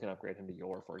shuttle. You can upgrade him to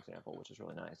Yor, for example, which is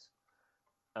really nice.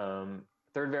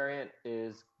 Third variant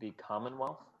is the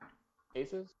Commonwealth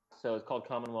Aces. So it's called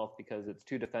Commonwealth because it's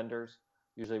 2 defenders,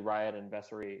 usually Riot and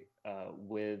Vessery,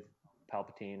 with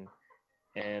Palpatine.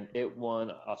 And it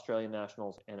won Australian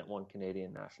Nationals and it won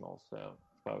Canadian Nationals. So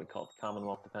that's why we call it the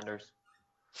Commonwealth Defenders.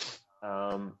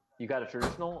 You got a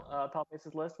traditional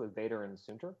Palpaces list with Vader and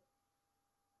Soontir.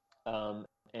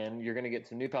 And you're going to get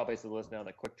some new Palpaces list now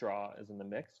that Quick Draw is in the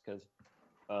mix, because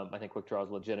I think Quick Draw is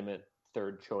a legitimate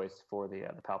third choice for the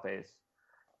Palpace.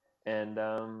 And I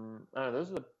don't know,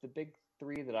 those are the big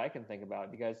 3 that I can think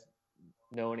about. Do you guys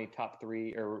know any top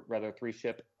 3, or rather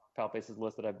 3-ship Palpaces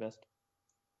list that I've missed?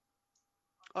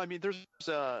 I mean, there's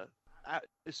I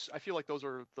feel like those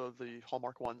are the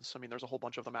hallmark ones. I mean, there's a whole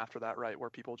bunch of them after that, right,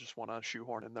 where people just want to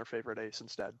shoehorn in their favorite ace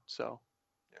instead. So,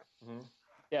 yeah. Mm-hmm.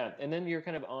 Yeah, and then you're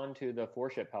kind of on to the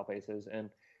 4-ship Palpaces, and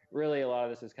really a lot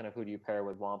of this is kind of who do you pair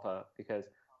with Wampa, because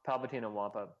Palpatine and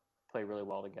Wampa play really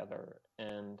well together.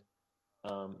 And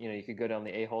you could go down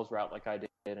the A-holes route like I did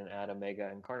and add a Mega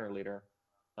and Incarner Leader.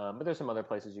 But there's some other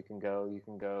places you can go. You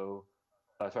can go,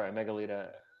 Mega Leader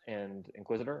and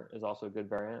Inquisitor is also a good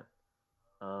variant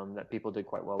that people did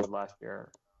quite well with last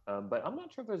year. But I'm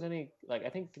not sure if there's any, I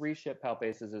think 3-ship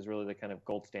Palpaces is really the kind of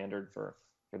gold standard for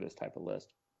this type of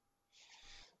list.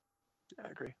 I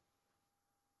agree.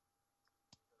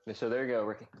 So there you go,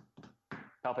 Ricky.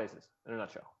 Palpaces in a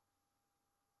nutshell.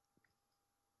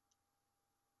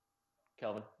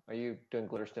 Kelvin, are you doing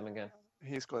glitter stim again?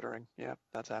 He's glittering. Yeah,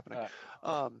 that's happening.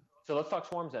 So let's talk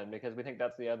swarms then, because we think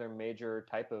that's the other major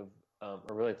type of,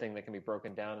 or really thing that can be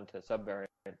broken down into subvariants.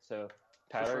 So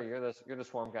Tyler, sure. you're the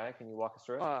swarm guy. Can you walk us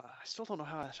through it? I still don't know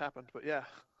how this happened, but yeah,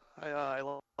 I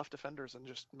left defenders and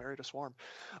just married a swarm.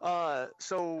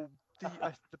 So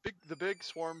the big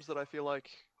swarms that I feel like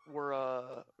we're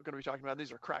going to be talking about,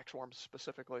 these are crack swarms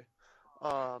specifically,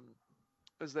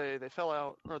 as they fell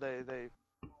out, or they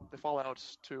fall out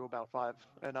to about 5.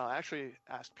 And I actually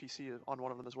asked PC on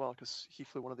one of them as well, because he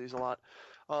flew one of these a lot.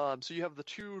 So you have the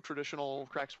 2 traditional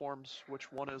crack swarms,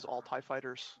 which one is all TIE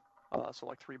fighters. So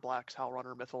like 3 blacks, Hal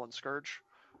Runner, Mythil, and Scourge.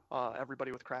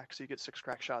 Everybody with crack, so you get 6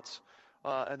 crack shots.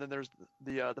 And then there's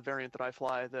the variant that I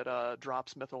fly that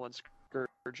drops Mythil and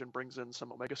Scourge and brings in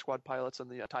some Omega Squad pilots and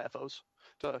the TIE FOs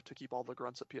to keep all the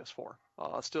grunts at PS4.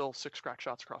 Still 6 crack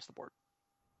shots across the board.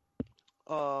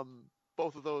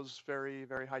 both of those very,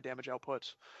 very high damage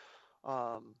outputs.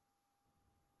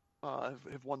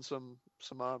 Have won some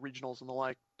regionals and the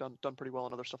like, done pretty well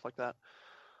and other stuff like that.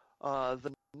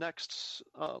 The next,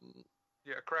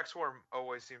 Crack Swarm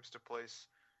always makes the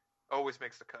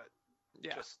cut.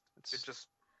 yeah, It's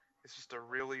just a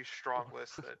really strong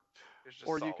list that is just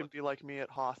or solid. you can be like me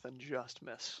at Hoth and just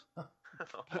miss.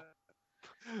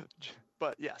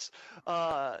 But yes,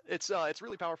 it's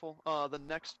really powerful. The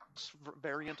next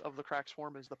variant of the Crack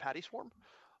Swarm is the Patty Swarm.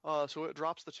 So it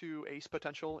drops the 2 ace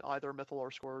potential, either Mythal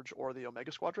or Scourge or the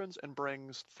Omega Squadrons, and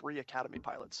brings 3 Academy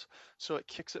pilots. So it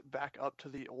kicks it back up to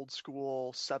the old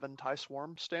school 7 TIE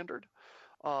Swarm standard,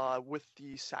 with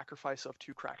the sacrifice of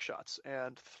 2 crack shots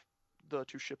and the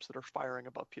 2 ships that are firing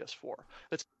above PS4.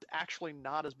 It's actually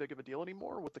not as big of a deal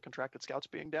anymore with the contracted scouts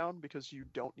being down, because you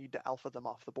don't need to alpha them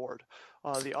off the board.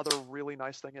 The other really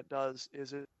nice thing it does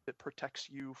is it protects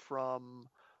you from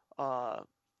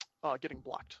getting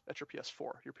blocked at your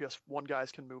PS4. Your PS1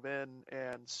 guys can move in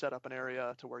and set up an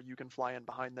area to where you can fly in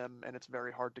behind them, and it's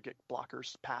very hard to get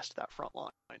blockers past that front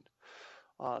line.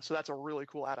 So that's a really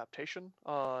cool adaptation.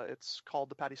 It's called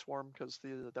the Patty Swarm because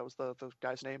that was the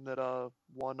guy's name that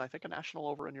won, I think, a national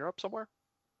over in Europe somewhere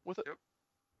with it. Yep.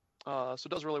 So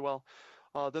it does really well.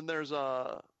 Then there's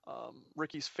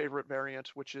Ricky's favorite variant,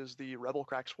 which is the Rebel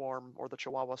Crack Swarm, or the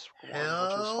Chihuahua Swarm,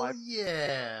 Hell which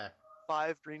is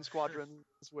 5 green squadrons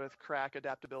with crack,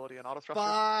 adaptability, and auto thruster.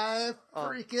 5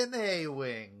 freaking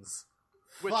A-wings.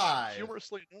 Which, 5.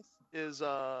 humorously enough, is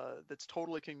that's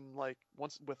totally can, like,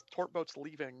 once with torp boats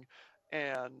leaving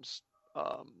and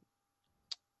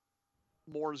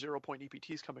more 0-point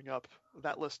EPTs coming up,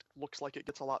 that list looks like it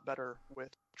gets a lot better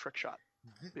with trick shot.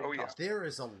 Oh yeah, there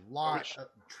is a lot.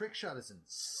 Trick shot is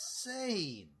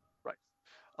insane. Right.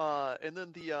 And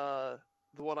then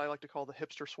the one I like to call the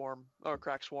hipster swarm or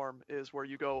crack swarm is where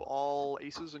you go all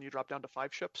aces and you drop down to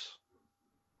 5 ships.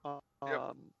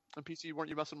 Yep. And PC, weren't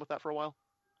you messing with that for a while?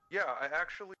 Yeah, I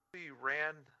actually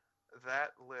ran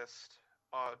that list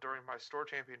during my store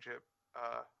championship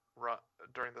run,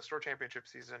 during the store championship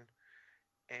season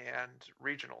and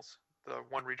regionals, the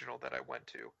one regional that I went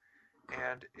to,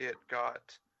 and it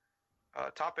got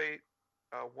top 8,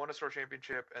 won a store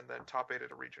championship, and then top 8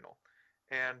 at a regional.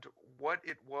 And what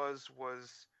it was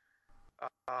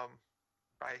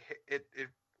it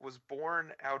was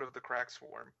born out of the Crack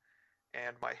Swarm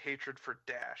and my hatred for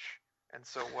Dash. And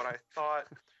so what I thought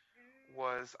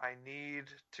was I need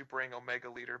to bring Omega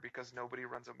Leader because nobody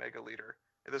runs Omega Leader.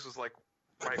 And this was like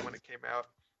right when it came out.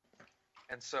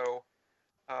 And so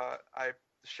I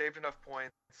shaved enough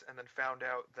points and then found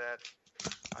out that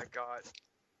I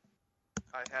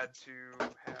had to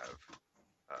have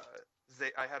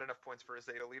I had enough points for a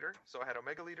Zeta Leader. So I had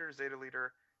Omega Leader, Zeta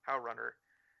Leader, How Runner,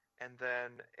 and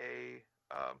then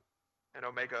an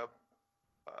Omega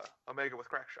with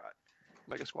Crack Shot.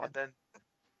 Omega Squad. And then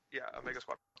Omega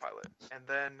Squad pilot. And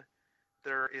then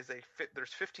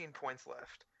there's 15 points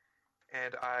left,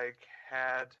 and I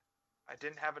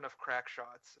didn't have enough crack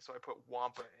shots, so I put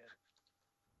Wampa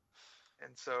in.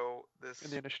 And so this in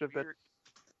the initiative bid.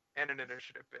 And an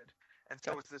initiative bid. And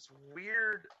so it's this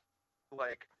weird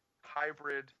like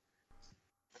hybrid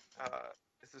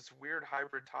it's this weird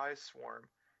hybrid TIE swarm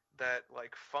that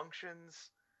like functions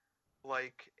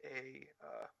like a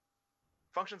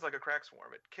crack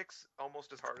swarm. It kicks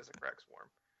almost as hard as a crack swarm.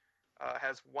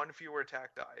 Has 1 fewer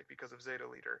attack die because of Zeta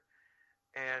Leader,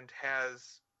 and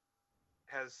has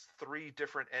 3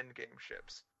 different endgame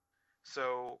ships.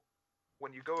 So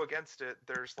when you go against it,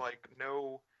 there's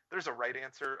a right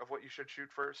answer of what you should shoot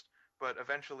first, but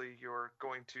eventually you're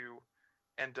going to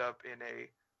end up in a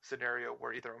scenario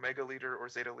where either Omega Leader or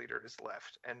Zeta Leader is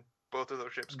left, and both of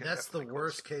those ships can. That's the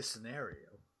worst case scenario.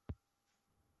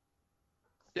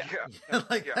 Yeah.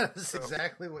 That is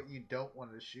exactly what you don't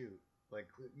want to shoot. Like,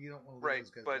 you don't want to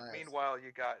lose guys last. Meanwhile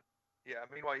you got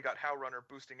How Runner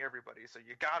boosting everybody, so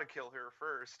you got to kill her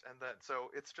first, and then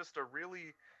so it's just a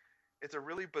really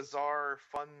bizarre,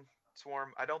 fun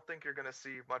swarm. I don't think you're going to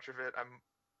see much of it.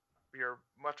 You're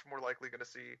much more likely going to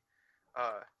see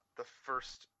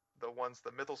the ones,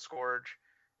 the Mythal Scourge,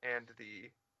 and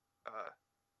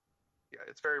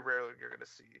it's very rare you're going to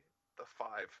see the 5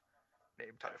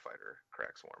 named TIE Fighter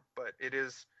Crack Swarm, but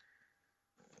it's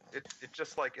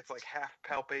like half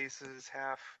Palp Aces,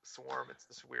 half Swarm. It's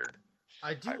this weird.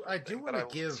 I do want to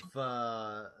give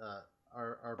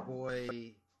our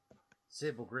boy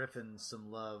Sable Griffin some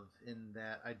love in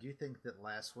that I do think that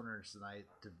Last Winter's Night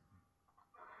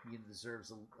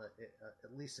deserves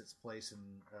at least its place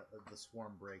in the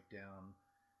Swarm breakdown.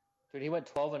 Dude, he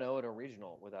went 12-0 at a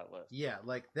regional with that list. Yeah,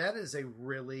 like that is a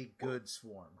really good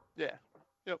swarm. Yeah.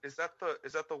 Yep. Is that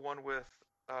the one with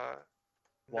No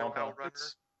Wampa. How Runner?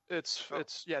 It's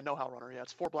No How Runner. Yeah,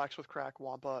 it's 4 blacks with crack,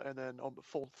 Wampa, and then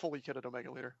fully kitted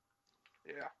Omega Leader.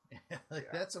 Yeah.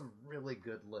 That's a really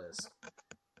good list.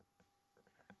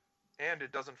 And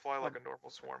it doesn't fly like a normal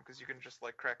swarm because you can just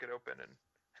like crack it open and.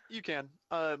 You can.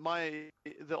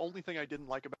 The only thing I didn't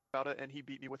like about it, and he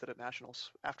beat me with it at Nationals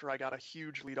after I got a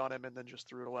huge lead on him and then just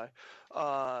threw it away.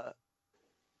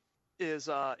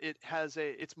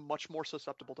 It's much more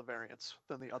susceptible to variance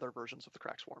than the other versions of the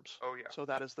crack swarms. Oh yeah. So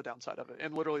that is the downside of it.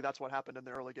 And literally that's what happened in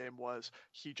the early game was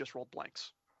he just rolled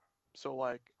blanks. So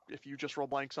like if you just roll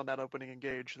blanks on that opening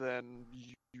engage, then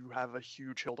you have a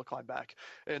huge hill to climb back.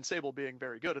 And Sable, being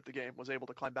very good at the game, was able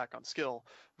to climb back on skill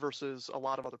versus a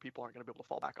lot of other people aren't going to be able to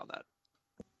fall back on that.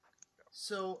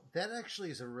 So that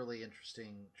actually is a really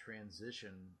interesting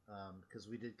transition because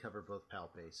we did cover both PAL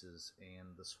bases and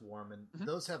the swarm, and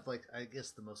those have like I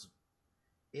guess the most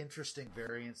interesting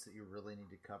variants that you really need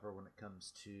to cover when it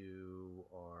comes to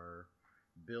our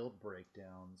build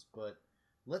breakdowns. But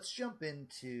let's jump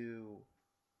into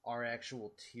our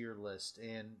actual tier list,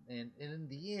 and in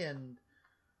the end,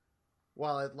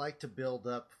 while I'd like to build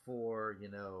up for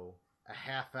a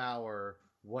half hour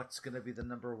what's going to be the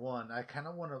number one, I kind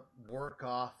of want to work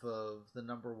off of the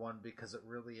number one because it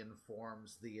really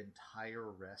informs the entire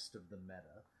rest of the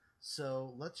meta.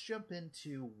 So let's jump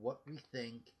into what we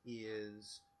think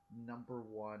is number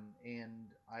one,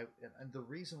 and the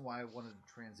reason why I wanted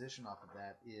to transition off of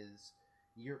that is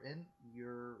your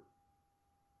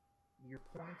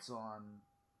points on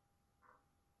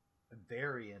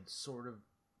variance sort of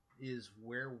is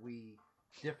where we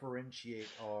differentiate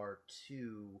our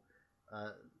two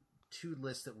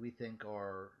lists that we think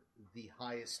are the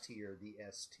highest tier, the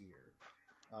S tier.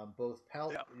 Both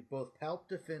Palp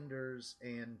Defenders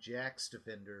and Jax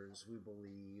Defenders, we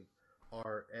believe,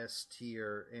 are S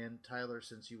tier. And Tyler,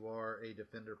 since you are a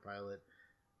Defender pilot,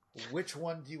 which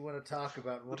one do you want to talk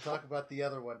about? We'll talk about the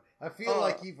other one. I feel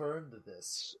like you've earned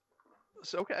this.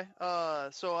 So, okay.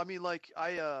 So I mean, like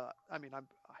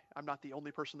I'm not the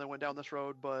only person that went down this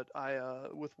road, but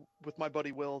with my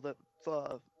buddy Will that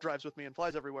drives with me and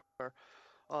flies everywhere.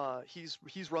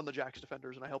 He's run the Jax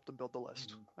Defenders, and I helped him build the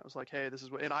list. Mm-hmm. I was like, hey, this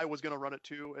is what, and I was gonna run it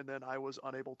too, and then I was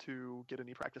unable to get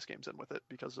any practice games in with it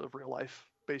because of real life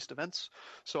based events.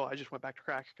 So I just went back to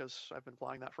crack because I've been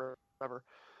flying that forever.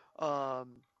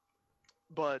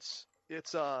 But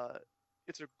it's a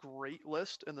great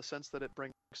list in the sense that it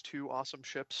brings 2 awesome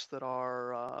ships that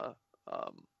are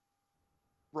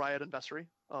Riot and Vessery,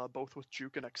 both with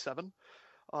Juke and X7.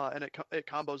 And it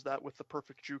combos that with the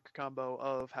perfect Juke combo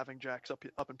of having Jax up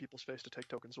in people's face to take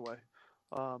tokens away.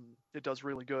 It does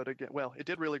really good again. Well, it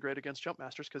did really great against Jump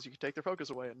Masters because you can take their focus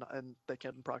away and they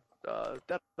can't proc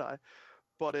Death-Die.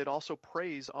 But it also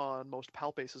preys on most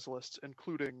Palp Aces lists,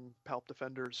 including Palp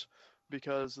Defenders,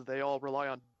 because they all rely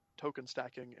on token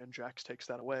stacking, and Jax takes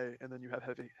that away, and then you have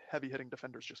heavy hitting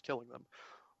defenders just killing them.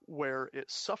 Where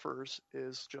it suffers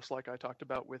is just like I talked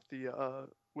about with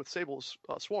with Sable's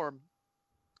Swarm.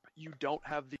 You don't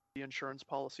have the insurance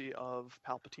policy of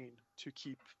Palpatine to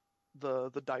keep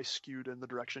the dice skewed in the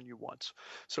direction you want.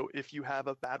 So if you have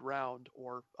a bad round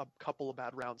or a couple of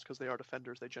bad rounds, because they are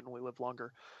defenders, they generally live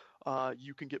longer,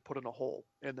 you can get put in a hole,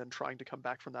 and then trying to come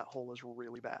back from that hole is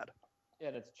really bad. Yeah,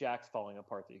 and it's Jax falling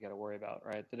apart that you got to worry about,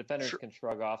 right? The defenders can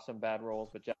shrug off some bad rolls,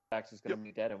 but Jax is going to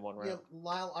be dead in one round. Yeah,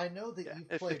 Lyle, I know that you've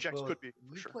played Jax both. Could be,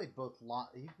 you played both.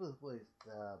 You've played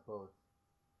both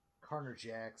Karner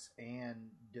Jax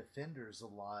and Defenders a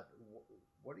lot.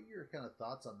 What are your kind of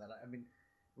thoughts on that? I mean,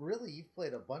 really, you've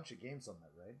played a bunch of games on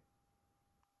that, right?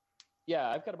 Yeah,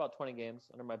 I've got about 20 games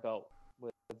under my belt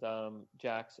with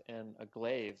Jax and a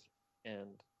Glaive and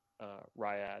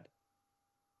Ryad.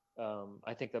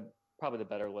 I think probably the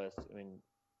better list, I mean,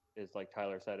 is like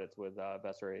Tyler said, it's with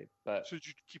Vessery. But so did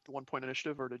you keep the 1 point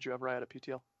initiative, or did you have Ryad at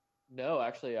PTL? No,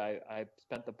 actually, I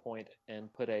spent the point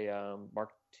and put a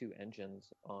Mark II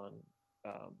engines on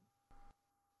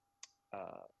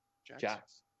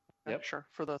Jax. Yep, sure,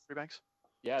 for the 3 banks.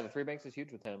 Yeah, the 3 banks is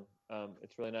huge with him.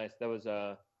 It's really nice. That was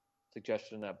a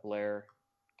suggestion that Blair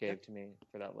gave to me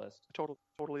for that list.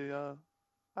 Totally.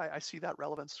 I see that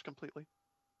relevance completely.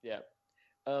 Yeah.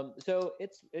 So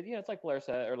it's like Blair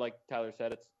said, or like Tyler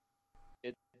said,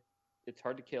 it's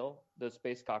hard to kill. Those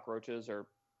space cockroaches are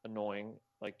annoying.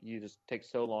 Like you just take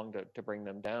so long to bring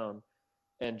them down,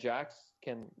 and Jax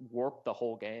can warp the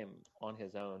whole game on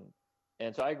his own.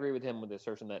 And so I agree with him with the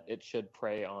assertion that it should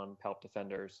prey on Palp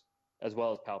Defenders as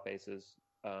well as Palp Aces.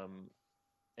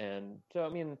 And so I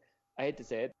mean, I hate to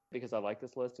say it because I like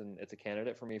this list and it's a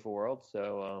candidate for me for Worlds.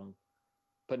 So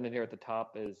putting it here at the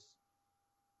top is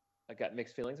got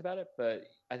mixed feelings about it, but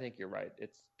I think you're right.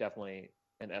 It's definitely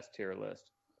an S tier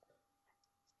list.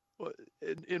 Well,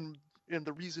 in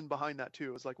the reason behind that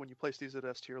too is like when you place these at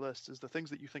S tier lists is the things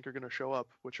that you think are going to show up,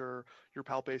 which are your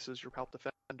palp aces, your palp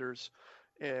defenders,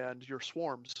 and your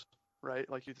swarms, right?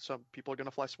 Like some people are going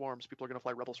to fly swarms, people are going to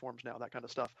fly rebel swarms now, that kind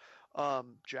of stuff.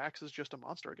 Jax is just a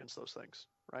monster against those things,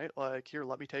 right? Like here,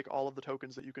 let me take all of the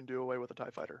tokens that you can do away with a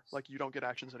TIE fighter. Like you don't get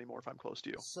actions anymore if I'm close to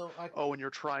you. And you're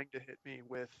trying to hit me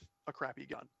with a crappy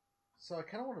gun. So I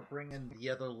kind of want to bring in the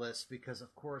other list because,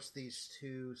 of course, these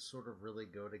two sort of really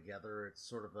go together. It's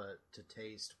sort of a to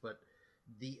taste, but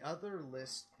the other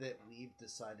list that we've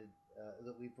decided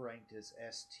that we've ranked as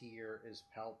S tier is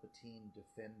Palpatine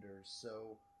Defenders.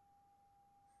 So,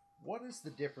 what is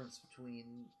the difference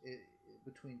between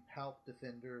Palp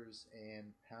Defenders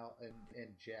and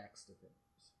Jax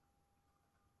Defenders?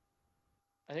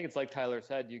 I think it's like Tyler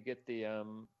said. You get the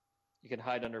you can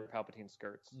hide under Palpatine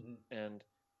skirts and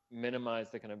minimize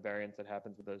the kind of variance that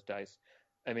happens with those dice.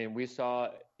 I mean, we saw,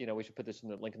 we should put this in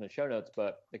the link in the show notes,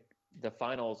 but the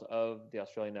finals of the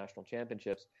Australian National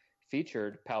Championships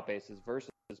featured Palp Aces versus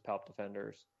Palp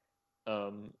Defenders.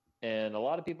 And a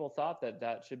lot of people thought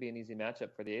that should be an easy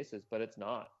matchup for the Aces, but it's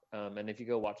not. And if you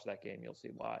go watch that game, you'll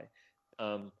see why.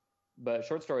 But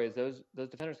short story is those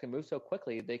defenders can move so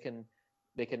quickly, they can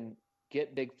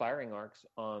get big firing arcs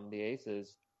on the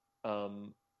Aces,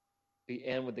 and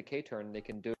with the K turn, they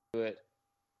can do it,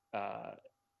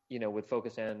 with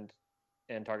focus and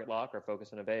target lock or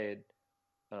focus and evade.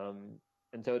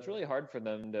 And so it's really hard for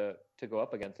them to go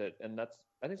up against it. And I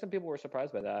think some people were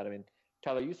surprised by that. I mean,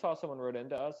 Tyler, you saw someone wrote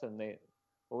into us, and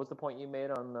what was the point you made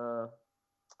on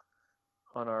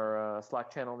our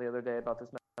Slack channel the other day about this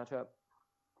matchup?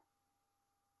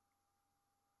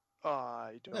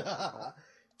 I don't know.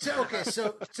 Okay,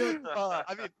 so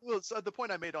the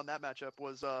point I made on that matchup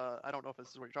was I don't know if this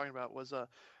is what you're talking about, was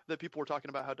that people were talking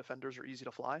about how defenders are easy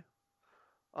to fly,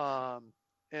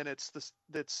 and it's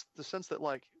the sense that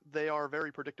like they are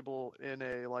very predictable in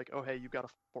a like, oh hey, you've got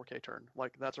a 4K turn,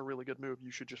 like that's a really good move,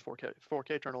 you should just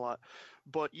 4K turn a lot.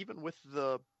 But even with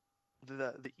the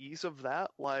ease of that,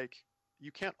 like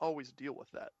you can't always deal with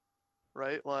that.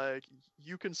 Right? Like,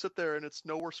 you can sit there and it's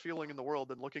no worse feeling in the world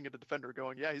than looking at a defender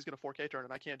going, yeah, he's going to 4K turn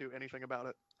and I can't do anything about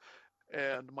it.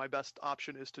 And my best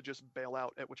option is to just bail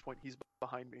out, at which point he's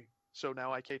behind me. So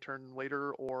now I K turn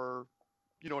later, or,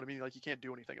 you know what I mean? Like, you can't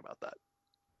do anything about that.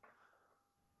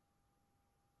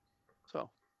 So,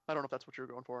 I don't know if that's what you're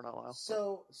going for or not, Lyle.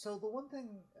 So the one thing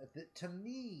that, to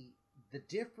me, the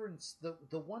difference,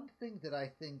 the one thing that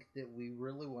I think that we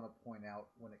really want to point out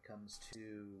when it comes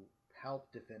to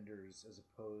Palp Defenders as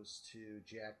opposed to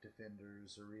Jack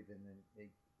Defenders, or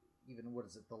even what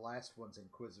is it? The last one's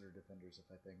Inquisitor Defenders, if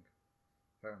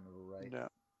I remember right.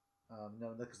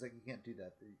 No, because like you can't do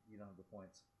that. You don't have the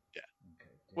points. Yeah.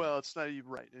 Okay. Damn. Well, it's not even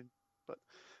right, but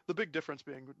the big difference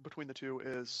being between the two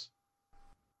is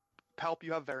Palp,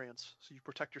 you have variance, so you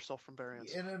protect yourself from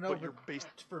variance. But you're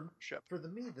based for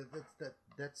me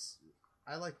that's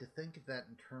I like to think of that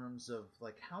in terms of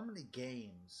like how many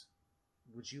games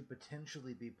would you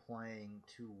potentially be playing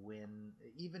to win,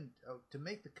 even to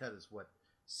make the cut is what,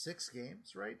 6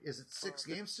 games, right? Is it 6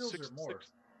 games still or more?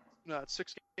 No, it's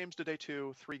 6 games to day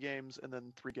 2, 3 games, and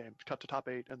then 3 games. Cut to top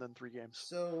 8, and then 3 games.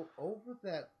 So over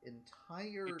that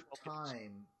entire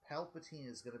time, Palpatine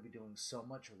is going to be doing so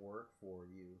much work for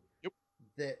you. Yep.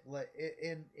 That,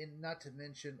 and not to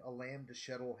mention, a Lambda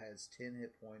Shuttle has 10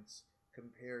 hit points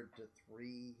compared to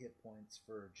 3 hit points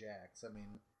for Jax. I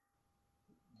mean,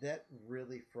 that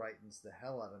really frightens the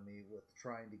hell out of me with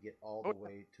trying to get all the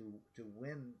way to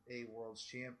win a World's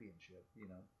Championship,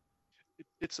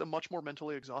 It's a much more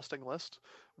mentally exhausting list.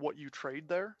 What you trade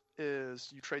there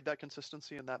is you trade that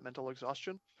consistency and that mental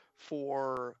exhaustion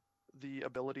for the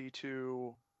ability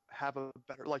to have a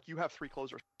better, like you have 3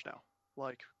 closers now.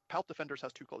 Like Palp Defenders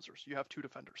has 2 closers. You have 2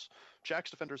 defenders.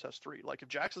 Jax Defenders has 3. Like if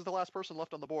Jax is the last person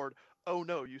left on the board, oh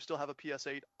no, you still have a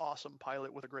PS8 awesome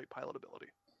pilot with a great pilot ability.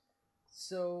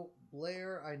 So,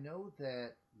 Blair, I know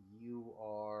that you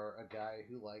are a guy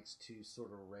who likes to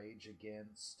sort of rage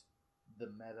against the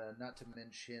meta, not to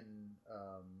mention,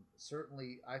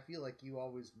 certainly, I feel like you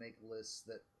always make lists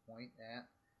that point at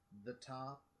the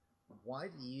top. Why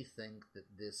do you think that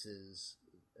this is,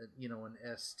 an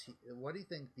ST? Why do you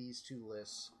think these 2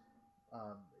 lists,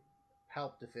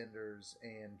 Palp Defenders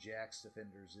and Jax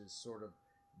Defenders, is sort of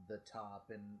the top,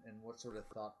 and what sort of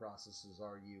thought processes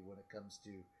are you when it comes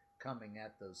to coming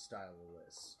at those style of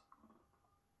lists?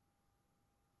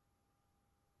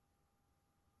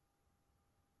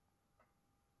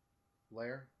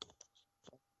 Blair?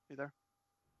 You there?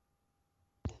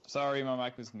 Sorry, my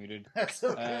mic was muted. That's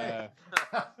okay.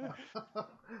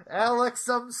 Alex,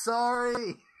 I'm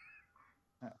sorry.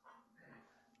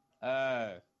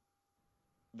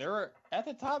 They're at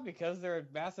the top because they're a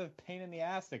massive pain in the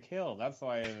ass to kill. That's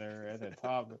why they're at the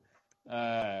top.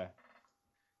 I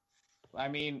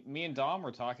mean, me and Dom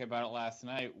were talking about it last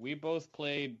night. We both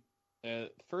played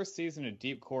first season of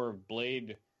Deep Core.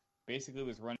 Blade basically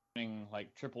was running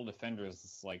like triple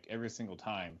defenders like every single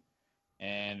time,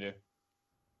 and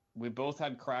we both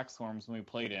had crack swarms when we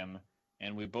played him,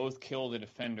 and we both killed a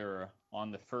defender on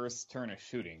the first turn of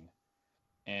shooting,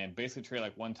 and basically traded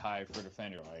like one tie for a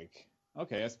defender. Like,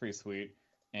 okay, that's pretty sweet.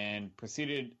 And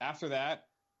proceeded after that,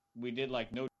 we did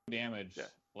like no damage. Yeah.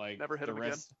 Like Never hit the him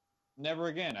rest. Never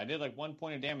again. I did like 1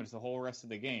 point of damage the whole rest of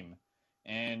the game.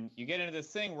 And you get into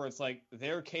this thing where it's like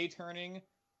they're K-turning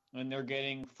and they're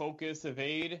getting focus,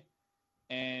 evade,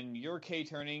 and you're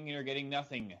K-turning and you're getting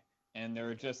nothing. And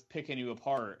they're just picking you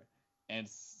apart. And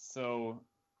so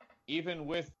even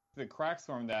with the crack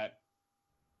swarm that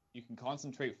you can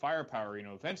concentrate firepower,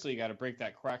 eventually you got to break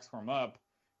that crack swarm up.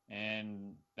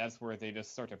 And that's where they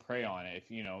just start to prey on it.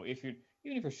 Even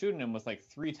if you're shooting them with like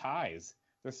 3 ties,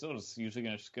 they're still just usually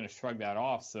going to shrug that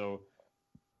off. So,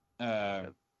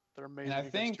 they're amazing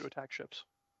against 2 attack ships.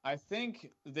 I think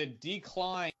the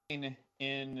decline in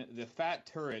the fat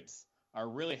turrets are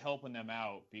really helping them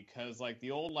out because like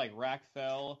the old like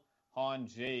Rackfell, Han,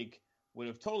 Jake would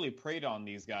have totally preyed on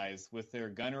these guys with their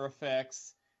gunner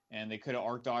effects, and they could have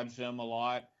arc dodged them a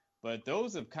lot. But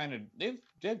those have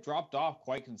they've dropped off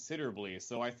quite considerably.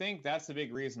 So I think that's a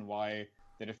big reason why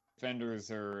the defenders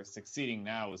are succeeding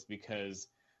now, is because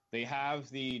they have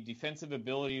the defensive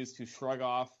abilities to shrug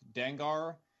off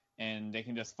Dengar, and they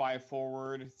can just 5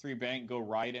 forward, 3 bank, go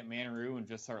right at Manaru and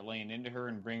just start laying into her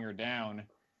and bring her down.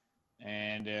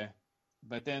 And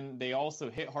but then they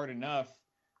also hit hard enough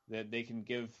that they can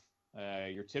give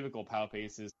your typical Palp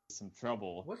aces some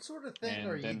trouble. What sort of thing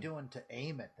are you doing to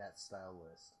aim at that style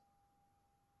list?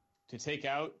 To take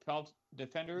out Palp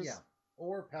defenders? Yeah,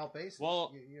 or Palp aces.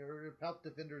 Well, you're Palp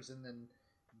defenders and then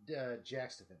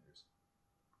Jax defenders.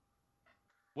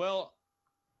 Well,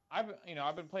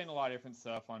 I've been playing a lot of different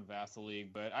stuff on Vassal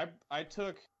League, but I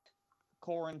took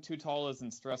Corrin, Tutalas,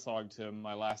 and Stress Hog to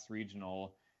my last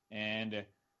regional, and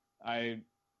I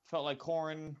felt like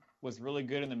Corrin was really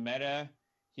good in the meta.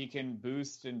 He can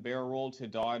boost and barrel roll to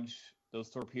dodge those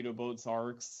torpedo boats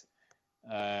arcs.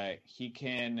 He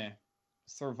can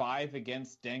survive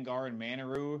against Dengar and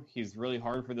Manaru. He's really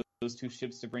hard for those 2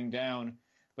 ships to bring down,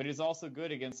 but he's also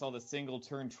good against all the single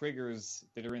turn triggers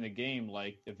that are in the game,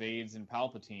 like Evades and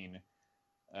Palpatine,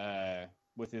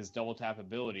 with his double tap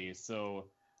ability. So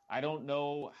I don't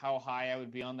know how high I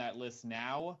would be on that list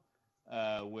now,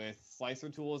 with Slicer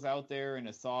tools out there and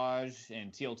Asajj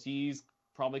and TLTs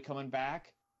probably coming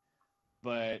back.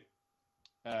 But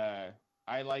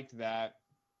I liked that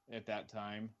at that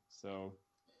time. So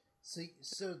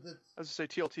the As I say,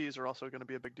 TLTs are also going to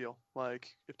be a big deal.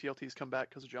 Like, if TLTs come back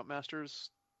because of jump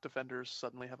masters, defenders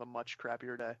suddenly have a much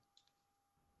crappier day.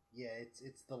 Yeah,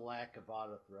 it's the lack of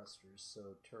auto thrusters, so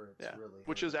turrets really.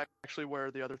 Which is actually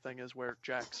where the other thing is, where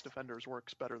Jax defenders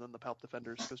works better than the Palp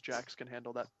defenders, because Jax can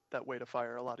handle that weight of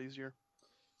fire a lot easier.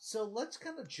 So let's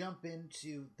kind of jump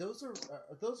into those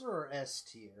are our S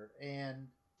tier, and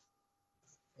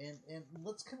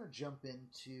let's kind of jump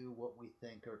into what we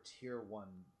think are tier 1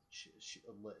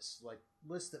 lists, like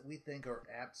lists that we think are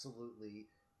absolutely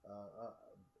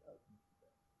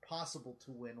possible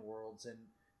to win worlds. And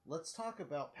let's talk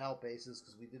about Palp aces,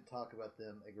 because we did talk about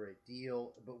them a great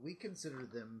deal, but we consider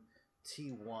them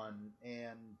T1.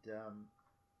 And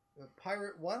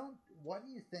Pirate, why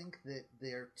do you think that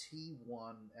they're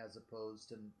T1 as opposed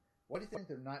to, why do you think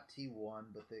they're not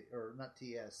T1 but or not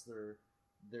TS,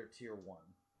 they're tier 1?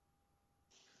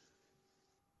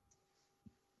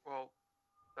 Well,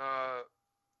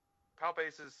 Palp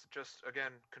Aces just,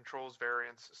 again, controls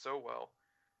variance so well,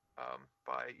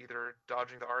 by either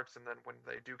dodging the arcs, and then when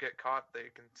they do get caught, they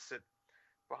can sit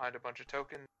behind a bunch of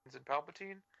tokens in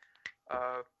Palpatine.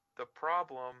 The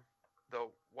problem,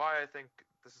 though, why I think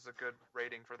this is a good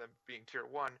rating for them being tier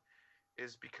 1,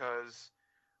 is because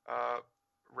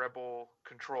Rebel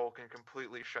control can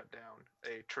completely shut down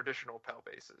a traditional Palp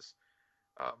Aces.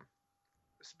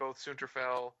 Both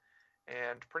Sunterfell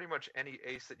and pretty much any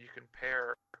ace that you can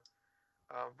pair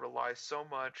relies so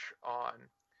much on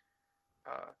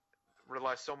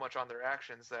their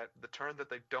actions that the turn that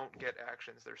they don't get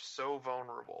actions, they're so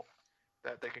vulnerable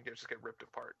that they can just get ripped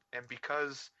apart. And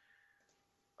because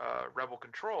Rebel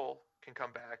control can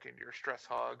come back and your Stress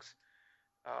Hogs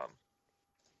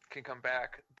can come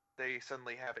back, they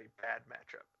suddenly have a bad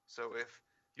matchup. So if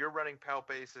you're running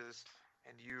palp aces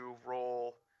and you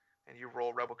roll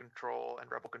rebel control and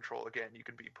rebel control again, you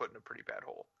can be put in a pretty bad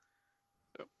hole.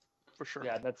 Yep, for sure.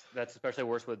 Yeah, that's especially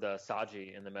worse with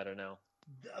Saji in the meta now.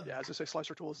 Yeah, as I say,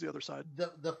 Slicer Tool is the other side.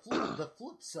 The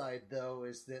flip side though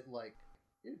is that like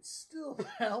it's still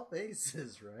palp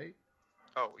aces, right?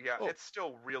 Oh yeah, Oh. it's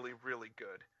still really really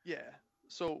good. Yeah.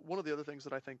 So one of the other things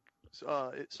that I think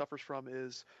it suffers from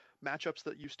is matchups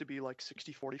that used to be like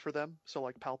 60-40 for them. So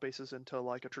like palp aces into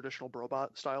like a traditional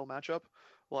Brobot style matchup,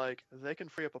 like they can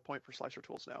free up a point for Slicer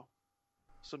Tools now.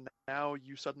 So now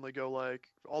you suddenly go like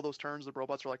all those turns, the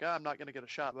robots are like, I'm not going to get a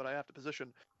shot, but I have to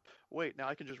position. Wait, now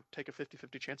I can just take a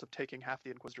 50-50 chance of taking half the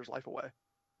Inquisitor's life away.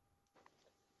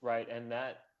 Right, and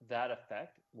that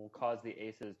effect will cause the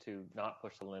aces to not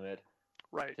push the limit,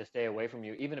 right, to stay away from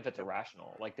you, even if it's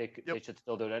irrational. Like they should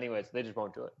still do it anyways. They just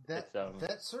won't do it.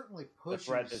 That certainly pushes.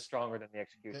 The threat is stronger than the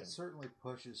execution. That certainly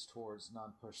pushes towards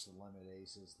non-push the limit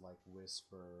aces like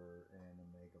Whisper and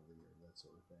Omega Leader, that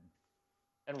sort of thing.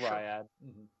 And Ryad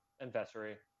and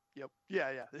Vessery. Yep.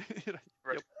 Yeah.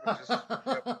 Right.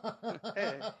 Yep.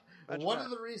 Hey, one of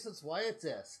the reasons why it's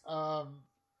S.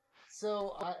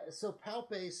 So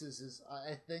palp aces is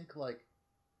I think like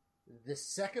the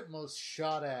second most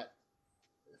shot at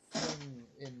thing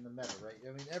in the meta, right?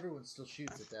 I mean, everyone still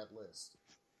shoots at that list.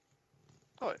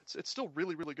 Oh, it's still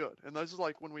really really good, and this is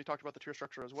like when we talked about the tier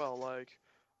structure as well. Like,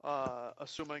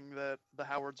 assuming that the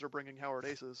Howards are bringing Howard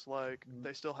aces, like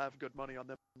they still have good money on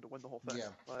them to win the whole thing. Yeah.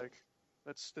 Like,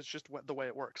 that's just the way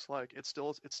it works. Like, it's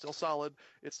still solid.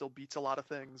 It still beats a lot of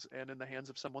things, and in the hands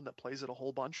of someone that plays it a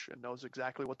whole bunch and knows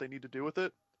exactly what they need to do with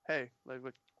it, hey, like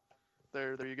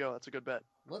there you go. That's a good bet.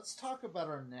 Let's talk about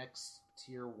our next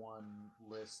tier 1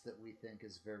 list that we think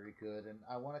is very good, and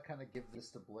I want to kind of give this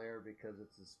to Blair because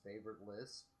it's his favorite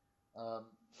list.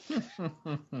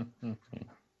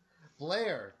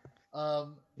 Blair,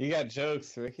 you got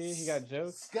jokes, Ricky. You got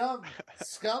jokes.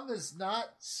 Scum is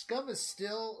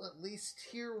still at least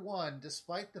tier 1,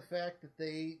 despite the fact that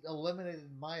they eliminated,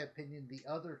 in my opinion, the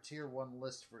other tier 1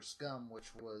 list for Scum,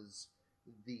 which was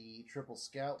the Triple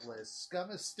Scout list. Scum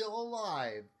is still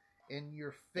alive in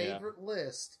your favorite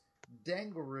list,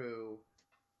 Dangaroo.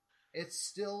 It's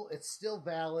still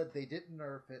valid. They didn't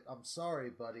nerf it. I'm sorry,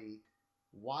 buddy.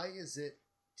 Why is it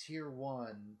tier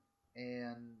 1?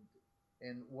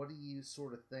 And what do you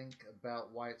sort of think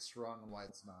about why it's strong and why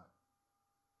it's not?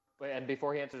 Wait, and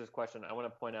before he answers this question, I want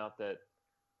to point out that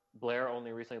Blair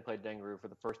only recently played Dangaroo for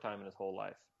the first time in his whole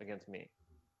life against me.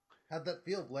 How'd that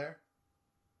feel, Blair?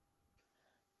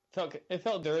 It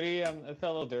felt dirty. It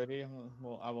felt a little dirty. I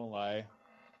won't lie,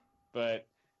 but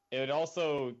it almost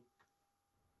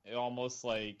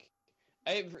like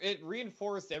it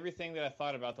reinforced everything that I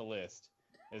thought about the list.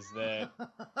 Is that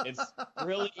it's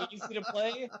really easy to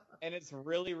play and it's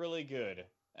really really good.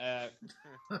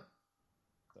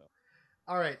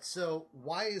 All right, so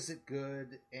why is it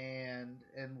good, and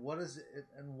what is it,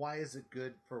 and why is it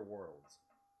good for Worlds?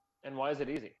 And why is it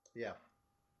easy? Yeah.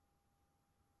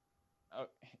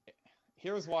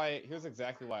 Here's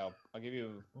exactly why. I'll give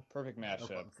you a perfect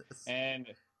matchup. And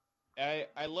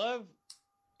I love,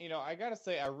 I gotta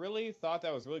say, I really thought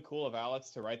that was really cool of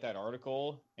Alex to write that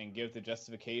article and give the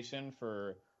justification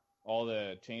for all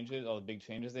the big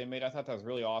changes they made. I thought that was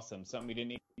really awesome. Something we didn't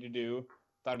need to do.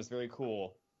 Thought it was very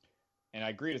cool. And I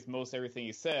agreed with most everything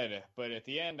he said. But at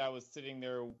the end, I was sitting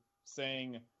there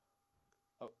saying,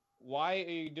 why are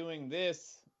you doing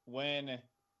this when,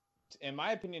 in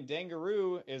my opinion,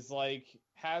 Dangaroo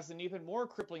has an even more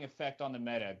crippling effect on the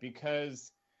meta,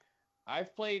 because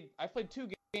I've played 2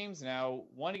 games now,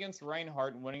 one against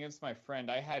Reinhardt and one against my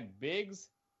friend. I had bigs,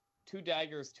 2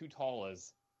 daggers, 2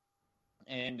 tallas,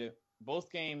 and both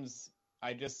games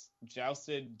I just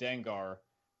jousted Dengar,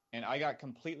 and I got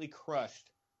completely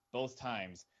crushed both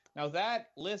times. Now that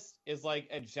list is like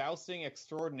a jousting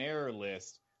extraordinaire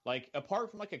list. Like,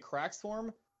 apart from like a crack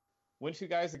swarm, wouldn't you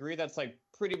guys agree that's like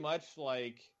pretty much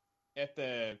like at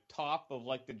the top of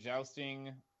like the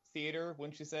jousting theater?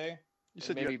 Wouldn't you say? You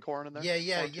said maybe you had corn in there.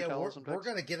 Yeah. We're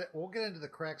gonna get it. We'll get into the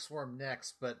crack swarm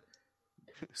next, but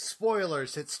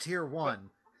spoilers, it's tier 1.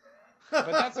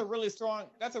 But that's a really strong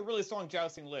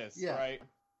jousting list, Yeah. right?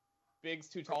 Bigs,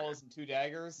 2 tallas, and 2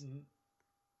 daggers. Mm-hmm.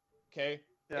 Okay.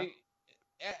 Yeah.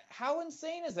 How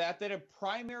insane is that a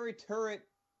primary turret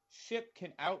ship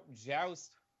can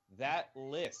out-joust that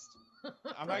list?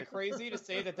 Am I crazy to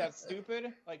say that that's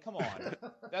stupid? Like, come on.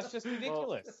 That's just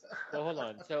ridiculous. Well, hold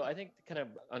on. So I think to kind of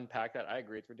unpack that, I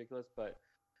agree it's ridiculous, but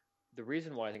the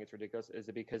reason why I think it's ridiculous is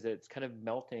because it's kind of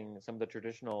melting some of the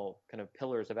traditional kind of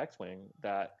pillars of X-Wing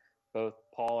that both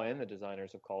Paul and the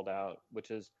designers have called out,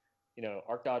 which is,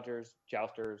 Arc Dodgers,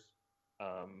 Jousters,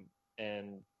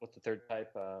 And what's the third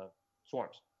type?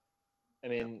 Swarms. I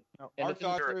mean, and Arc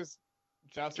Dodgers,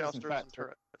 Jousters, and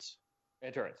turrets.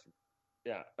 And turrets.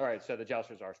 Yeah. All right. So the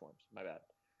Jousters are swarms. My bad.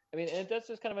 I mean, and that's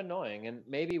just kind of annoying. And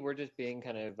maybe we're just being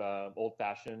kind of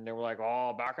old-fashioned. And we're like,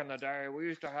 oh, back in the day, we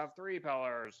used to have 3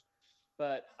 pillars.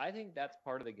 But I think that's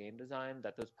part of the game design,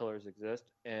 that those pillars exist.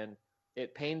 And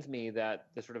it pains me that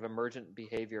the sort of emergent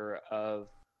behavior of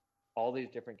all these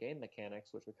different game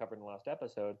mechanics, which we covered in the last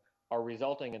episode, are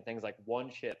resulting in things like one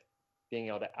ship being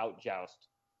able to out-joust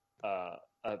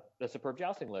the superb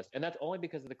jousting list. And that's only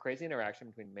because of the crazy interaction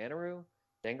between Manaru,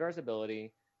 Dengar's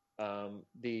ability,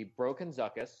 the broken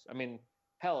Zuckuss. I mean,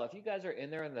 hell, if you guys are in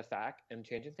there in the FAQ and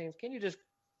changing things, can you just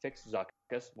fix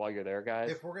Zuckuss while you're there, guys?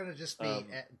 If we're going to just be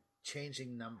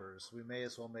changing numbers, we may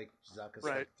as well make Zuckuss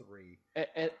like 3.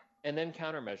 And then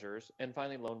countermeasures, and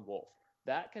finally Lone Wolf.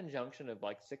 That conjunction of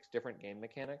like 6 different game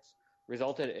mechanics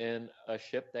resulted in a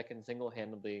ship that can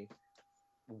single-handedly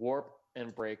warp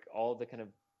and break all the kind of,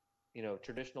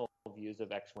 traditional views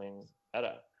of X-Wing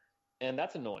meta. And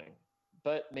that's annoying.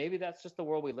 But maybe that's just the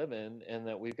world we live in, and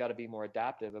that we've got to be more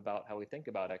adaptive about how we think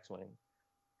about X-Wing.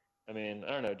 I mean,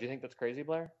 I don't know. Do you think that's crazy,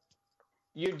 Blair?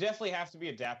 You definitely have to be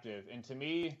adaptive. And to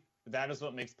me, that is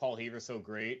what makes Paul Heaver so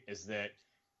great, is that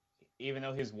even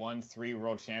though he's won 3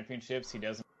 world championships, he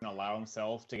doesn't allow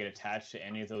himself to get attached to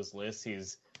any of those lists.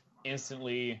 He's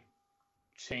instantly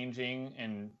changing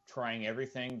and trying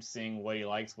everything, seeing what he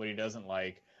likes, what he doesn't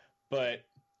like. But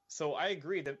so I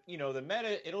agree that, the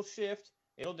meta, it'll shift.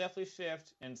 It'll definitely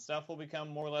shift, and stuff will become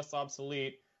more or less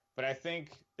obsolete. But I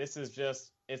think this is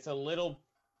it's a little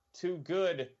too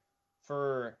good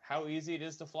for how easy it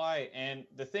is to fly. And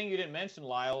the thing you didn't mention,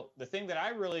 Lyle, the thing that I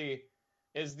really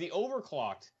is the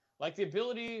overclocked. Like the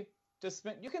ability to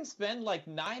you can spend like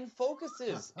 9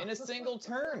 focuses in a single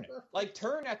turn. Like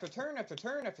turn after turn after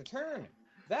turn after turn.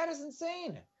 That is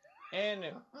insane. And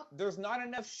there's not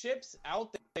enough ships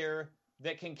out there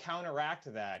that can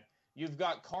counteract that. You've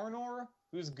got Karnor,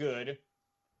 who's good,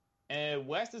 and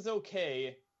West is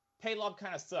okay. Paylob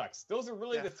kind of sucks. Those are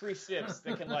really the 3 ships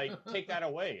that can take that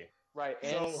away. Right,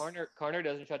 and Karnor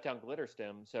doesn't shut down Glitter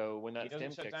Stem, so when that stem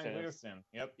kicks in, Glitter Stem.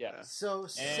 Yep. Yeah. So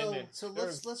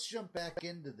let's jump back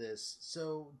into this.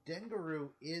 So Dengaru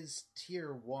is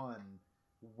tier 1.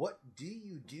 What do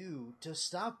you do to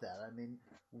stop that? I mean,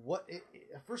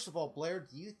 first of all, Blair,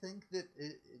 do you think that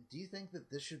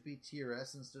this should be tier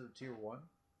S instead of tier 1?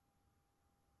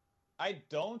 I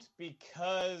don't,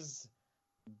 because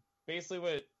basically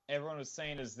what everyone was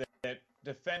saying is that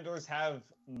defenders have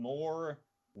more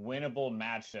winnable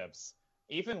matchups.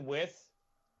 Even with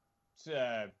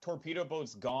torpedo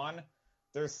boats gone,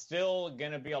 there's still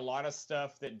going to be a lot of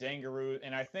stuff that Dengaru,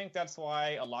 and I think that's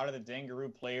why a lot of the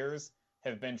Dengaru players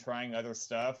have been trying other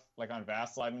stuff. Like on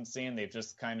Vassal, I've been seeing they've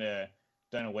just kind of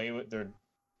done away with, they're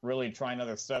really trying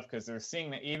other stuff because they're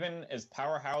seeing that even as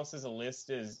powerhouse as a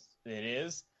list as it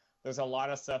is, there's a lot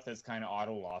of stuff that's kind of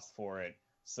auto lost for it.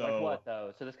 So like what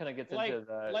though? So this kind of gets into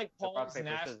the Paul's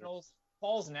Nationals.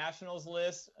 Paul's Nationals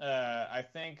list. I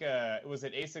think it was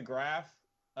at Asa Graf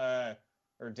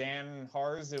or Dan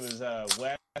Hars. It was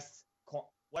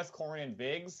West Corn and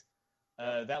Biggs.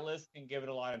 That list can give it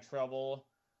a lot of trouble.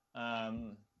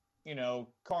 Karnor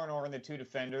and the 2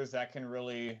 defenders, that can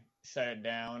really shut it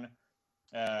down.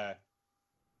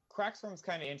 Crackstorm's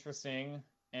kind of interesting,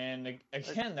 and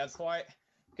again, that's why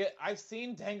I've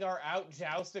seen Dengar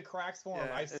out-joust a Crackstorm.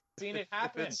 Yeah, I've seen it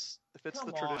happen. If it's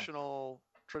the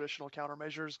traditional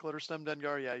countermeasures, Glitter Stem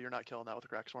Dengar, yeah, you're not killing that with a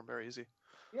Crackstorm very easy.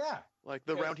 Yeah. Like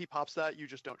the round he pops that, you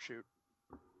just don't shoot.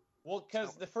 Well,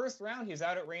 because the first round he's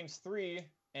out at range 3,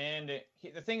 and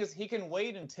the thing is he can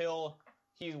wait until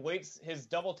he waits his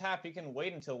double tap. He can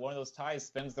wait until one of those ties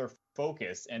spends their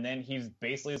focus, and then he's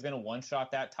basically is going to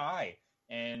one-shot that tie.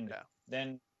 And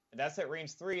then that's at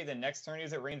range 3. Then next turn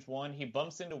he's at range 1. He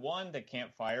bumps into 1 that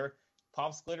can't fire,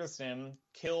 pops Glitter Sim,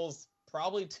 kills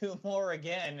probably 2 more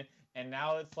again, and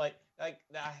now it's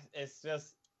it's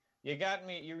just, you got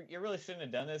me. You really shouldn't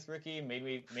have done this, Ricky. Made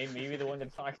me the one to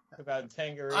talk about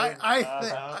Tengaroo.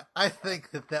 I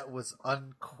think that was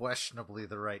unquestionably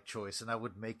the right choice, and I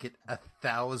would make it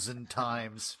 1,000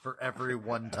 times for every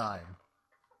one time.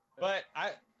 But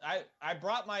I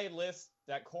brought my list,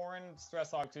 that Corrin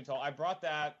Stress Hog Too Tall. I brought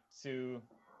that to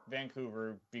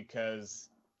Vancouver because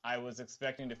I was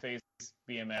expecting to face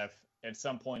BMF at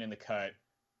some point in the cut,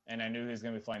 and I knew he was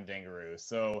going to be flying Dengaroo.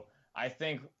 So I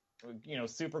think,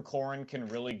 Super Corrin can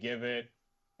really give it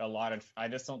a lot of... I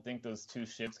just don't think those 2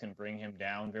 ships can bring him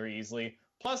down very easily.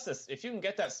 Plus, if you can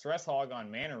get that Stress Hog on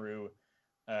Manaru,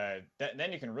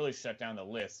 then you can really shut down the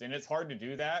list. And it's hard to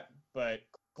do that, but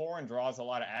Corrin draws a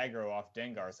lot of aggro off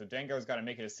Dengar, so Dengar's got to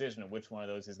make a decision of which one of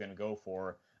those he's going to go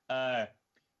for.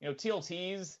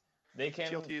 TLTs, they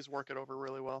can... TLTs work it over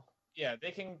really well. Yeah,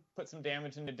 they can put some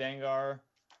damage into Dengar,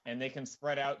 and they can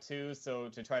spread out too, so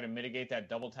to try to mitigate that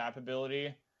double tap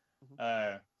ability.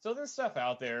 So there's stuff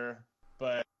out there,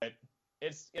 but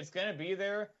it's going to be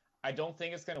there. I don't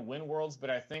think it's going to win Worlds, but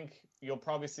I think you'll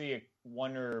probably see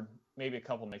one or maybe a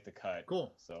couple make the cut.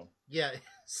 Cool. So yeah,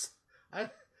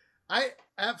 I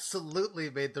absolutely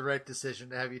made the right decision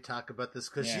to have you talk about this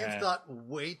because you've thought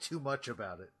way too much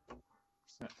about it.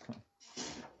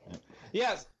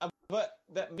 Yes, but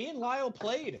me and Lyle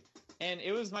played, and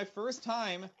it was my first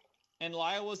time, and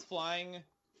Lyle was flying.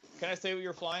 Can I say what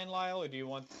you're flying, Lyle, or do you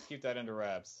want to keep that under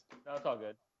wraps? No, it's all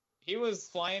good. He was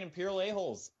flying Imperial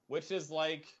A-holes, which is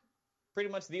like pretty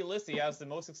much the list he has the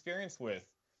most experience with.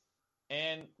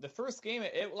 And the first game,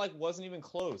 it like wasn't even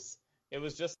close. It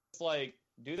was just like,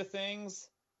 do the things,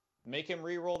 make him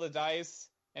re-roll the dice.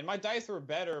 And my dice were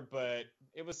better, but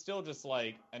it was still just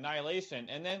like annihilation.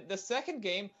 And then the second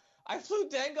game, I flew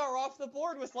Dengar off the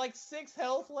board with like 6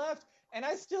 health left, and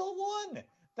I still won.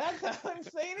 That's how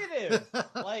insane it is.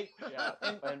 Like, yeah,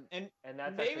 and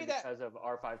that's maybe because of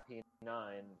R5P9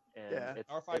 and its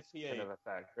R5P8 kind of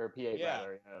effect, or P8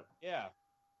 rather. Yeah.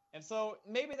 And so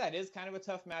maybe that is kind of a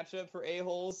tough matchup for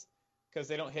A-holes because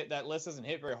they don't hit, that list doesn't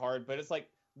hit very hard. But it's like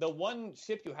the one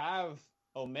ship you have,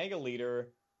 Omega Leader,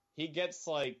 he gets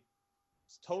like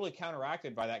totally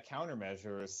counteracted by that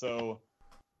countermeasure. So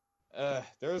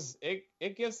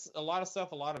it gives a lot of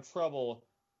stuff a lot of trouble.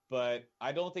 But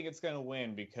I don't think it's going to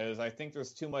win because I think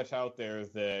there's too much out there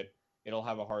that it'll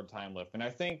have a hard time with. And I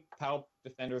think PAL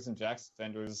Defenders and Jax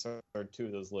Defenders are 2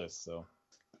 of those lists. So,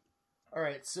 all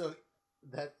right, so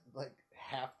that like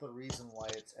half the reason why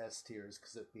it's S tier is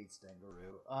because it beats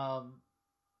Dangaroo.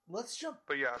 Let's jump.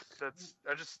 But yeah,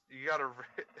 you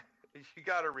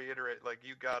gotta reiterate, like,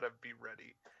 you gotta be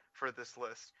ready for this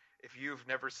list. If you've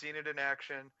never seen it in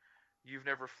action, you've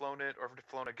never flown it or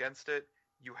flown against it,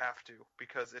 you have to,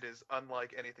 because it is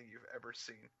unlike anything you've ever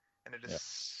seen, and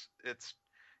it's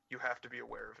you have to be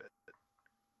aware of it.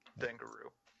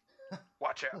 Dangaroo,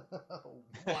 watch out!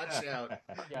 Watch out!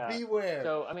 Yeah. Beware.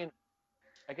 So I mean,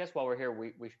 I guess while we're here,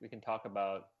 we can talk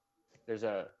about. There's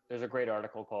a great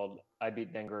article called "I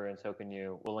Beat Dangaroo and So Can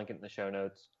You." We'll link it in the show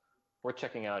notes. We're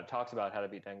checking out. It talks about how to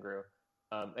beat Dangaroo,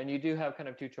 and you do have kind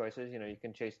of 2 choices. You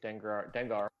can chase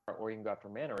Dengar, or you can go after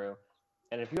Manaroo.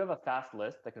 And if you have a fast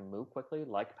list that can move quickly,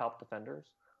 like Palp Defenders,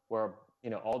 where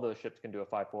all those ships can do a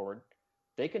 5-forward,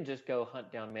 they can just go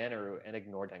hunt down Manaroo and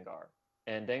ignore Dengar.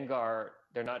 And Dengar,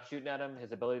 they're not shooting at him.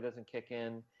 His ability doesn't kick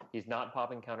in. He's not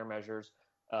popping countermeasures.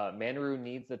 Manaroo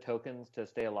needs the tokens to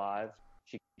stay alive.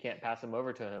 She can't pass them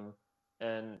over to him.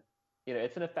 And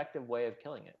it's an effective way of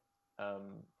killing it.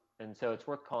 And so it's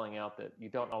worth calling out that you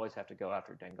don't always have to go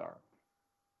after Dengar.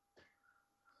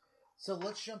 So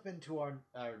let's jump into our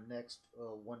next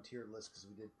 1-tier list because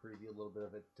we did preview a little bit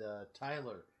of it.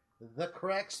 Tyler, the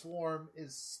Crack Swarm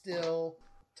is still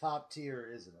top tier,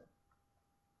 isn't it?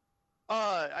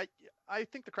 I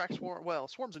think the Crack Swarm,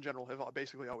 swarms in general have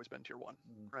basically always been tier 1,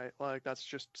 right? Like that's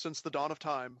just since the dawn of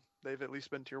time, they've at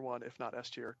least been tier 1, if not S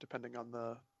tier, depending on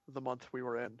the month we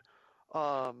were in.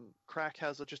 Crack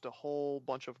has just a whole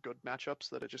bunch of good matchups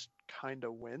that it just kind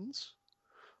of wins.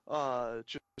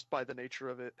 Just by the nature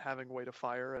of it having a way to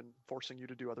fire and forcing you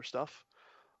to do other stuff.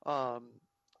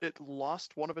 It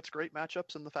lost one of its great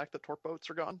matchups in the fact that torque boats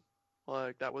are gone.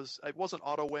 Like it wasn't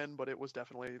auto win, but it was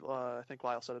definitely, I think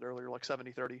Lyle said it earlier, like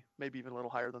 70-30, maybe even a little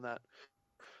higher than that.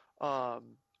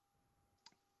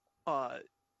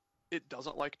 It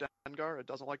doesn't like Dengar, it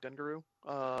doesn't like Dengaroo,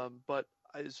 but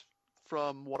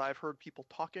from what I've heard people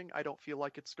talking, I don't feel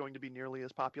like it's going to be nearly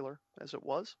as popular as it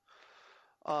was.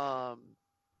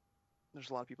 There's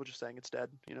a lot of people just saying it's dead,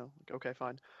 okay,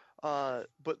 fine.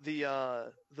 But the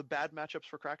bad matchups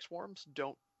for Crack Swarms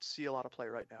don't see a lot of play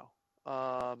right now.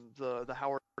 The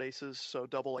Howard aces, so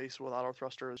double ace with auto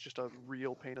thruster is just a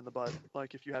real pain in the butt.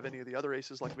 Like if you have any of the other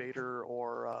aces like Vader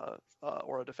or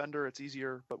a defender, it's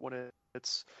easier. But when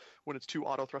it's 2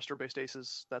 auto thruster based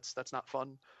aces, that's not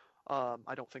fun.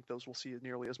 I don't think those will see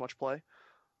nearly as much play.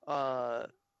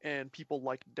 And people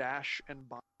like dash and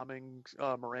bombing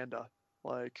Miranda,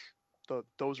 like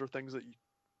those are things that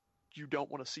you don't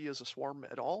want to see as a swarm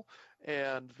at all,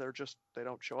 and they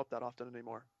don't show up that often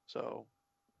anymore. So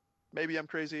maybe I'm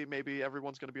crazy. Maybe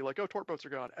everyone's going to be like, "Oh, torque boats are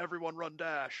gone. Everyone run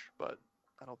dash," but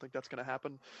I don't think that's going to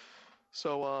happen.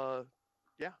 So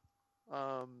yeah,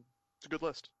 it's a good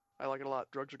list. I like it a lot.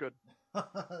 Drugs are good.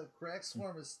 Crack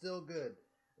Swarm is still good.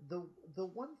 The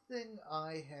one thing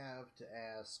I have to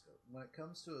ask when it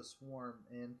comes to a swarm,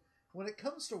 and when it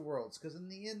comes to worlds, because in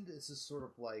the end, this is sort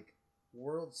of like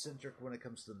world centric when it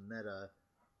comes to meta.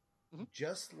 Mhm.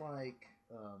 Just like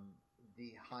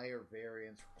the higher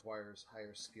variance requires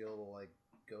higher skill to like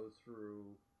go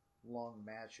through long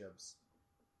matchups.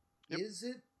 Yep. Is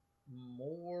it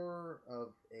more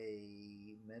of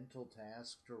a mental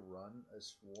task to run a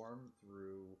swarm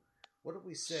through? What did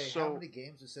we say? How So- many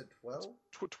games? We said 12.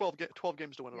 12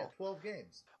 games to win it Yeah, all. 12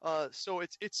 games. So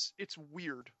it's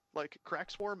weird. Like Crack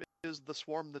Swarm is the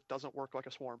swarm that doesn't work like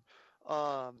a swarm.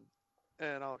 Um,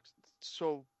 and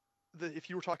so if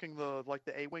you were talking the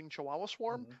A-wing Chihuahua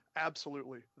swarm, Mhm.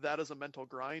 absolutely, that is a mental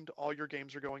grind. All your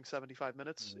games are going 75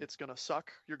 minutes. Mhm. It's gonna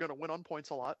suck. You're gonna win on points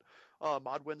a lot.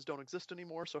 Mod wins don't exist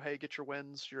anymore, so hey, get your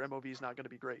wins. Your MOV is not gonna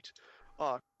be great.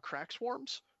 Crack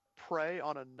Swarms prey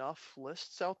on enough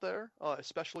lists out there,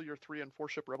 especially your 3 and 4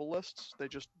 ship rebel lists. They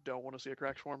just don't want to see a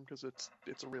crack swarm because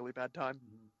it's a really bad time.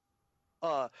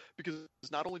 Because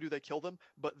not only do they kill them,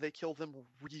 but they kill them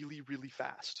really, really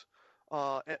fast.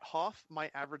 At Hoth, my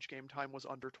average game time was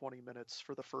under 20 minutes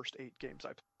for the first 8 games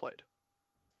I played.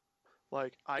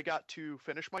 Like, I got to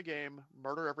finish my game,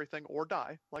 murder everything, or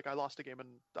die. Like, I lost a game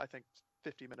in, I think,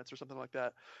 50 minutes or something like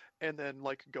that, and then,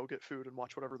 like, go get food and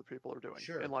watch whatever the people are doing,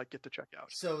 Sure. and, like, get to check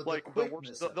out. So Like, the the worst,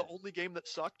 quickness the of it. only game that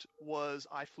sucked was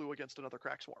I flew against another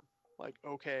crack swarm. Like,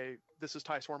 okay, this is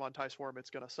TIE Swarm on TIE Swarm, it's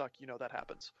gonna suck, that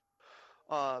happens.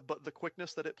 But the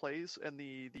quickness that it plays and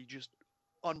the just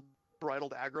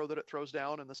unbridled aggro that it throws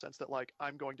down, in the sense that, like,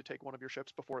 I'm going to take one of your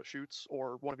ships before it shoots,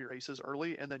 or one of your aces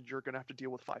early, and then you're going to have to deal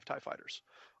with 5 TIE fighters.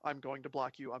 I'm going to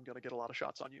block you. I'm going to get a lot of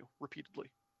shots on you repeatedly.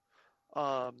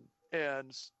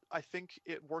 And I think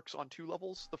it works on 2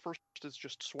 levels. The first is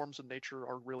just swarms in nature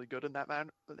are really good in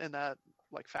that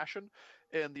like fashion,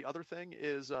 and the other thing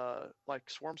is like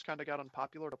swarms kind of got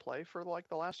unpopular to play for like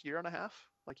the last year and a half.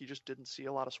 Like, you just didn't see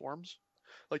a lot of swarms.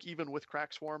 Like, even with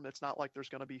Crack Swarm, it's not like there's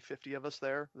going to be 50 of us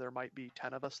there. There might be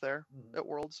 10 of us there at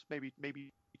Worlds, maybe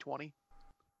 20.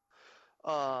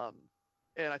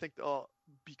 And I think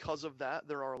because of that,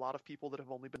 there are a lot of people that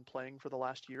have only been playing for the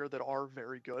last year that are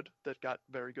very good, that got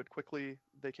very good quickly.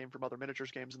 They came from other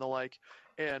miniatures games and the like,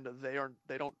 and they're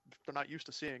not used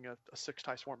to seeing a 6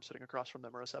 TIE Swarm sitting across from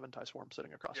them, or a 7 TIE Swarm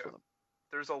sitting across from them.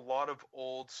 There's a lot of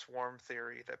old swarm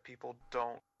theory that people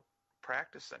don't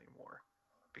practice anymore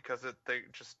because they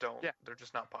just don't. Yeah. They're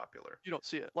just not popular. You don't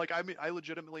see it. Like, I mean, I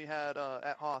legitimately had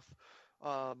at Hoth,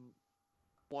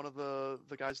 one of the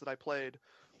guys that I played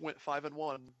went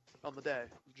 5-1 on the day,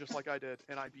 just like I did,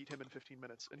 and I beat him in 15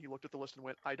 minutes. And he looked at the list and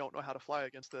went, "I don't know how to fly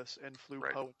against this," and flew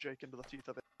Right. Poe and Jake into the teeth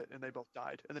of it, and they both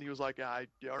died. And then he was like, "Yeah,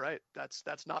 all right, that's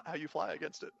not how you fly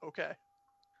against it." Okay.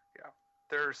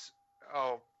 There's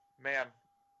man,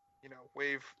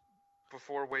 wave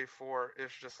before wave 4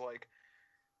 is just like,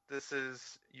 this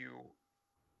is you.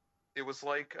 It was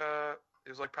like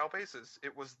Palpaces.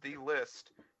 It was the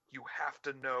list. You have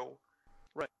to know.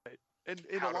 Right. And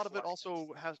How a to lot of it fly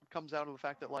also comes down to the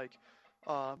fact that, like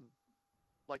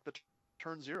the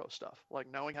turn 0 stuff, like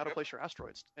knowing how to place your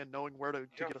asteroids and knowing where to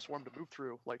get a swarm to move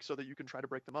through, like, so that you can try to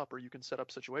break them up, or you can set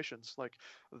up situations. Like,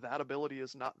 that ability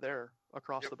is not there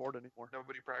across the board anymore.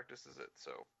 Nobody practices it.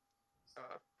 So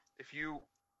if you're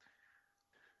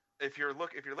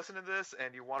listening to this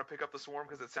and you want to pick up the swarm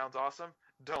because it sounds awesome,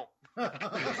 don't.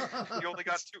 You only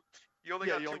got 2. You only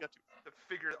got two to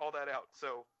figure all that out.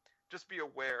 So just be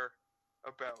aware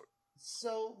about.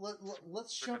 So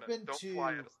let's jump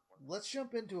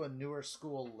into a newer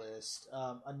school list.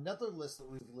 Another list that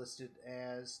we've listed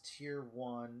as tier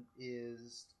 1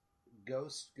 is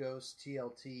Ghost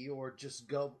TLT, or just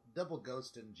double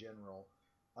Ghost in general.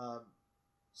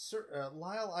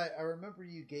 Lyle, I remember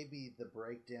you gave me the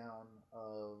breakdown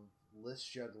of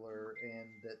List Juggler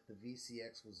and that the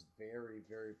VCX was very,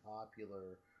 very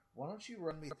popular. Why don't you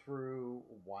run me through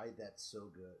why that's so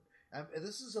good?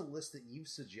 This is a list that you've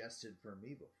suggested for me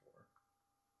before.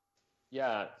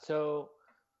 Yeah, so,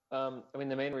 I mean,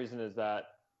 the main reason is that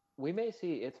we may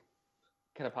see its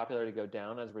kind of popularity go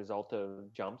down as a result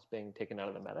of jumps being taken out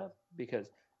of the meta, because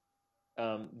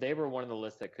they were one of the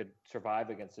lists that could survive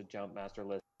against a jump master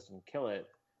list and kill it,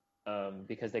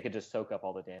 because they could just soak up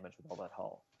all the damage with all that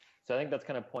hull. So I think that's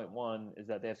kind of point 1, is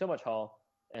that they have so much hull,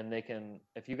 and they can,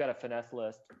 if you got a finesse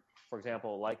list, for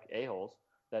example, like A-holes,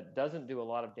 that doesn't do a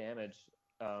lot of damage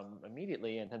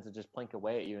immediately and tends to just plink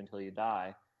away at you until you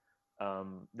die,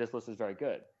 this list is very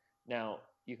good. Now,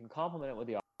 you can complement it with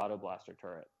the Auto Blaster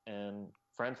turret, and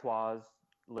Francois'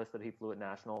 list that he flew at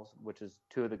Nationals, which is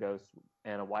 2 of the Ghosts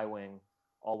and a Y-Wing,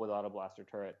 all with Auto Blaster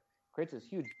turret, creates this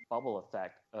huge bubble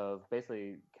effect of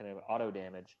basically kind of auto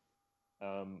damage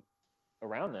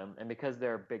around them. And because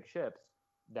they're big ships,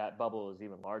 that bubble is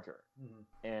even larger. Mhm.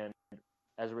 And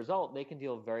as a result, they can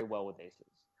deal very well with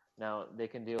aces. Now, they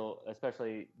can deal,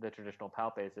 especially the traditional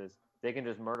Palp aces, they can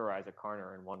just murderize a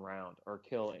Karner in one round, or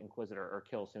kill Inquisitor, or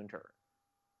kill Soontir.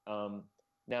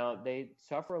 Now, they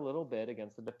suffer a little bit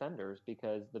against the defenders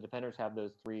because the defenders have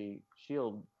those 3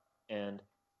 shield, and,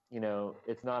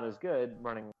 it's not as good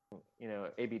running,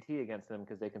 ABT against them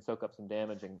because they can soak up some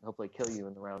damage and hopefully kill you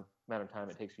in the amount of time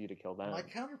it takes for you to kill them. My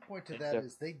counterpoint to And that so-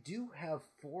 is they do have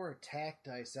 4 attack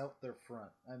dice out their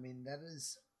front. I mean, that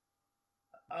is...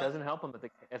 doesn't help them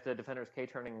if the defender's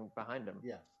K-turning behind them.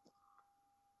 Yeah.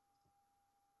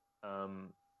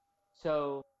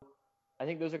 So I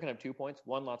think those are kind of 2 points.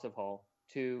 1, lots of hull.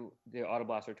 2, the auto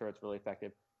blaster turret's really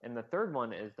effective. And the third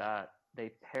one is that they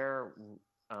pair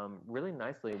really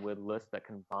nicely with lists that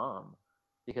can bomb,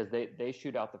 because they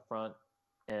shoot out the front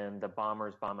and the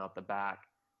bombers bomb out the back.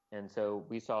 And so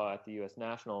we saw at the U.S.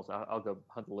 Nationals, I'll go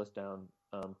hunt the list down,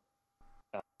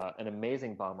 an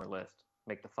amazing bomber list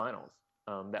make the finals.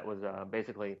 That was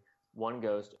basically 1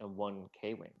 Ghost and 1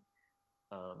 K-Wing.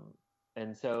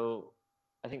 And so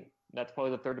I think that's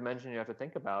probably the third dimension you have to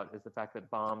think about, is the fact that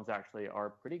bombs actually are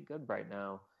pretty good right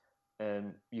now.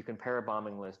 And you can pair a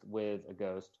bombing list with a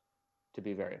Ghost to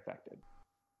be very effective.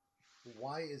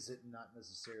 Why is it not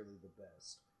necessarily the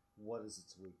best? What is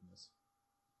its weakness?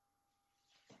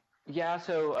 Yeah,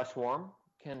 so a Swarm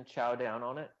can chow down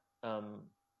on it.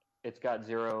 It's got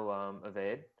 0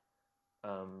 evade.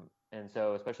 And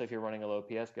so especially if you're running a low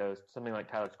PS Ghost, something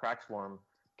like Tyler's Crack Swarm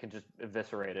can just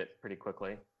eviscerate it pretty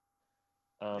quickly.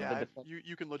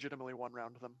 You can legitimately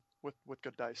 1-round them with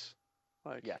good dice.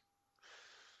 Yeah.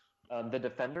 The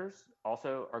defenders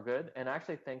also are good, and I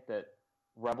actually think that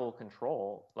Rebel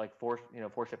control, like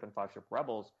 4-ship and 5-ship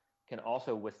Rebels, can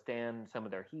also withstand some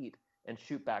of their heat and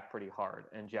shoot back pretty hard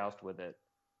and joust with it.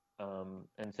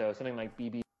 And so something like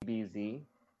BBZ,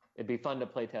 it'd be fun to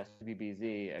playtest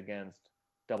BBZ against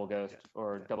Double Ghost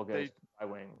Double Ghost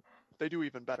Y-Wing. They do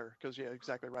even better because, yeah,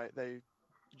 exactly right.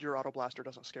 Your auto blaster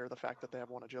doesn't scare the fact that they have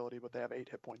 1 agility, but they have 8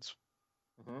 hit points.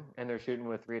 Mm-hmm. And they're shooting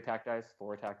with 3 attack dice,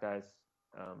 4 attack dice,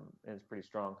 and it's pretty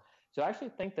strong. So I actually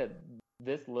think that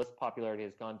this list popularity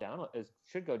has gone down,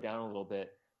 should go down a little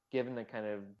bit, given the kind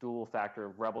of dual factor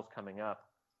of Rebels coming up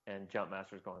and Jump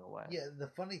Masters going away. Yeah, the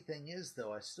funny thing is,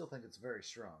 though, I still think it's very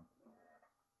strong.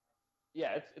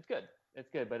 Yeah, it's good. It's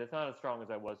good, but it's not as strong as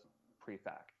I was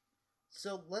pre-fac.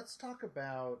 So let's talk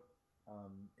about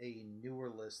a newer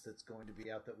list that's going to be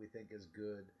out that we think is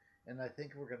good. And I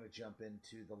think we're going to jump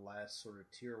into the last sort of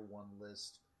tier 1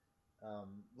 list.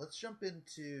 Let's jump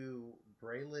into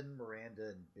Braylon, Miranda,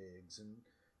 and Biggs.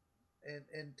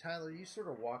 And Tyler, you sort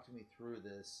of walked me through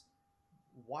this.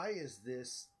 Why is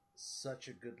this such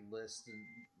a good list,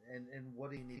 and what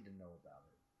do you need to know about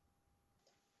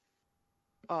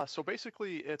it? So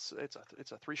basically, it's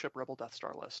a 3-ship Rebel Death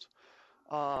Star list,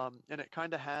 and it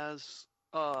kind of has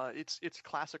it's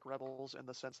classic Rebels in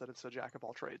the sense that it's a jack of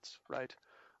all trades, right?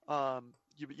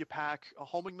 You pack a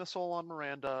homing missile on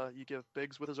Miranda, you give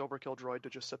Biggs with his overkill droid to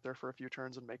just sit there for a few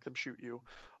turns and make them shoot you,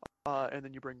 and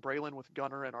then you bring Braylon with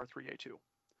Gunner and R3A2.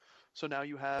 So now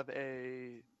you have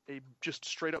a just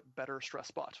straight up better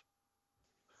stress bot.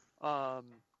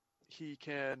 He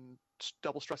can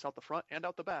double stress out the front and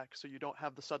out the back, so you don't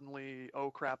have the suddenly,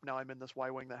 oh crap, now I'm in this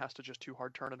Y-Wing that has to just 2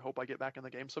 hard turn and hope I get back in the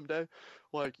game someday.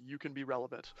 Like, you can be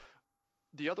relevant.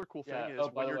 The other cool thing is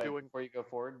when you're doing... Before you go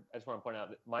forward, I just want to point out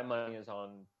that my money is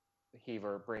on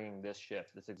Heaver bringing this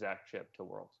exact ship to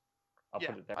Worlds. I'll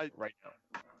put it there right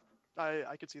now.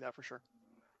 I could see that for sure.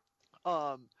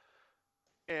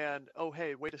 And, oh,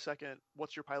 hey, wait a second,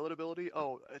 what's your pilot ability?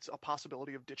 Oh, it's a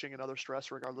possibility of ditching another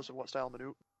stress regardless of what style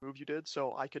move you did,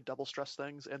 so I could double stress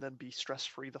things and then be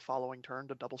stress-free the following turn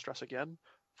to double stress again.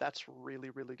 That's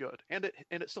really, really good. And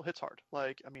it still hits hard.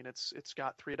 Like, I mean, it's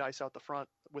got 3 dice out the front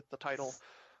with the title,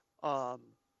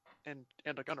 and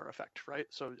a gunner effect, right?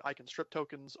 So I can strip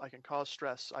tokens, I can cause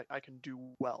stress, I can do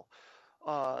well.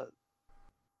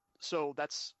 So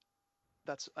that's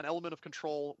an element of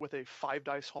control with a 5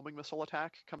 dice homing missile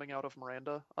attack coming out of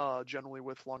Miranda, generally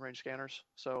with long range scanners.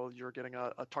 So you're getting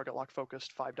a target lock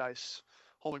focused 5 dice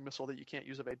homing missile that you can't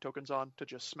use evade tokens on to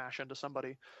just smash into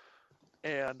somebody.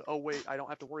 And oh wait, I don't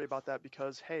have to worry about that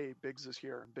because hey, Biggs is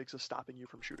here and Biggs is stopping you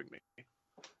from shooting me.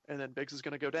 And then Biggs is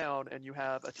going to go down, and you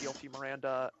have a TLT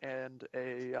Miranda and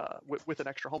with an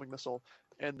extra homing missile,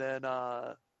 and then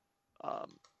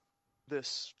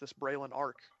this Braylon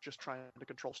arc just trying to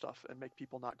control stuff and make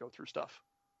people not go through stuff.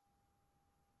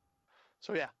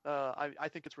 So yeah, I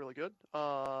think it's really good.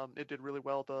 It did really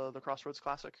well at the Crossroads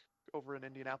Classic over in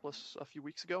Indianapolis a few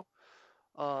weeks ago.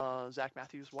 Zach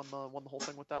Matthews won the whole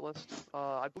thing with that list.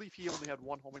 I believe he only had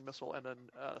one homing missile and then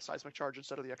seismic charge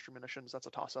instead of the extra munitions. That's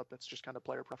a toss-up. It's just kind of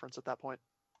player preference at that point.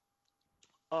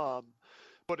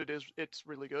 But it's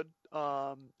really good.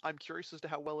 I'm curious as to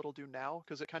how well it'll do now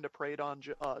because it kind of preyed on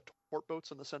torp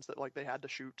boats in the sense that like they had to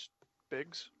shoot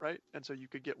bigs, right? And so you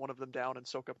could get one of them down and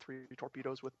soak up 3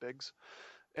 torpedoes with bigs,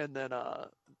 and then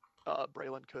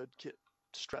Braylon could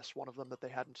stress one of them that they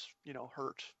hadn't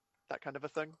hurt, that kind of a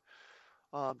thing.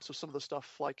 So some of the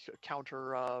stuff like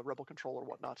counter rebel control or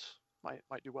whatnot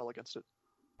might do well against it.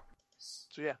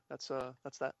 So yeah, that's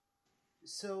that.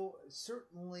 So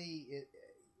certainly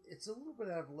it's a little bit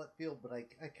out of left field, but I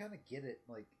kind of get it.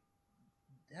 Like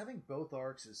having both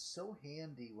arcs is so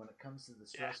handy when it comes to the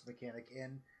stress mechanic,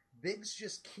 and Biggs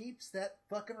just keeps that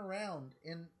fucking around.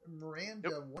 And Miranda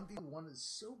 1v1 is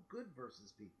so good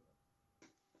versus people.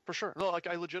 For sure. No, like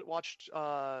I legit watched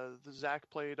Zach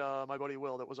played my buddy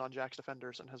Will that was on Jack's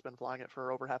Defenders and has been flying it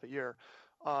for over half a year.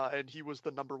 And he was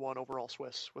the #1 overall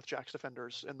Swiss with Jack's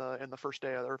Defenders in the first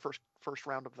day or first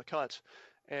round of the cut.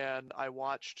 And I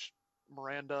watched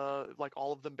Miranda, like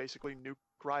all of them basically nuke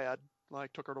Ryad,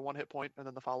 like took her to 1 hit point, and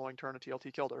then the following turn a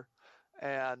TLT killed her.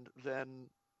 And then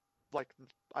like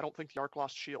I don't think the arc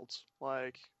lost shields.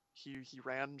 Like he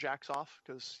ran Jax off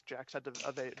because Jax had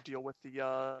to deal with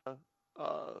the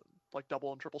like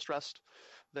double and triple stressed.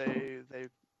 They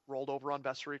rolled over on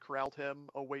Vessery, corralled him.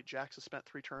 Oh wait, Jax has spent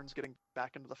 3 turns getting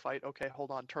back into the fight. Okay, hold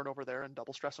on, turn over there and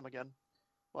double stress him again.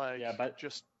 Like but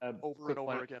just over and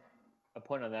over again. A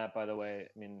point on that, by the way.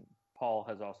 I mean, Paul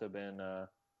has also been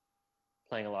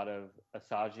playing a lot of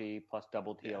Asagi plus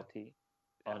double TLT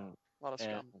on a lot of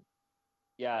Scum.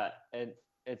 Yeah, and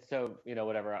it's so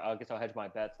whatever. I guess I'll hedge my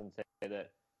bets and say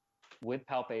that with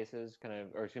Palp Aces,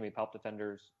 Palp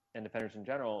Defenders and Defenders in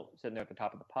general sitting there at the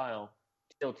top of the pile,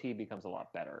 TLT becomes a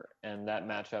lot better, and that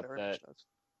matchup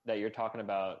that you're talking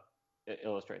about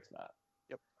illustrates that.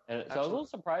 Yep. And so absolutely. I was a little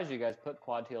surprised you guys put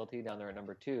quad TLT down there at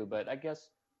 #2, but I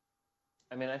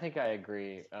think I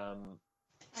agree.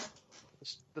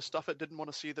 The stuff it didn't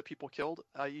want to see that people killed,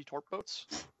 i.e. torp boats,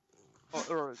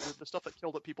 or the stuff that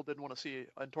killed that people didn't want to see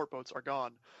in torp boats are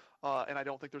gone. And I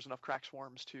don't think there's enough crack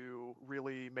swarms to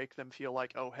really make them feel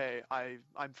like, oh, hey,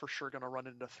 I'm for sure going to run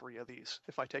into 3 of these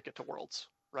if I take it to Worlds,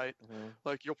 right? Mm-hmm.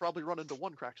 Like, you'll probably run into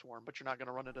 1 crack swarm, but you're not going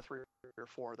to run into 3 or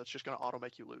 4. That's just going to auto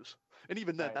make you lose. And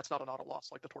even then, that's not an auto loss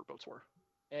like the torp boats were.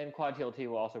 And Quad TLT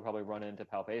will also probably run into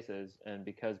Palp Aces, and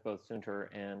because both Sunter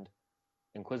and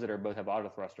Inquisitor both have auto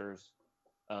thrusters,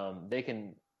 they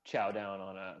can chow down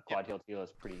on a Quad TLT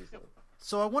list pretty easily.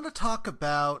 So I want to talk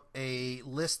about a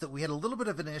list that we had a little bit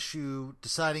of an issue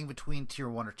deciding between Tier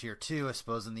 1 or Tier 2. I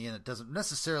suppose in the end it doesn't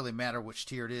necessarily matter which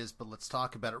tier it is, but let's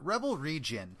talk about it. Rebel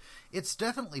Regen, it's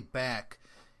definitely back.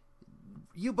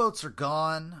 U-boats are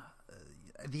gone.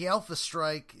 The Alpha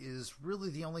Strike is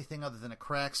really the only thing other than a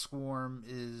crack swarm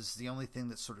is the only thing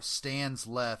that sort of stands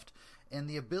left. And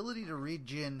the ability to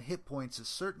regen hit points is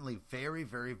certainly very,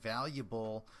 very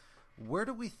valuable. Where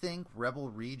do we think Rebel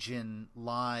Regen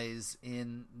lies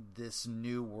in this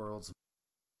new world's?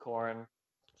 Corrin.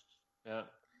 Yeah.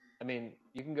 I mean,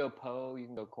 you can go Poe, you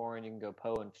can go Corrin, you can go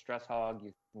Poe and Stress Hog,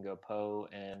 you can go Poe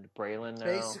and Braylon now.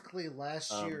 Basically,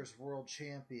 last year's World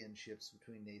Championships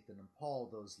between Nathan and Paul,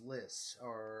 those lists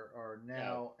are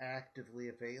now actively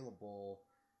available.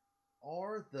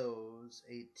 Are those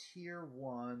a Tier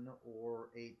 1 or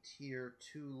a Tier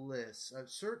 2 list?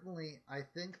 Certainly, I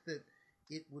think that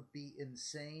it would be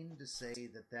insane to say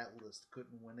that list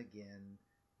couldn't win again,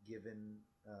 given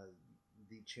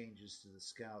the changes to the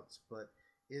scouts. But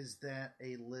is that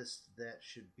a list that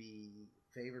should be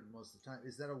favored most of the time?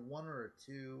 Is that a 1 or a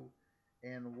 2?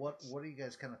 And what do you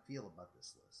guys kind of feel about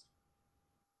this list?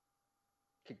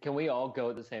 Can we all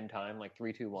go at the same time, like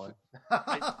 3, 2, 1?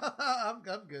 I'm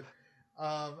good.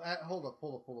 Hold up.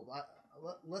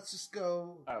 Let's just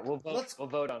go. All right, we'll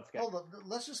vote on schedule. Hold up.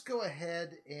 Let's just go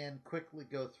ahead and quickly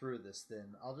go through this.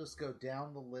 Then I'll just go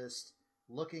down the list,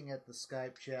 looking at the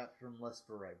Skype chat from left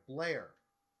to right. Blair,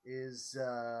 is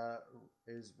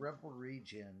Rebel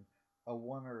Regen a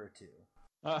 1 or a 2?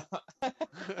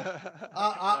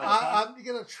 I'm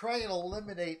gonna try and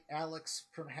eliminate Alex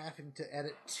from having to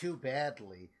edit too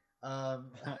badly.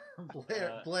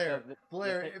 Blair. The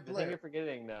thing you're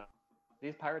forgetting now.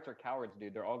 These pirates are cowards,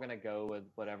 dude. They're all going to go with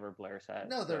whatever Blair says.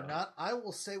 No, they're not. I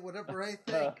will say whatever I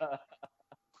think.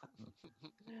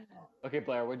 Okay,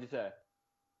 Blair, what'd you say?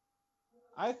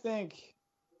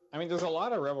 There's a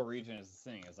lot of Rebel Regen as a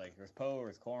thing. It's like there's Poe,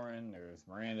 there's Corrin, there's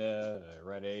Miranda,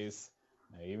 Red Ace.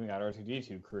 You even got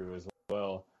R2-D2 crew as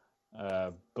well.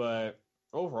 But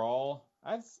overall,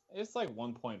 it's like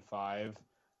 1.5.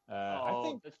 I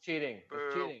think that's cheating. Boo.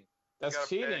 That's cheating. that's gotta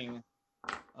cheating.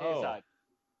 Oh. Side.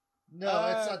 No,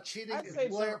 it's not cheating. I'd say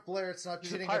Blair, it's not He's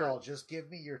a cheating at pirate. all. Just give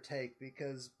me your take,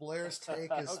 because Blair's take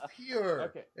is pure.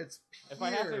 Okay. It's If I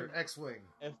have pure to- X-Wing.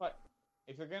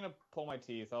 If you're gonna pull my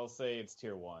teeth, I'll say it's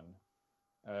tier 1.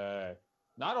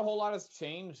 Not a whole lot has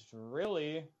changed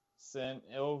really since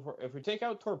if we take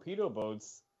out torpedo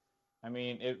boats. I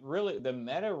mean, the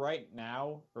meta right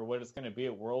now, or what it's going to be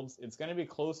at Worlds, it's going to be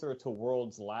closer to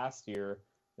Worlds last year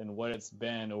than what it's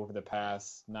been over the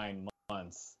past 9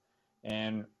 months.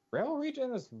 And Rebel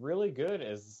Regen is really good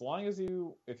as long as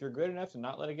if you're good enough to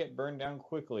not let it get burned down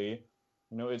quickly.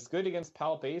 It's good against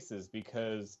Palp Aces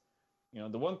because,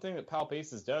 the one thing that Palp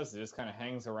Aces does, it just kind of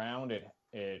hangs around.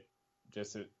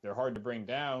 They're hard to bring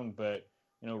down, but,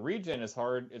 Regen is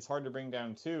hard. It's hard to bring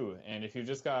down too. And if you've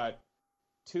just got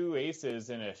 2 aces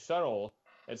in a shuttle,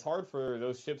 it's hard for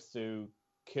those ships to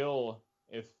kill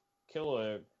a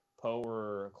Poe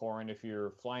or a Corrin if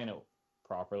you're flying it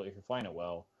properly, if you're flying it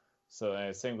well.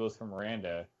 So same goes for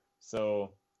Miranda.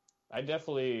 So I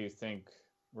definitely think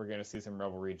we're going to see some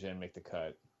Rebel Regen make the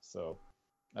cut. So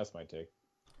that's my take.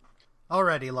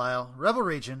 Alrighty, Lyle. Rebel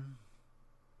Regen,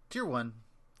 tier 1,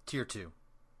 tier 2.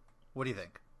 What do you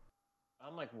think?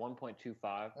 I'm like 1.25.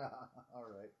 All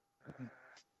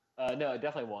right. No,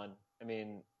 definitely 1. I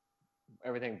mean,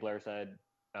 everything Blair said.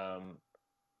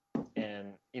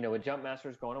 And, with Jump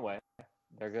Masters going away,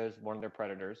 there goes one of their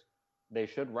predators. They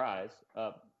should rise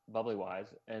up,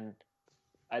 bubbly-wise. And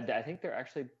I think they're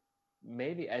actually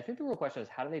I think the real question is,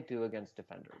 how do they do against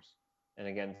defenders and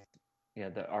against,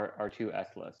 our 2 S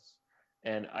lists?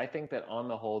 And I think that on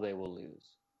the whole, they will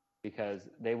lose because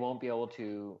they won't be able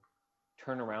to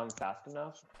turn around fast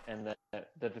enough, and that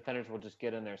the defenders will just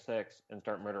get in their 6 and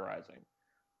start murderizing.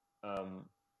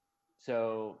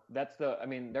 So that's I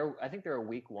think they're a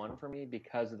weak 1 for me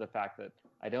because of the fact that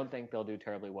I don't think they'll do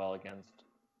terribly well against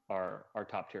our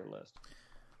top tier list.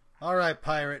 All right,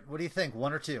 Pirate. What do you think?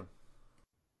 1 or 2?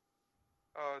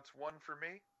 It's 1 for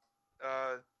me.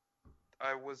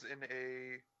 I was in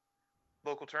a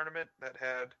local tournament that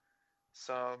had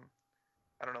some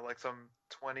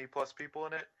 20 plus people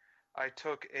in it. I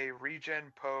took a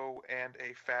Regen Poe and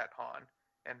a Fat Han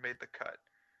and made the cut,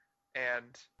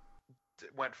 and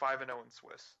went 5-0 in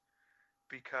Swiss,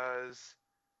 because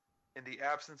in the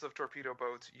absence of torpedo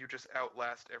boats, you just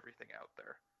outlast everything out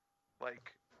there.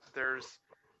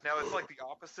 It's like the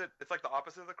opposite. It's like the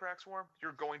opposite of the Crack Swarm.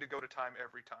 You're going to go to time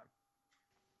every time,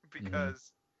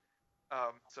 because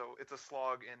so it's a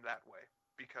slog in that way,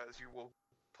 because you will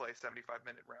play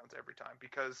 75-minute rounds every time,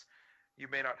 because you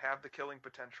may not have the killing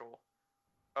potential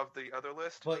of the other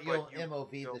list, but you'll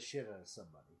MOV the shit out of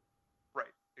somebody.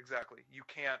 Right, exactly. You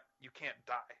can't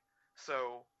die.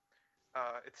 So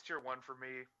it's tier 1 for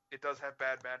me. It does have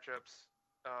bad matchups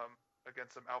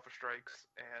against some Alpha Strikes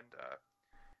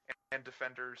and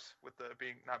defenders with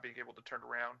not being able to turn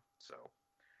around. So,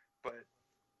 but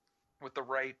with the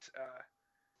right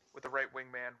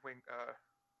wingman,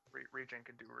 Regen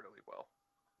can do really well.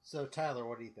 So Tyler,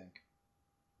 what do you think?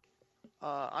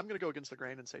 I'm going to go against the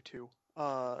grain and say 2.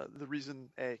 The reason,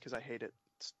 because I hate it.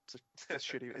 It's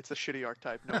shitty. It's a shitty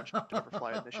archetype. No one should ever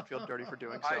fly it. They should feel dirty for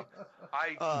doing so.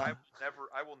 I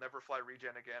will never fly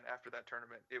Regen again after that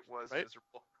tournament. It was right?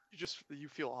 miserable. You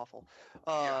feel awful,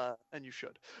 Yeah. and you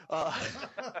should.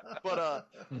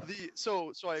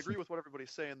 So I agree with what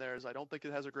everybody's saying there. Is I don't think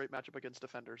it has a great matchup against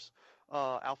defenders.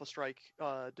 Alpha Strike,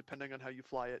 depending on how you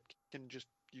fly it,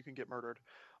 you can get murdered.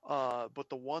 But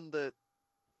the one that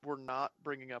we're not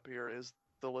bringing up here is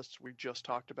the lists we just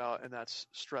talked about, and that's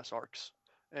stress arcs.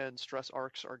 And stress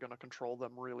arcs are going to control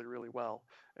them really, really well.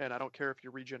 And I don't care if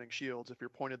you're regenning shields. If you're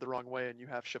pointed the wrong way and you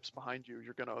have ships behind you,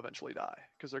 you're going to eventually die,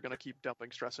 because they're going to keep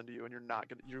dumping stress into you, and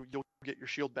you'll get your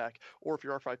shield back. Or if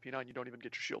you're R5P9, you don't even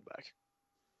get your shield back.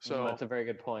 So that's a very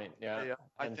good point. Yeah,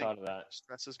 I hadn't thought of that.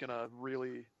 Stress is going to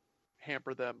really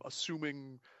hamper them,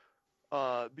 assuming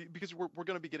because we're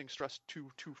going to be getting stress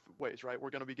two ways, right?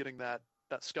 We're going to be getting that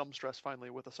Scum stress finally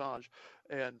with Assange,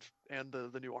 and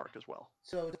the new arc as well.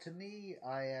 So to me,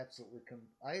 I absolutely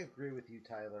I agree with you,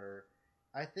 Tyler.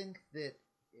 I think that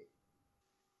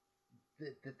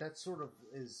that sort of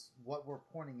is what we're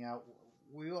pointing out.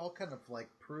 We all kind of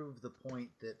prove the point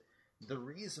that the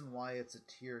reason why it's a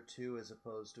tier 2 as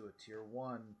opposed to a tier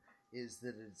 1 is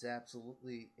that it's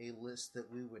absolutely a list that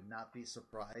we would not be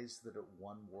surprised that it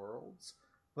won Worlds,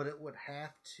 but it would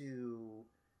have to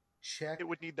check. It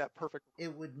would need that perfect.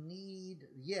 It would need,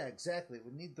 exactly. It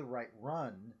would need the right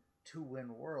run to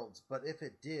win Worlds. But if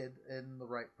it did, and the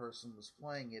right person was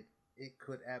playing it, it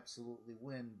could absolutely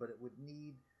win. But it would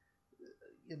need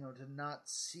to not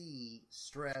see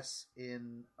stress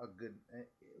in a good,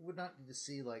 would not need to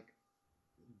see like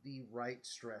the right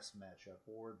stress matchup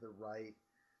or the right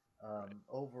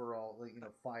overall, like,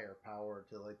 firepower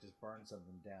to like just burn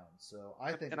something down. So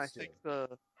I think and it's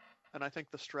I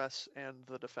think the stress and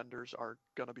the defenders are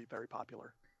going to be very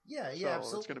popular. Yeah, So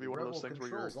absolutely. it's going to be one Rebel of those things where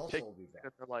you're controls also taking will be bad.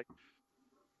 and they're like,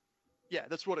 yeah,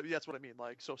 that's what I mean.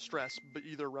 Like, so stress, but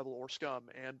either Rebel or Scum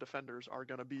and defenders are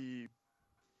going to be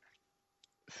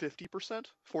 50%,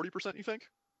 40%. You think?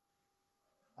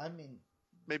 I mean,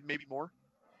 maybe more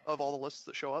of all the lists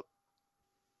that show up.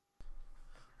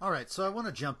 All right, so I want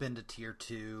to jump into Tier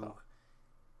 2.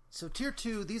 So Tier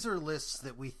 2, these are lists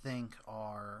that we think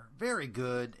are very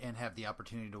good and have the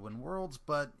opportunity to win Worlds,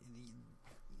 but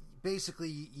basically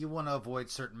you want to avoid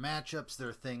certain matchups. There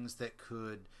are things that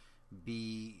could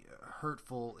be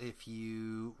hurtful if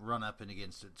you run up and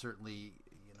against it. Certainly,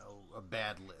 a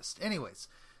bad list. Anyways,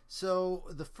 so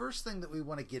the first thing that we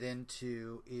want to get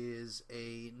into is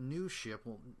a new ship,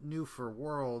 new for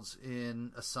Worlds,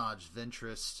 in Asajj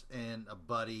Ventress and a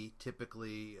buddy,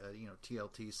 typically,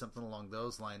 TLT, something along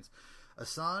those lines.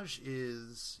 Asajj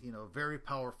is, a very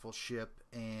powerful ship,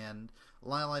 and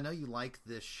Lyle, I know you like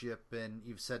this ship and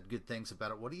you've said good things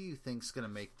about it. What do you think is going to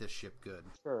make this ship good?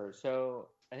 Sure. So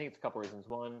I think it's a couple reasons.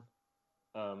 One,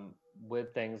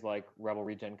 with things like Rebel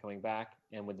Regen coming back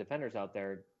and with defenders out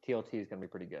there, TLT is going to be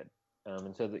pretty good.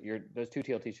 And so that those two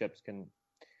TLT ships can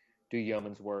do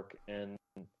yeoman's work. And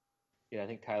I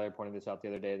think Tyler pointed this out the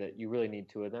other day that you really need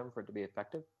two of them for it to be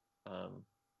effective.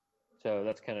 So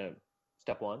that's kind of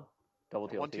step one. Double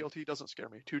TLT. One TLT doesn't scare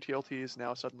me. Two TLTs,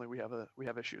 now suddenly we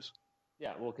have issues.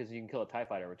 Yeah, well, because you can kill a TIE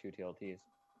fighter with two TLTs.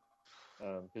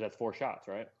 Because that's 4 shots,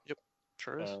 right? Yep,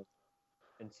 sure is.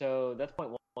 And so that's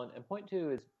point one. And point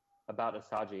two is about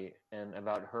Asajj and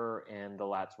about her and the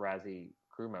Lats Razzie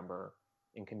crew member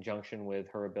in conjunction with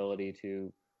her ability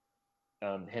to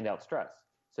hand out stress.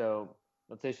 So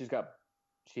let's say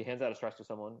she hands out a stress to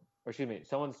someone, or excuse me,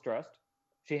 someone's stressed.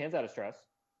 She hands out a stress.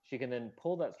 She can then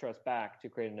pull that stress back to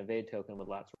create an evade token with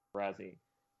Lats Razzie.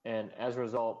 And as a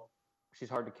result, she's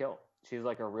hard to kill. She's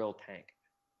like a real tank.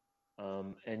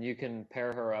 And you can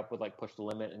pair her up with like push the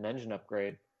limit and engine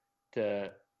upgrade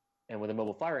and with a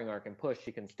mobile firing arc and push,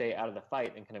 she can stay out of the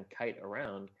fight and kind of kite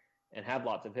around and have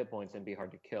lots of hit points and be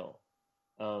hard to kill.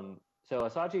 So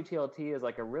Asajj TLT is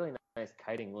like a really nice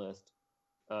kiting list.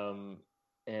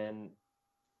 And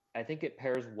I think it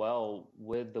pairs well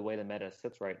with the way the meta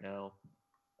sits right now,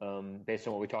 based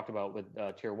on what we talked about with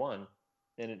Tier 1.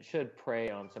 And it should prey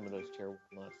on some of those Tier 1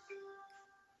 lists.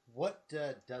 What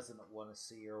doesn't it want to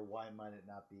see, or why might it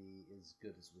not be as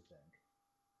good as we think?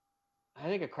 I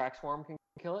think a Crack Swarm can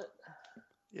kill it.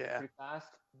 Yeah. Pretty fast.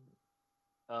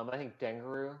 I think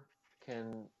Dengaru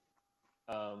can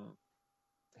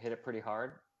hit it pretty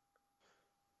hard.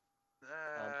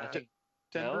 I think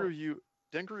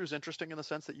Dengaru is interesting in the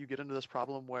sense that you get into this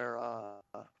problem where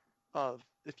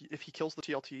if he kills the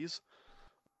TLTs,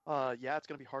 it's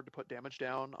going to be hard to put damage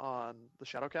down on the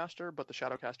Shadowcaster, but the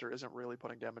Shadowcaster isn't really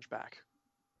putting damage back.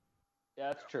 Yeah,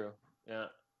 that's true. Yeah.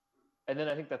 And then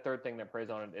I think the third thing that preys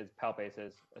on it is Palp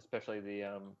Aces, especially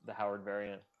the Howard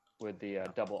variant with the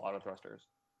double auto thrusters.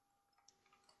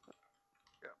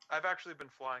 Yeah, I've actually been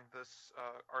flying this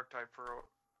archetype for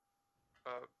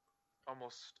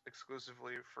almost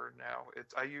exclusively for now.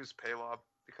 I use Paylob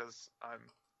because I'm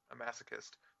a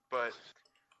masochist, but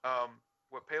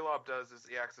what Paylob does is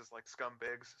he acts as like Scum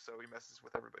Biggs, so he messes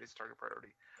with everybody's target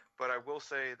priority. But I will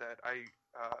say that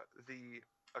the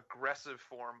aggressive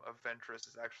form of Ventress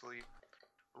is actually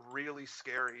really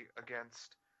scary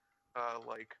against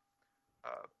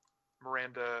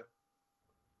Miranda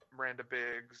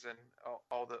Biggs and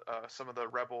all the some of the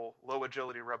low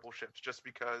agility rebel ships, just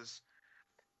because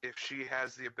if she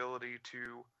has the ability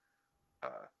to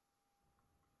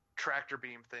tractor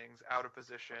beam things out of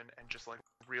position and just like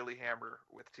really hammer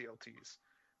with TLTs,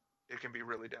 it can be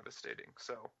really devastating.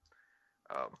 So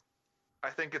I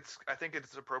think it's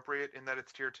appropriate in that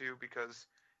it's tier 2 because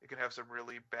it can have some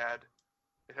really bad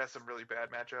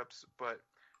matchups, but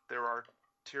there are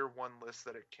tier 1 lists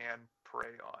that it can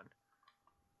prey on.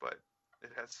 But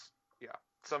it has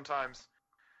sometimes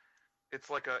it's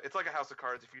like a house of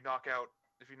cards. If you knock out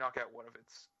one of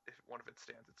its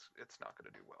stands, it's not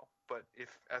going to do well. But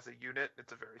if as a unit,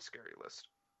 it's a very scary list.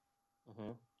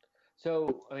 Mm-hmm.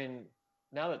 So I mean,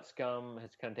 now that Scum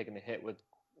has kind of taken the hit with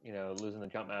losing the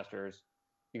Jump Masters,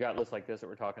 you got lists like this that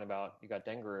we're talking about. You got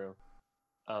Dengaru,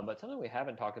 but something we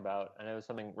haven't talked about, I know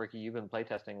something Ricky you've been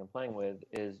playtesting and playing with,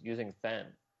 is using Fen,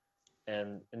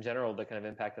 and in general the kind of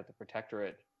impact that the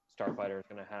Protectorate Starfighter is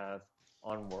going to have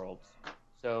on Worlds.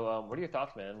 So, what are your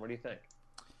thoughts, man? What do you think?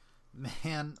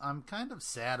 Man, I'm kind of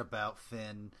sad about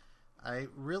Finn. I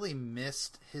really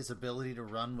missed his ability to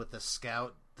run with the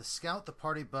scout. The scout, the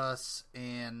party bus,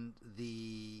 and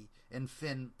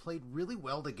Finn played really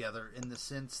well together in the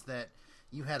sense that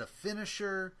you had a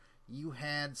finisher, you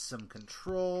had some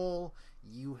control,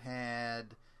 you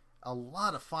had a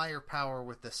lot of firepower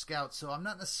with the scout, so I'm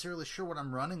not necessarily sure what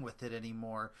I'm running with it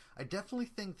anymore. I definitely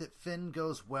think that Finn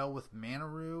goes well with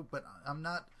Manaru, but I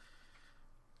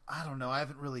don't know, I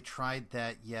haven't really tried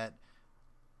that yet.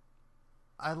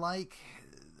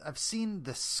 I've seen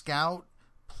the scout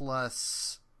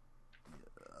plus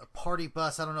a party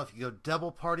bus. I don't know if you go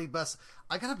double party bus.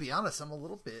 I gotta be honest, I'm a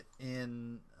little bit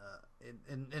in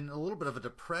a little bit of a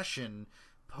depression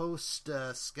post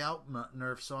scout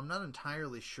nerf, so I'm not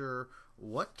entirely sure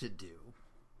what to do.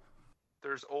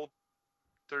 There's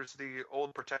the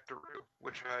old Protectoroo,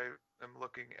 which I am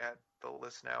looking at the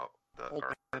list now. The Old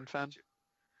Man Fen.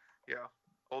 Yeah,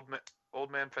 old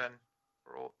man Fen,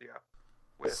 or old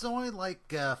So I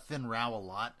like Finn Rao a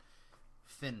lot.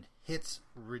 Finn hits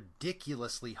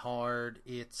ridiculously hard.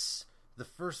 It's the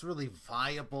first really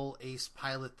viable ace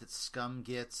pilot that Scum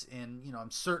gets, and I'm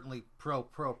certainly pro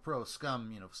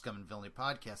Scum, Scum and Villiany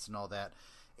podcast and all that,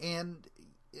 and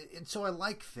so I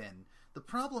like Finn. The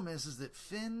problem is that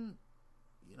Finn,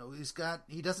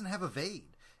 he doesn't have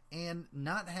evade, and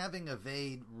not having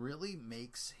evade really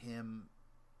makes him,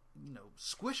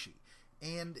 squishy.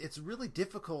 And it's really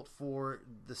difficult for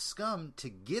the Scum to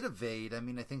get evade. I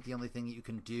mean, I think the only thing you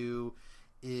can do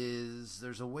is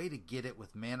there's a way to get it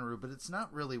with Manaru, but it's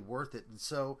not really worth it. And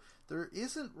so there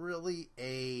isn't really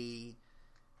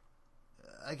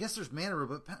I guess there's Manaru,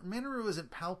 but Manaru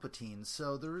isn't Palpatine,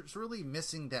 so there's really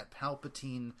missing that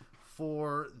Palpatine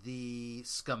for the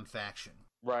Scum faction.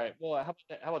 Right. Well, how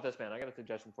about this, man? I got a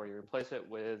suggestion for you. Replace it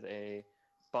with a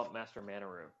Bump Master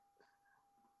Manaru.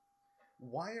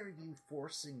 Why are you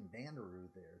forcing Manaru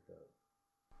there,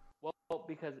 though? Well,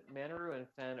 because Manaru and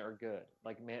Fen are good.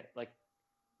 Like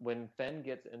when Fen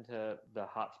gets into the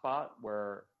hot spot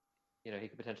where he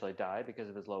could potentially die because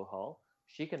of his low hull,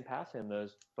 she can pass him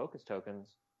those focus tokens,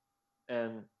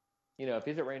 and if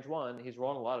he's at range 1, he's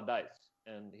rolling a lot of dice,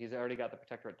 and he's already got the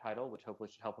Protectorate title, which hopefully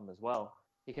should help him as well.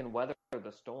 He can weather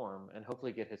the storm and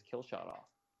hopefully get his kill shot off.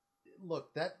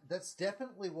 Look, that's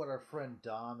definitely what our friend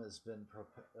Dom has been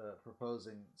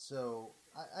proposing. So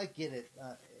I get it.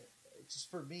 Just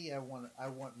for me, I want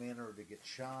Manaru to get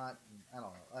shot. And I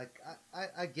don't know. Like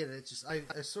I get it. It's just I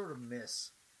sort of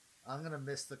miss. I'm gonna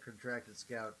miss the contracted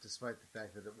scout, despite the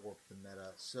fact that it warped the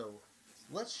meta. So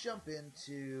let's jump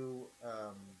into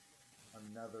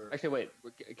another. Actually, wait,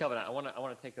 Kelvin. I want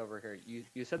to take over here.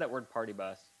 You said that word party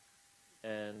bus,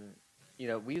 and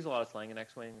we use a lot of slang in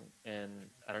X-Wing, and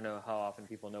I don't know how often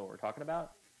people know what we're talking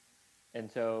about.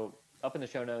 And so up in the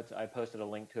show notes, I posted a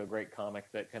link to a great comic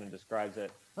that kind of describes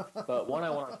it. But one, I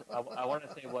want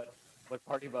to say what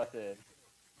party bus is,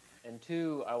 and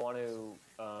two,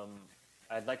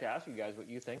 I'd like to ask you guys what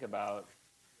you think about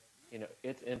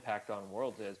its impact on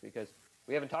worlds is, because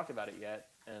we haven't talked about it yet,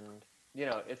 and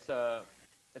it's a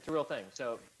real thing.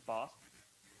 So Boss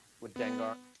with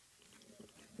Dengar,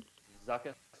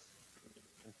 Zuckuss,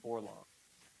 and Forlong.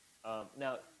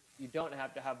 Now, you don't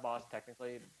have to have Boss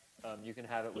technically. You can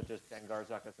have it with just Dengar,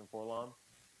 Zuckuss, and Forlong.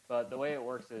 But the way it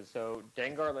works is, so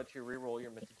Dengar lets you re-roll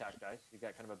your missed attack dice. You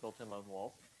got kind of a built-in lone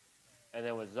wolf. And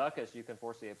then with Zuckuss, you can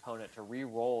force the opponent to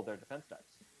re-roll their defense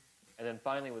dice. And then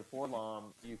finally with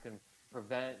Forlong, you can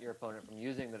prevent your opponent from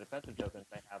using the defensive tokens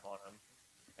they have on them.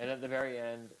 And at the very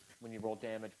end, when you roll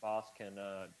damage, Boss can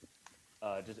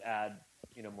just add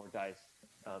more dice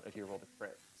if you roll the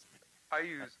crit. I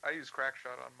use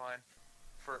Crackshot on mine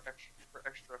for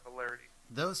extra hilarity.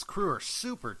 Those crew are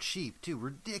super cheap too,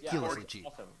 ridiculously cheap.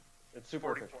 Awesome. It's super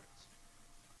 40 efficient. points,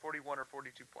 41 or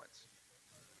 42 points.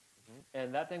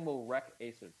 And that thing will wreck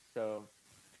aces. So,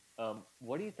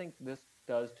 what do you think this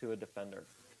does to a defender?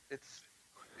 It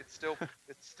still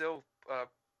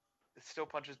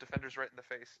punches defenders right in the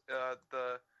face.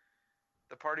 The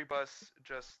party bus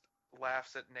just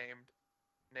laughs at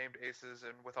named aces,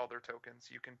 and with all their tokens,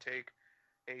 you can take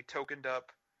a tokened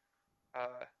up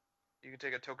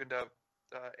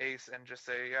ace and just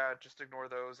say, yeah, just ignore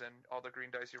those, and all the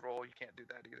green dice you roll, you can't do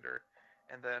that either.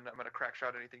 And then I'm going to crack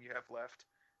shot anything you have left.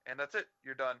 And that's it.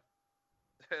 You're done.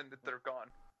 And they're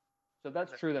gone. So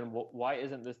that's true. Then why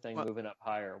isn't this thing moving up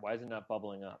higher? Why is it not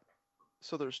bubbling up?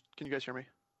 So can you guys hear me?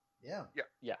 Yeah.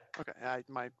 Okay,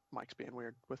 my mic's being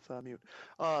weird with mute.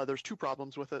 There's two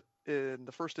problems with it. And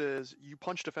the first is you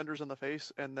punch defenders in the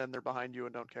face, and then they're behind you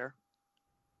and don't care.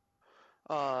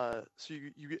 So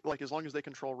you get, like, as long as they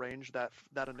control range, that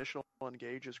initial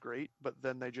engage is great, but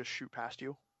then they just shoot past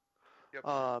you.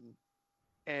 Yep.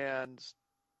 And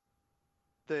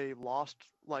they lost,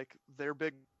 like, their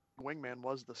big wingman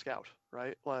was the scout,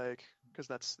 right? Like, because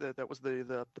that was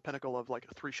the pinnacle of like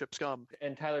a 3-ship scum.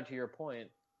 And Tyler, to your point,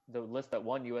 the list that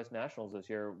won U.S. Nationals this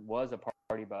year was a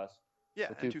party bus. Yeah,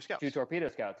 with and 2 scouts. 2 torpedo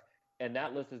scouts, and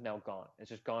that list is now gone. It's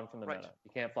just gone from the meta.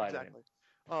 You can't fly it anymore.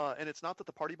 And it's not that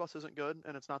the party bus isn't good,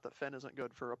 and it's not that Fenn isn't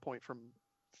good for a point from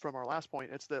our last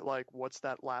point. It's that, like, what's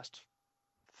that last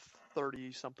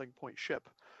 30-something point ship?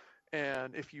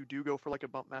 And if you do go for like a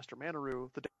Bump Master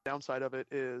Manaru, the downside of it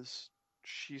is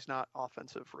she's not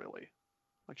offensive, really.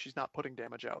 Like, she's not putting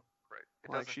damage out.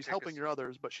 Right. Like, she's helping your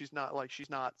others, but she's not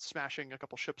smashing a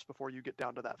couple ships before you get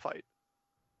down to that fight.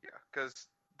 Yeah, because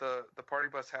the party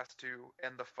bus has to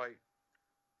end the fight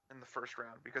in the first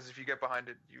round, because if you get behind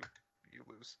it, you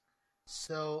lose.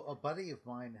 So a buddy of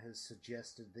mine has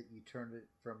suggested that you turn it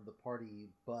from the party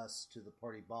bus to the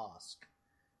party bosk,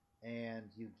 and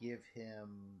you give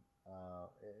him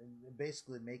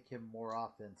basically make him more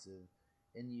offensive,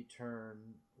 and you turn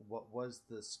what was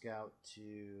the scout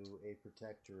to a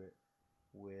protectorate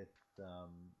with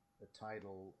a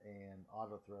title and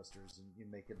auto thrusters, and you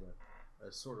make it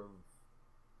a sort of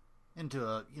into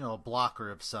a blocker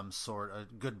of some sort, a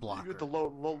good blocker. You get the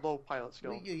low pilot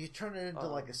skill. You turn it into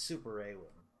like a super A-wing.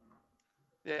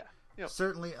 Yeah. Yep.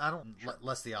 Certainly, I don't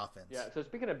less the offense. Yeah. So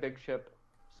speaking of big ship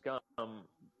scum,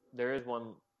 there is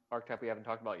one archetype we haven't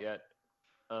talked about yet.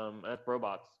 And that's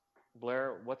Brobots.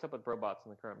 Blair, what's up with Brobots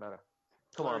in the current meta?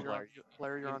 Come on, Blair.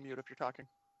 Blair, you're on mute if you're talking.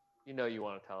 You know you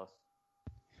want to tell us.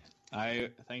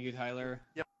 Thank you, Tyler.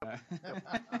 Yep.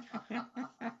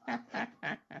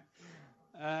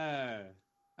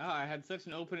 I had such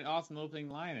an awesome opening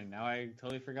line, and now I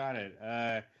totally forgot it.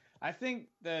 I think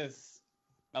a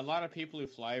lot of people who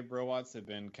fly Brobots have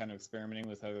been kind of experimenting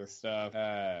with other stuff.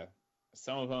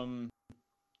 Some of them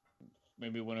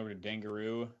maybe went over to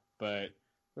Dangaroo, but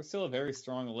they're still a very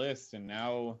strong list. And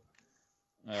now,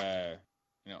 I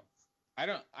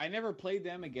never played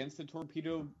them against the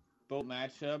torpedo boat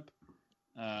matchup.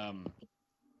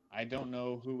 I don't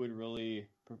know who would really.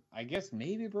 I guess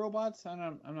maybe Brobots.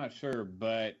 I'm not sure,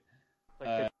 but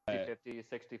like 50-50,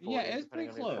 60-40. Yeah, it's pretty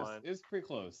close. It's pretty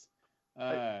close.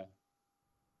 I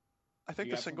think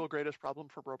the single greatest problem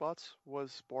for Brobots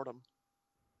was boredom.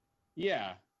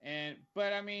 Yeah,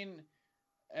 but I mean,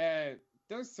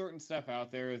 there's certain stuff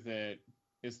out there that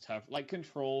is tough, like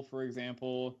Control, for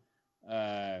example.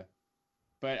 But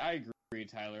I agree,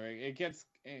 Tyler. It gets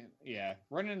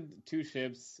running 2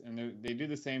 ships and they do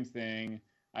the same thing.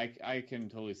 I can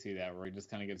totally see that, where it just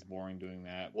kind of gets boring doing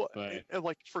that. Well, but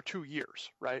like for 2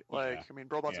 years, right? Like, I mean,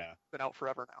 Brobots have been out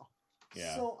forever now.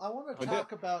 Yeah. So I want to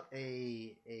talk about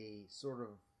a sort of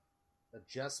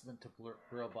adjustment to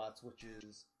Brobots, which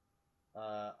is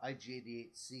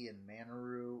IG-88C and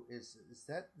Manaru. Is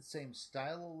that the same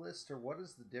style of list, or what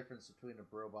is the difference between a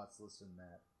Brobots list and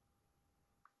that?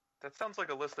 That sounds like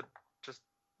a list that just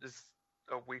is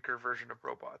a weaker version of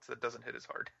Brobots that doesn't hit as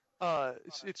hard.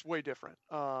 It's way different.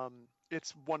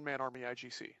 It's one-man army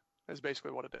IGC is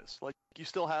basically what it is. Like, you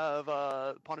still have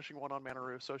punishing one on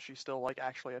Manaru, so she still, like,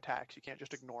 actually attacks. You can't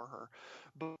just ignore her.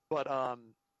 But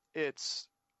it's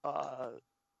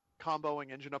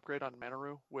comboing engine upgrade on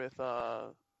Manaru with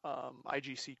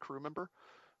IGC crew member,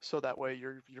 so that way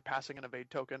you're passing an evade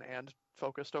token and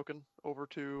focus token over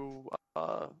to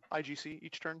IGC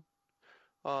each turn.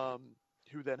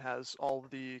 Who then has all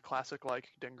the classic, like,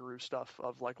 Dengaroo stuff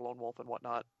of, like, Lone Wolf and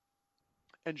whatnot,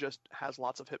 and just has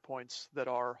lots of hit points that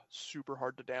are super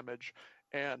hard to damage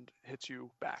and hits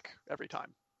you back every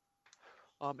time.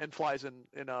 And flies in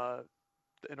a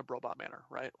Brobot manner,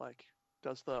 right? Like,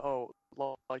 does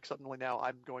like, suddenly now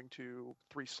I'm going to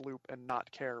 3 sloop and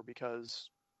not care because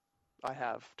I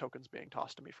have tokens being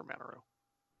tossed to me from Manaru.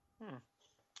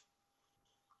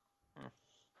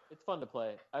 It's fun to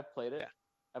play. I've played it. Yeah.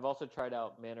 I've also tried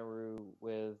out Manaru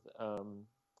with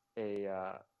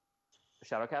a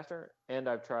Shadowcaster, and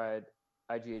I've tried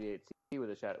IG-88C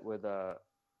with a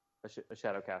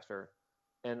Shadowcaster,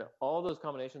 and all those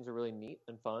combinations are really neat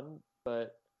and fun.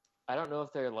 But I don't know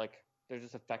if they're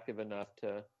just effective enough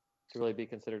to really be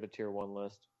considered a tier 1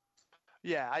 list.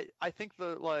 Yeah, I think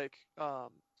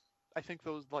I think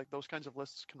those kinds of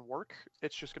lists can work.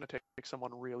 It's just going to take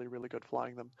someone really, really good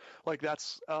flying them. Like,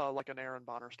 that's like an Aaron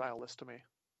Bonner style list to me.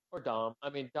 Or Dom. I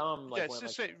mean, Dom went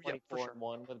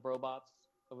 24-1 with Brobots,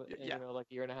 like a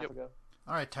year and a half ago.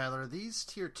 All right, Tyler, are these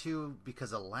tier 2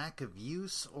 because of lack of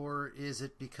use, or is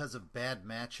it because of bad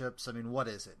matchups? I mean, what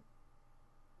is it?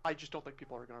 I just don't think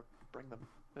people are going to bring them,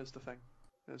 is the thing.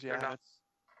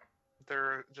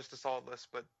 they're just a solid list,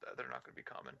 but they're not going to be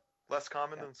common. Less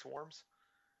common than swarms.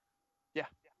 Yeah.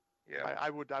 Yeah. I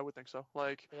would think so.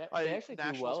 Like, they actually do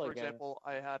Nationals, well for against... example,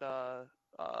 I had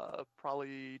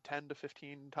probably 10 to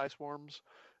 15 TIE swarms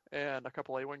and a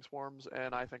couple A-wing swarms,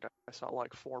 and I think I saw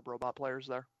like 4 Brobot players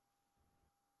there.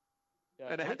 Yeah,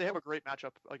 And they have a great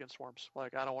matchup against swarms.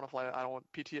 Like, I don't want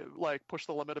PT, like, push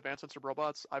the limit of answers to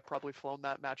robots. I've probably flown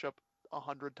that matchup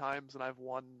 100 times, and I've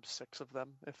won 6 of them,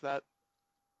 if that.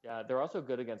 Yeah, they're also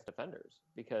good against defenders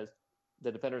because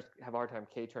the defenders have a hard time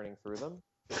K-turning through them.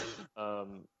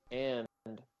 And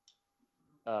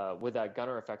with that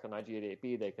gunner effect on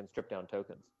IG-88B, they can strip down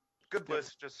tokens. Good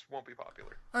list, just won't be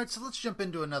popular. All right, so let's jump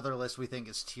into another list we think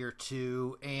is tier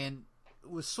 2, and it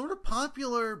was sort of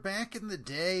popular back in the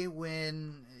day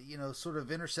when, sort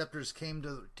of interceptors came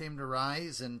to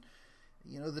rise, and,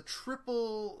 the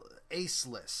triple ace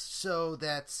list. So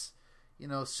that's,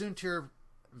 Soontir,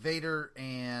 Vader,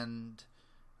 and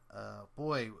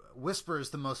Whisper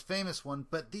is the most famous one,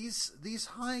 but these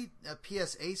high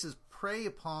PS aces prey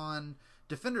upon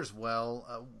defenders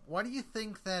well. Why do you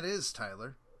think that is,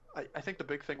 Tyler? I think the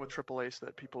big thing with Triple Ace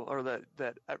that people, or that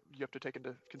you have to take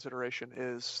into consideration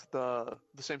is the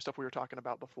same stuff we were talking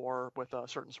about before with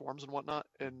certain swarms and whatnot,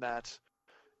 in that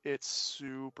it's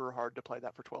super hard to play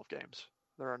that for 12 games.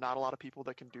 There are not a lot of people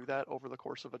that can do that over the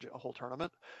course of a whole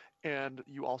tournament, and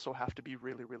you also have to be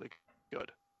really, really good.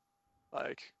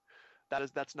 Like,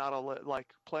 that's not like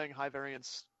playing high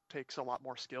variance takes a lot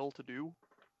more skill to do,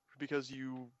 because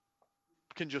you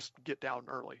can just get down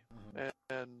early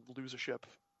and lose a ship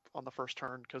on the first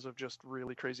turn because of just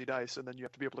really crazy dice, and then you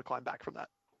have to be able to climb back from that.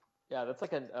 Yeah, that's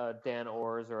like a Dan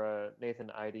Orrs or a Nathan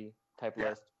Idy type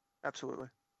list. Absolutely.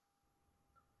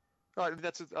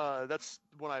 That's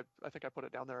when I think I put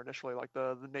it down there initially. Like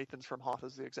the Nathans from Hoth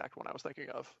is the exact one I was thinking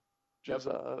of, which is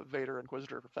Vader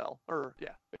Inquisitor fell,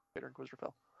 Vader Inquisitor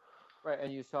fell. Right,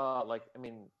 and you saw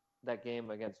that game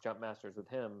against Jumpmasters with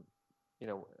him. I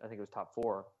think it was top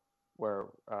 4, where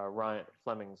Ryan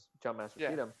Fleming's Jumpmasters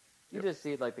beat him. You just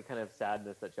see like the kind of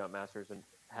sadness that Jumpmasters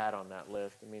had on that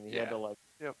list. He had to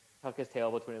tuck his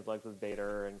tail between his legs with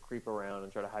Vader and creep around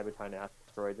and try to hide behind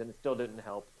asteroids, and it still didn't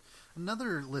help.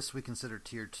 Another list we consider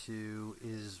tier 2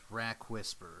 is Rack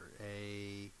Whisper,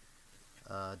 a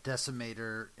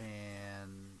Decimator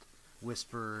and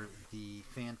Whisper the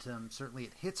Phantom. Certainly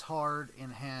it hits hard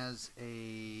and has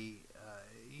a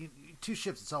 2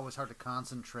 ships. It's always hard to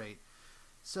concentrate.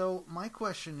 So my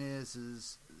question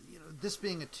is this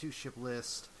being a 2-ship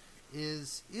list,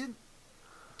 is it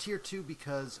tier 2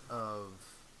 because of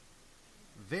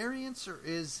variance, or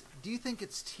do you think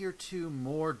it's tier 2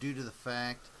 more due to the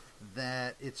fact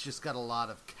that it's just got a lot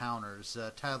of counters?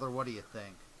 Tyler, what do you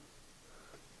think?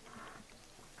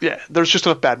 Yeah, there's just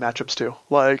enough bad matchups too.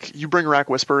 Like, you bring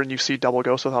Rack Whisper and you see double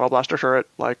Ghost with Auto Blaster turret,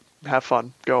 like, have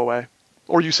fun, go away.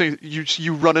 Or you see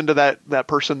you run into that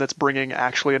person that's bringing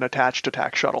actually an attached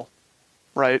attack shuttle,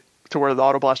 right? To where the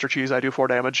Auto Blaster cheese, I do 4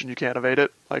 damage and you can't evade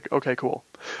it. Like, okay, cool.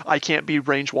 I can't be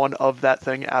range 1 of that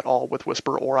thing at all with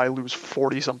Whisper, or I lose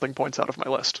 40-something points out of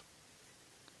my list.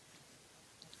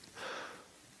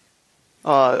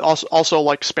 Also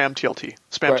like spam TLT.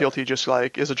 Spam TLT just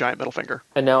like is a giant middle finger.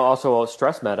 And now also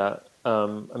stress meta.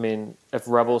 If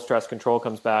Rebel stress control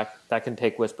comes back, that can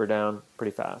take Whisper down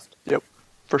pretty fast. Yep,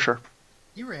 for sure.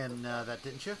 You ran that,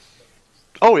 didn't you?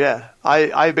 Oh yeah,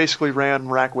 I basically ran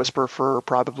Rack Whisper for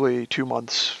probably 2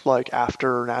 months, like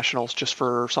after Nationals, just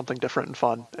for something different and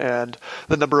fun. And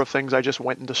the number of things I just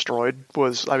went and destroyed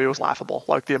was laughable.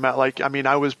 Like the amount,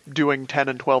 I was doing 10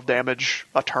 and 12 damage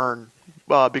a turn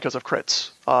because of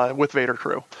crits with Vader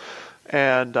crew,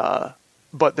 and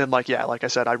but then like I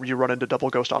said, you run into double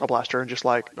Ghost Auto Blaster and just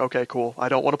like, okay, cool, I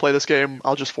don't want to play this game,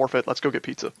 I'll just forfeit. Let's go get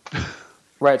pizza.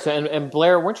 Right. So and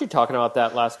Blair, weren't you talking about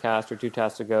that last cast or 2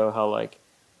 casts ago? How like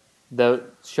the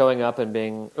showing up and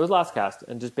it was last cast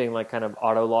and just being like kind of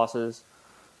auto losses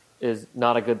is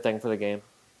not a good thing for the game.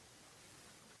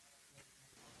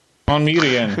 On mute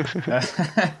again.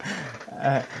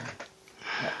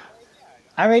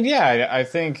 I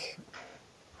think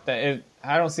that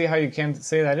I don't see how you can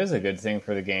say that is a good thing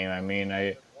for the game.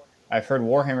 I've heard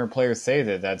Warhammer players say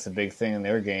that that's a big thing in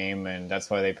their game, and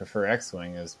that's why they prefer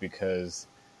X-Wing, is because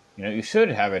you should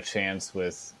have a chance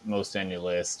with most any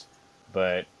list,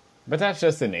 but that's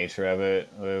just the nature of it.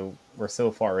 We're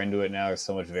so far into it now. There's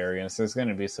so much variance. There's going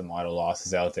to be some auto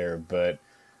losses out there, but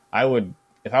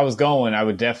if I was going, I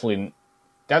would definitely.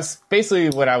 That's basically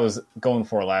what I was going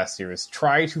for last year, is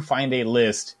try to find a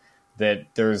list that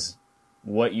there's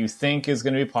what you think is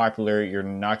going to be popular. You're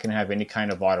not going to have any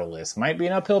kind of auto list. Might be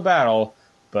an uphill battle,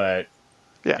 but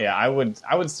Yeah, I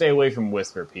would stay away from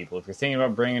Whisper people. If you're thinking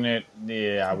about bringing it,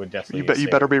 yeah, I would definitely. You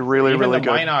better be really, really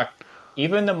good.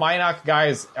 Even the Minoc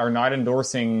guys are not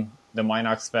endorsing the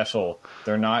Minoc special.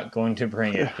 They're not going to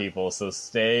bring it, people. So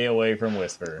stay away from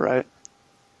Whisper. Right.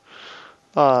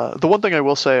 The one thing I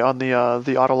will say on the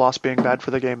auto loss being bad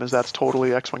for the game is that's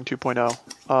totally X-Wing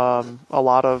 2.0. A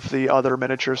lot of the other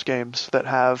miniatures games that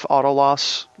have auto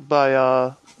loss by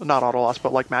not auto loss,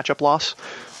 but like matchup loss,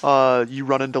 you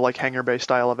run into like hangar bay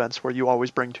style events where you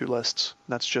always bring 2 lists.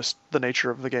 That's just the nature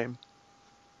of the game.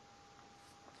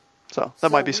 So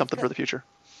that might be something for the future.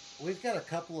 We've got a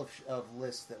couple of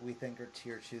lists that we think are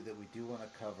tier 2 that we do want to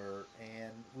cover,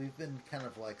 and we've been kind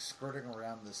of like skirting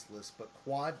around this list, but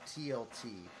Quad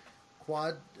TLT.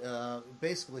 Quad,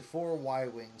 basically 4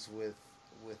 Y-Wings with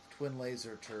twin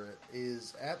laser turret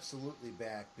is absolutely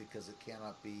back because it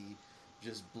cannot be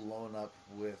just blown up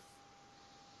with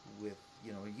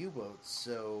U-boats.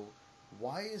 So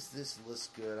why is this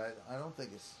list good? I don't think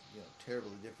it's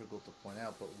terribly difficult to point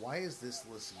out, but why is this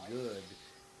list good?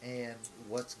 And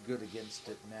what's good against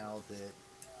it now that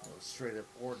straight up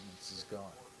ordnance is gone?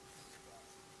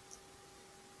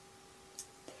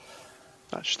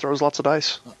 That just throws lots of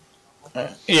dice.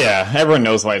 Yeah, everyone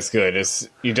knows why it's good.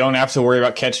 You don't have to worry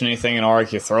about catching anything in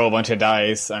Arc. You throw a bunch of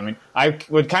dice. I mean, I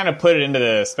would kind of put it into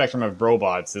the spectrum of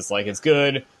robots. It's like it's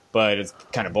good, but it's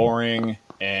kind of boring.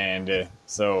 And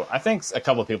so I think a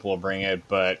couple of people will bring it,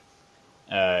 but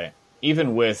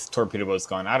even with torpedo boats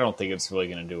gone, I don't think it's really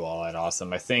going to do all that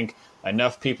awesome. I think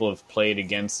enough people have played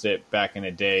against it back in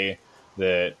the day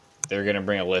that they're going to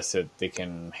bring a list that they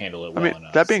can handle it well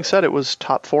enough. That being said, it was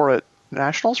top 4 at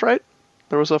Nationals, right?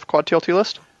 There was a Quad TLT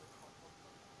list?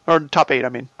 Or top 8, I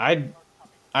mean. I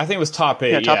think it was top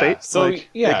 8. Yeah, top 8. So it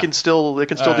can still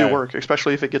do work,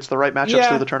 especially if it gets the right matchups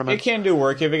through the tournament. It can do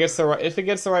work if it gets the right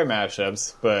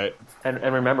matchups, but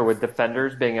and remember, with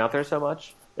defenders being out there so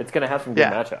much, it's going to have some good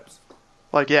matchups.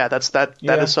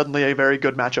 That is suddenly a very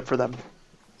good matchup for them.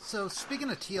 So speaking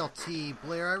of TLT,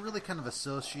 Blair, I really kind of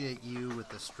associate you with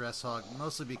the Stress Hog,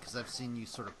 mostly because I've seen you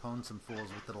sort of pwn some fools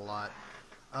with it a lot.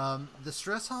 The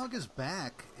Stress Hog is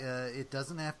back. It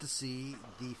doesn't have to see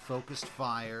the focused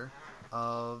fire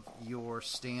of your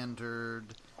standard,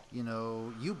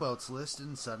 U-boats list,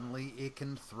 and suddenly it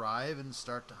can thrive and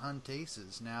start to hunt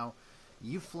aces. Now,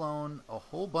 you've flown a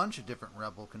whole bunch of different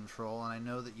Rebel control, and I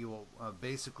know that you will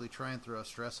basically try and throw a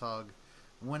Stress Hog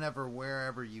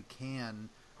wherever you can.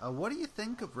 What do you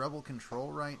think of Rebel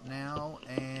control right now,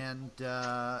 and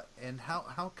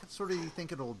how sort of you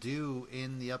think it'll do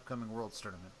in the upcoming Worlds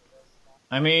tournament?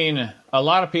 I mean, a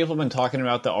lot of people have been talking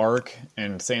about the Arc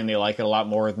and saying they like it a lot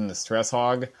more than the Stress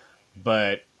Hog,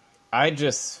 but I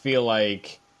just feel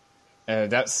like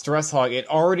that Stress Hog, it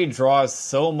already draws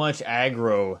so much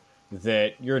aggro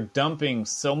that you're dumping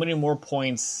so many more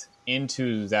points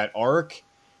into that Arc,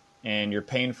 and you're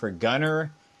paying for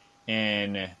Gunner,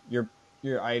 and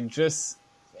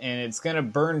it's gonna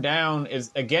burn down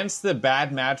against the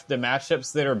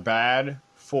matchups that are bad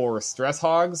for Stress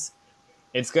Hogs.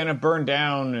 It's gonna burn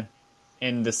down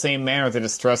in the same manner that a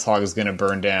Stress Hog is gonna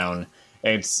burn down.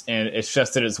 It's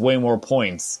just that it's way more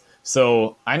points.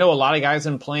 So I know a lot of guys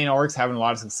in playing Arcs having a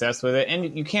lot of success with it,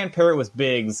 and you can pair it with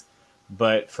Bigs.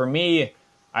 But for me,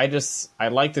 I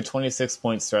like the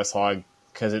 26-point Stress Hog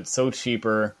because it's so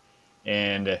cheaper,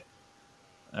 and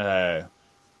I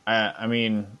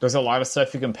mean, there's a lot of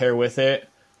stuff you can pair with it,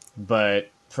 but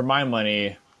for my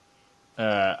money,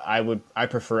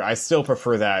 I still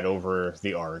prefer that over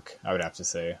the Arc, I would have to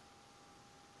say.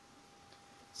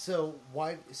 So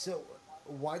why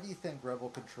do you think Rebel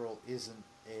Control isn't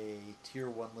a tier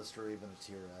 1 list or even a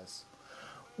tier S?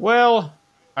 Well,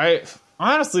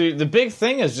 honestly, the big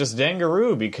thing is just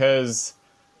Dangaroo, because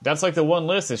that's like the one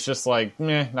list. It's just like,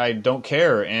 meh, I don't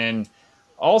care. And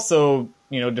also,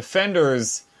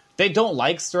 defenders, they don't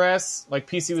like stress, like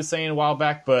PC was saying a while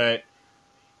back, but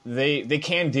they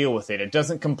can deal with it. It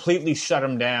doesn't completely shut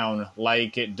them down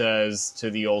like it does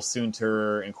to the old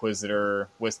Soontir, Inquisitor,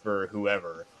 Whisper,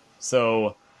 whoever.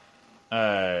 So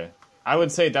I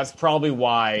would say that's probably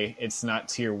why it's not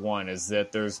tier 1, is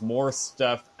that there's more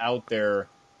stuff out there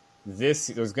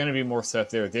there's going to be more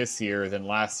stuff there this year than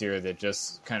last year that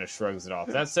just kind of shrugs it off.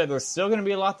 That said, there's still going to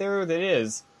be a lot there that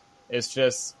is.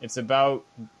 It's about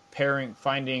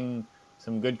finding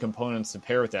some good components to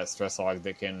pair with that Stress Hog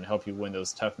that can help you win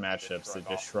those tough matchups that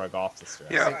just shrug off the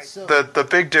stress. Yeah, the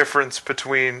big difference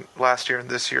between last year and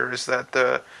this year is that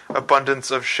the abundance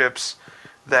of ships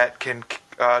that can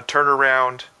turn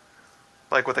around,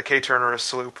 like with a K-turn or a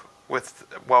sloop,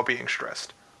 while being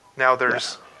stressed. Now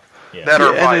there's... Yeah. That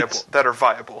are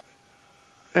viable.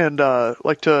 And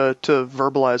like to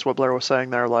verbalize what Blair was saying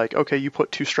there, like, okay, you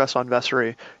put 2 stress on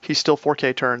Vessery, he's still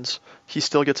 4K turns, he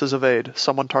still gets his evade,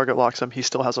 someone target locks him, he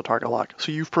still has a target lock.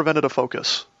 So you've prevented a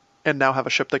focus, and now have a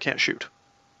ship that can't shoot.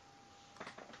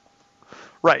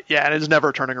 Right, yeah, and it's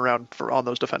never turning around on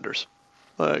those defenders.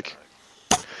 Like,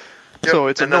 so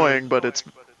it's annoying, but it's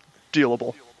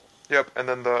dealable. Yep, and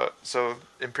then so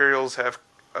Imperials have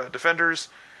defenders,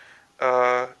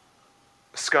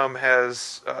 Scum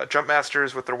has jump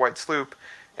masters with their white sloop,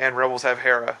 and Rebels have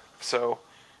Hera. So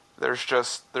there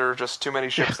are just too many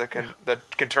ships that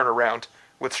can turn around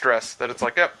with stress. That it's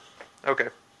like, yep, okay.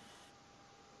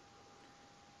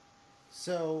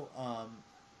 So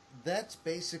that's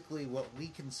basically what we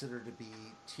consider to be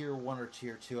tier 1 or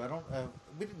tier 2. I don't.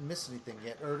 We didn't miss anything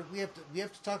yet, or we have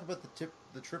to talk about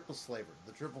the triple slaver,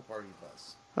 the triple party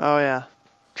bus. Oh yeah,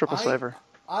 triple slaver.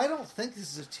 I don't think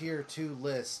this is a tier 2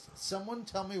 list. Someone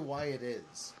tell me why it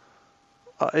is.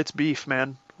 It's beef,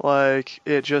 man. Like,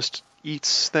 it just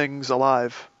eats things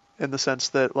alive in the sense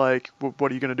that, like,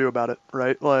 what are you going to do about it,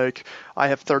 right? Like, I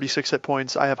have 36 hit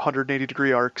points, I have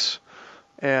 180-degree arcs,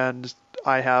 and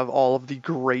I have all of the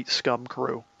great Scum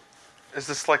crew. Is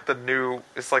this like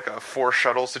it's like a 4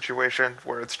 shuttle situation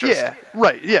where it's just... Yeah,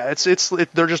 right, yeah,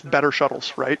 they're just better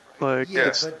shuttles, right? Like,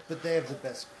 yeah, but they have the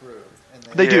best crew.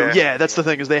 They do, yeah. That's the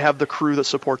thing, is they have the crew that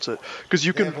supports it. Because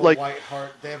you can, like...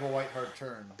 They have a white hard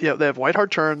turn. Yeah, they have white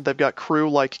hard turn. They've got crew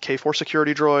like K4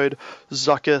 security droid,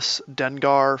 Zuckuss,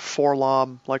 Dengar,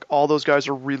 Forlom. Like, all those guys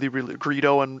are really, really...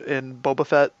 Greedo and Boba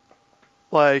Fett.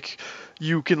 Like,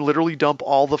 you can literally dump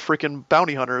all the freaking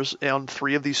bounty hunters on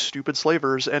 3 of these stupid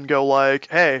slavers and go like,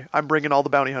 hey, I'm bringing all the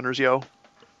bounty hunters, yo.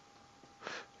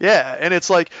 Yeah, and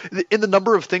it's like, in the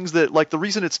number of things that, like, the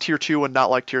reason it's tier 2 and not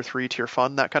like tier 3, tier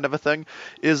fun, that kind of a thing,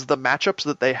 is the matchups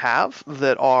that they have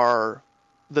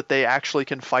that they actually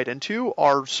can fight into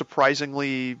are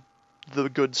surprisingly the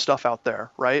good stuff out there,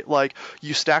 right? Like,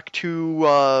 you stack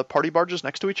 2 party barges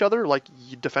next to each other, like,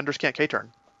 defenders can't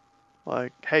K-turn.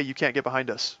 Like, hey, you can't get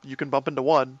behind us. You can bump into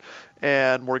one,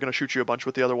 and we're going to shoot you a bunch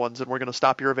with the other ones, and we're going to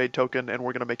stop your evade token, and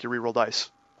we're going to make you reroll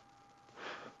dice.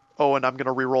 Oh, and I'm going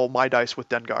to reroll my dice with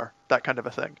Dengar, that kind of a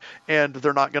thing. And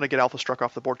they're not going to get alpha struck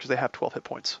off the board because they have 12 hit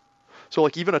points. So,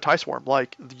 like, even a TIE Swarm,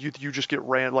 like, you just get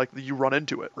you run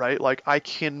into it, right? Like, I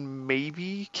can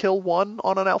maybe kill one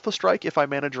on an alpha strike if I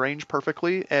manage range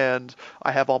perfectly and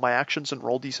I have all my actions and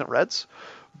roll decent reds.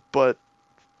 But,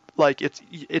 like, it's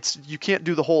you can't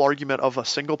do the whole argument of a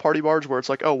single party barge where it's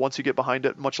like, oh, once you get behind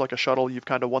it, much like a shuttle, you've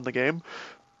kind of won the game,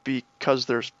 because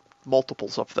there's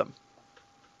multiples of them.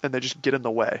 And they just get in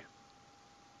the way.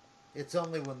 It's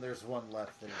only when there's one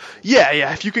left.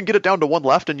 Yeah. If you can get it down to 1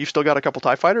 left and you've still got a couple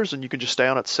TIE fighters and you can just stay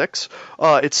on at 6,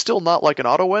 it's still not like an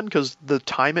auto win because the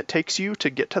time it takes you to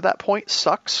get to that point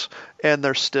sucks, and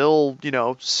there's still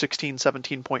 16,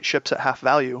 17 point ships at half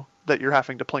value that you're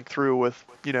having to plink through with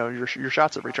your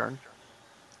shots at return.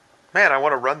 Man, I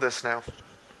want to run this now.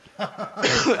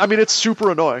 I mean, it's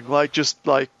super annoying. Like, just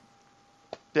like,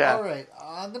 yeah. All right,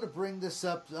 I'm going to bring this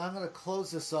up. I'm going to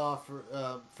close this off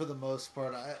for the most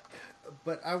part.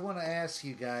 But I want to ask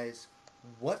you guys,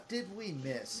 what did we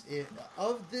miss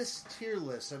of this tier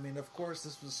list? I mean, of course,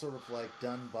 this was sort of like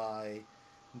done by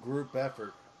group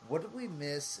effort. What did we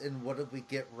miss and what did we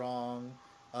get wrong?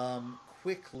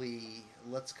 Quickly,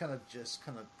 let's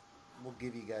we'll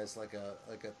give you guys like a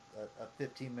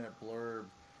 15-minute blurb.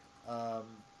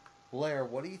 Blair,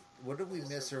 what did we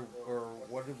miss or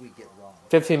what did we get wrong?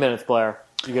 15 minutes, Blair.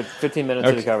 You get 15 minutes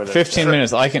to cover this. 15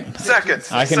 minutes. I can. Seconds.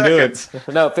 I can do it.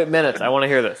 No, minutes. I want to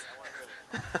hear this.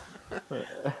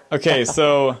 Okay,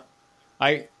 so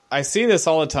I see this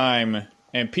all the time,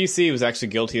 and PC was actually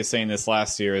guilty of saying this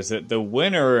last year, is that the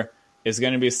winner is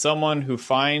going to be someone who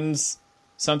finds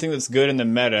something that's good in the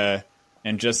meta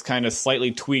and just kind of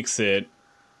slightly tweaks it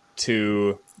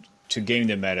to game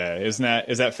the meta. Is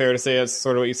that fair to say? That's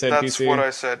sort of what you said, That's PC? That's what I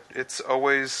said. It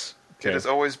has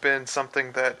always been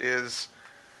something that is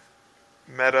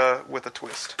meta with a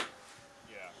twist.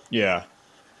 Yeah.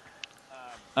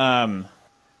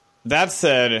 That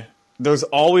said, there's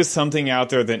always something out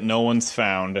there that no one's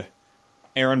found.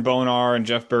 Aaron Bonar and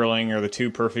Jeff Burling are the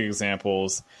 2 perfect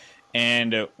examples.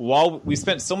 And while we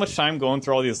spent so much time going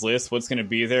through all these lists, what's going to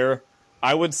be there,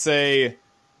 I would say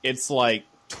it's like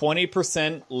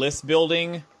 20% list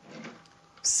building,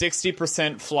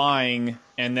 60% flying,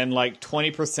 and then like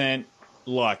 20%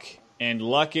 luck. And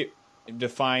luck it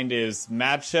defined as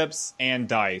matchups and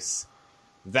dice.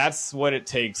 That's what it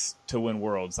takes to win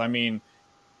worlds. I mean,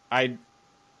 my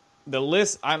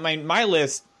list,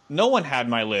 no one had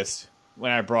my list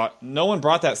when no one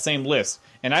brought that same list.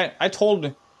 And I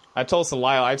told I told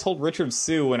Lyle, I told Richard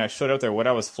Sue when I showed up there what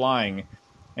I was flying,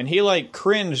 and he like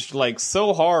cringed like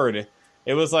so hard.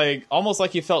 It was like almost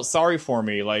like he felt sorry for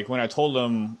me, like when I told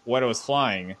him what I was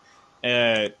flying,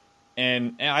 and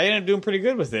I ended up doing pretty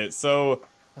good with it. So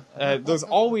there's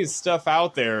always stuff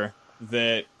out there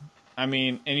that, I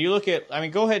mean, and you look at, I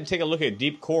mean, go ahead and take a look at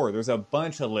Deep Core. There's a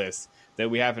bunch of lists that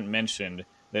we haven't mentioned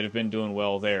that have been doing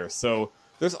well there. So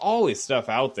there's always stuff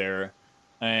out there.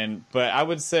 But I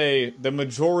would say the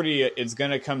majority is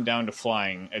going to come down to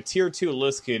flying. A tier 2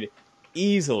 list could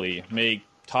easily make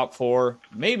top 4,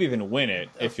 maybe even win it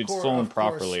if it's flown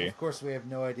properly. Of course, we have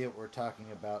no idea what we're talking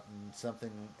about, and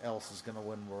something else is going to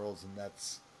win Worlds, and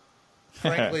that's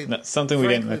frankly something we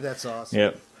didn't. That's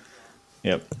awesome.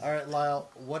 Yep. All right, Lyle.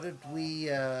 What did we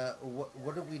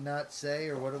not say,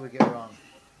 or what did we get wrong?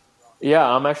 Yeah,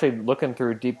 I'm actually looking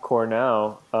through Deep Core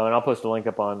now, and I'll post a link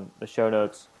up on the show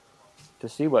notes to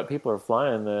see what people are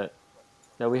flying that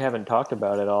we haven't talked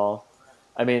about at all.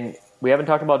 I mean, we haven't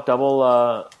talked about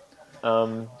double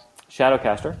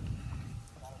Shadowcaster,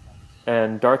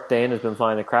 and Darth Dane has been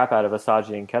flying the crap out of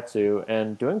Asaji and Ketsu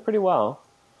and doing pretty well.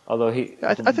 Although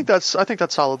I think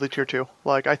that's solidly tier 2.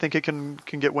 Like, I think it can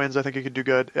get wins. I think it can do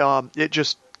good. It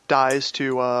just dies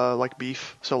to like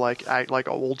beef. So like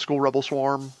old school Rebel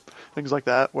Swarm, things like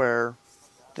that. Where,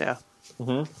 yeah.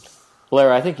 Mm-hmm.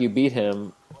 Blair, I think you beat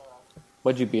him.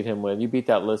 What'd you beat him with? You beat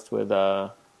that list with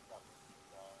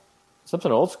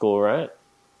something old school, right?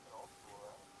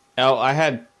 Oh, I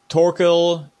had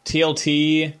Torkel,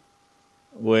 TLT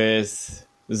with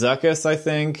Zuckuss, I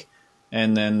think,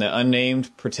 and then the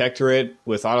unnamed Protectorate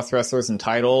with Autothrusters and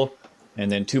Tidal,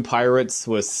 and then 2 Pirates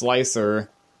with Slicer,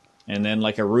 and then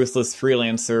like a Ruthless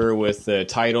Freelancer with the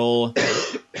Tidal,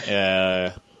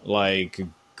 like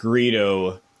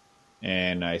Greedo,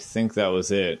 and I think that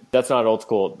was it. That's not old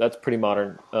school. That's pretty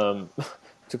modern.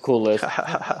 It's a cool list.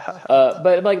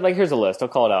 But like here's a list. I'll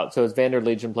call it out. So it's Vander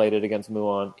Legion played it against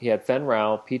Muon. He had Fen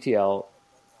Rao, PTL,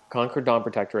 Conquered Dawn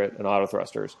Protectorate, and Auto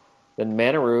Thrusters. Then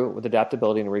Manaru with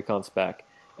adaptability and recon spec.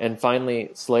 And finally,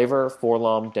 Slaver,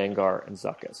 Forlom, Dengar, and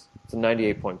Zuckuss. It's a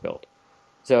 98-point build.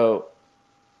 So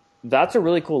that's a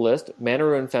really cool list.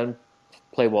 Manaru and Fen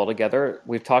play well together.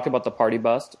 We've talked about the party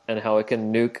bust and how it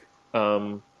can nuke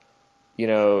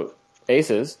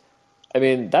aces. I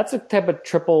mean, that's a type of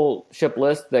triple ship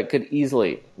list that could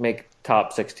easily make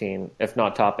top 16, if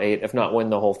not top 8, if not win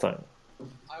the whole thing.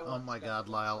 Oh my God,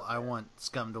 Lyle, I want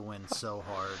Scum to win so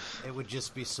hard. It would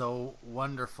just be so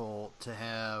wonderful to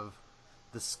have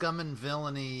the Scum and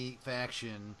Villiany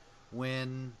faction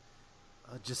win.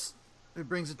 It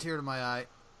brings a tear to my eye.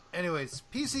 Anyways,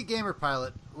 PC Gamer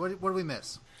Pilot, what do we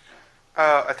miss?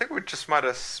 I think we just might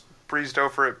have breezed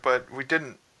over it, but we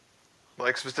didn't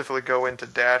specifically go into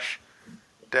Dash.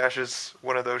 Dash is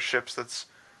one of those ships that's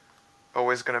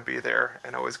always going to be there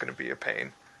and always going to be a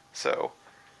pain. So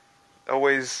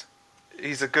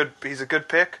he's a good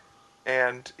pick,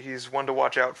 and he's one to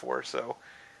watch out for. So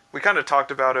we kind of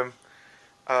talked about him,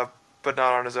 but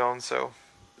not on his own. So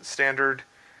standard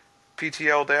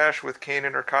PTL Dash with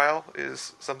Kanan or Kyle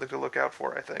is something to look out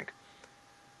for, I think.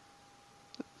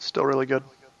 Still really good.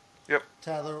 Yep.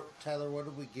 Tyler, what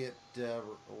did we get?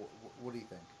 What do you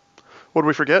think? What did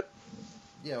we forget?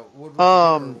 Yeah, what did we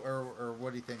forget, or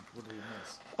what do you think? What did we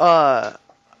miss?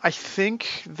 I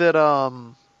think that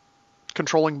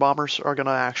controlling bombers are going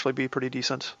to actually be pretty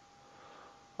decent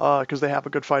because they have a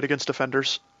good fight against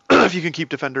defenders. If you can keep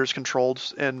defenders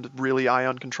controlled, and really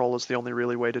ion control is the only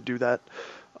really way to do that.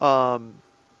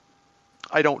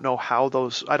 I don't know I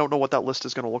don't know what that list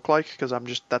is going to look like because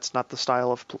that's not the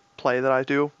style of play that I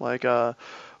do.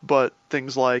 But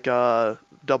things like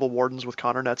double wardens with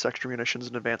counter nets, extra munitions,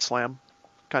 and advanced slam,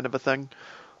 kind of a thing.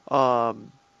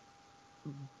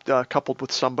 Coupled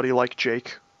with somebody like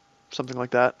Jake, something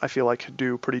like that, I feel like could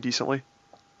do pretty decently.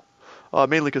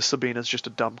 Mainly because Sabine is just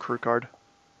a dumb crew card.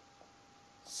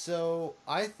 So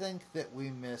I think that we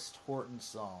missed Horton's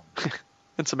song.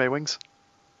 And some A-Wings.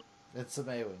 And some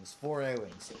A-Wings. 4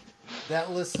 A-Wings.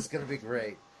 That list is going to be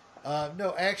great.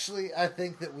 No, actually, I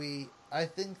think that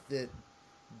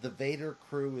the Vader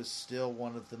crew is still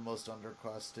one of the most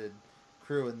undercosted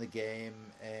crew in the game,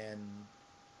 and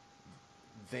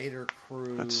Vader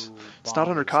crew. It's not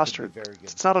undercosted.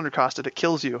 It's not undercosted. It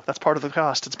kills you. That's part of the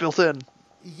cost. It's built in.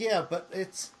 Yeah, but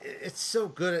it's so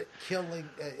good at killing,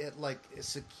 at like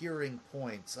securing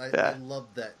points. I love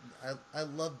that. I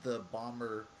love the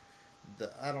bomber.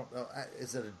 I don't know.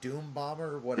 Is it a Doom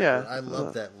bomber? Whatever. Yeah, I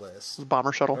love that list. The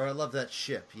bomber shuttle. Or I love that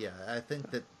ship. Yeah, I think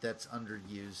that's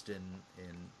underused in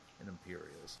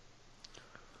Imperials.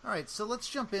 All right, so let's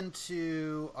jump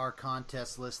into our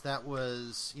contest list. That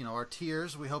was, our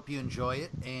tiers. We hope you enjoy it,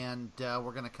 and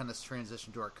we're going to kind of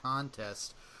transition to our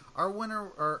contest. Our winner,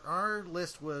 or our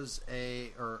list was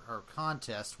our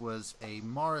contest was a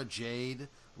Mara Jade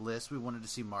list. We wanted to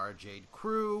see Mara Jade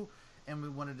crew, and we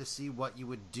wanted to see what you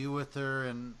would do with her,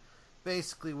 and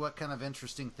basically what kind of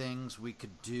interesting things we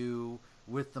could do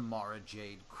with the Mara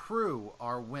Jade crew.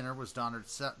 Our winner was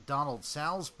Donald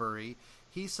Salisbury.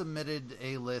 He submitted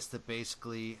a list that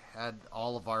basically had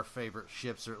all of our favorite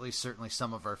ships, or at least certainly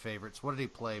some of our favorites. What did he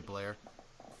play, Blair?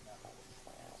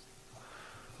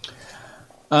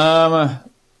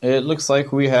 It looks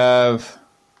like we have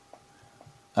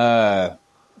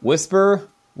Whisper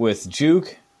with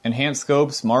Juke, Enhanced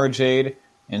Scopes, Mara Jade,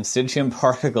 and Stygian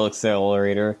Particle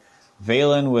Accelerator,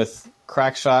 Valen with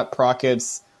Crackshot,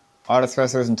 Prockets,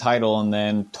 Autothrusters, and Tidal, and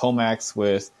then Tomax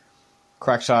with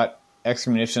Crackshot,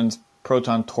 Extra Munitions,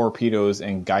 Proton Torpedoes,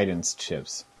 and Guidance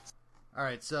Chips. All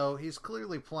right, so he's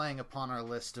clearly playing upon our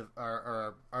list of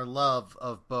our love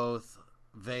of both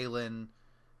Valen,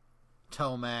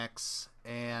 Tomax,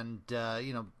 and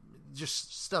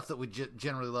just stuff that we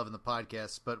generally love in the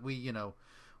podcast. But we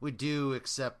do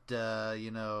accept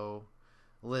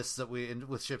lists that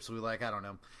with ships we like. I don't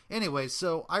know. Anyway,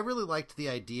 so I really liked the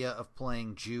idea of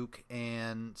playing Juke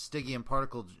and Stygian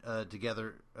Particle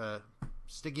together.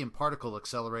 Stygian Particle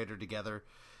Accelerator together,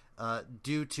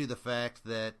 due to the fact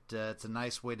that it's a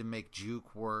nice way to make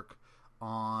Juke work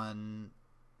on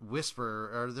Whisper.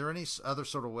 Are there any other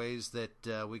sort of ways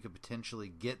that we could potentially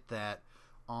get that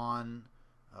on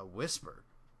Whisper?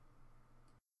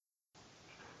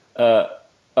 All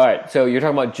right, so you're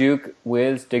talking about Juke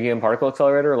with Stygian Particle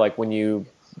Accelerator, like when you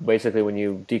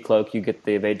decloak, you get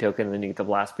the evade token, and then you get to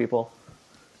blast people.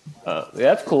 Yeah,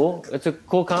 that's cool. It's a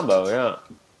cool combo, yeah.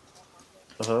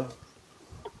 Uh-huh.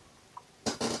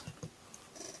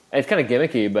 It's kind of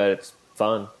gimmicky, but it's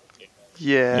fun.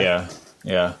 Yeah.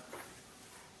 Yeah.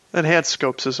 Enhanced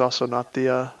Scopes is also not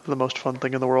the most fun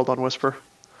thing in the world on Whisper.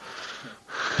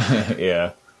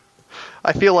 Yeah.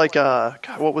 I feel like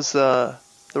what was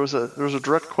there was a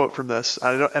direct quote from this,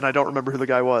 and I don't remember who the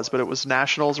guy was, but it was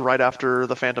Nationals right after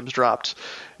the Phantoms dropped,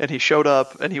 and he showed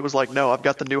up and he was like, "No, I've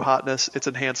got the new hotness. It's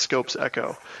Enhanced Scopes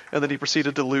Echo," and then he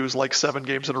proceeded to lose like 7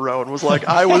 games in a row and was like,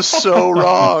 "I was so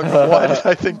wrong. Why did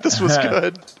I think this was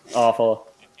good?" Awful.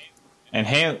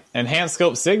 Enhanced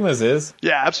Scope Sigmas is.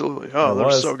 Yeah, absolutely. Oh,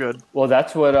 they're so good. Well,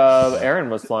 that's what Aaron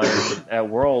was flying at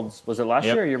Worlds. Was it last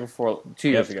year or year before? 2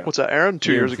 years ago. What's that, Aaron?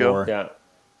 2 years ago. Yeah.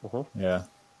 Uh-huh. Yeah.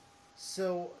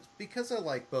 So, because I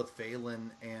like both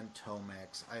Valen and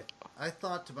Tomax, I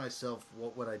thought to myself,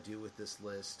 what would I do with this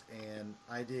list? And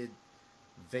I did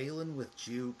Valen with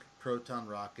Juke, Proton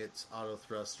Rockets, Auto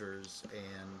Thrusters,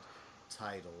 and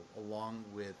Tidal, along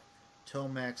with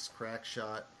Tomax,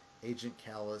 Crackshot, Agent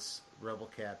Callus,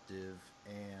 Rebel Captive,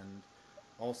 and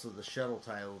also the shuttle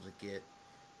title to get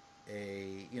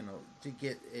a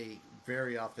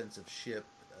very offensive ship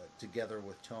together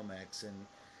with Tomax. And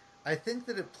I think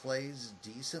that it plays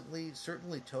decently.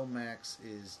 Certainly Tomax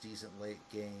is decent late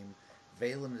game.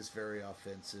 Valen is very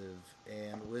offensive,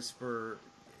 and Whisper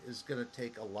is going to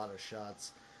take a lot of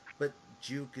shots, but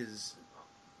Juke is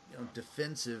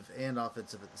defensive and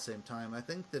offensive at the same time. I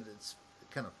think that it's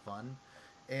kind of fun.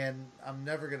 And I'm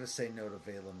never going to say no to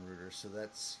Valen Rooter, so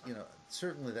that's,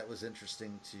 certainly that was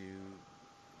interesting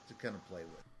to kind of play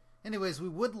with. Anyways, we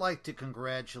would like to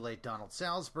congratulate Donald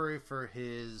Salisbury for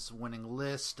his winning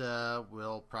list.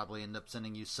 We'll probably end up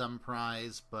sending you some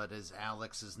prize, but as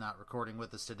Alex is not recording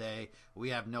with us today, we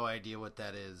have no idea what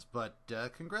that is. But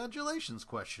congratulations, ?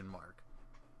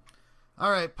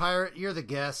 All right, Pirate, you're the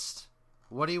guest.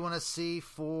 What do you want to see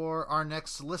for our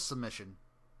next list submission?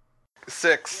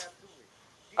 6.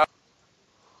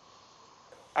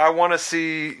 I want to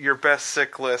see your best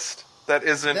sick list. That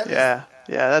isn't.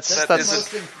 That's the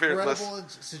most incredible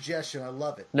suggestion. I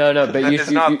love it. No, but that is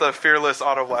not the Fearless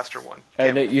Auto Blaster one.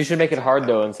 And you should make it hard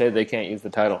though, and say they can't use the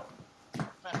title.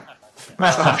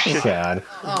 Oh, God.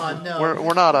 Oh no,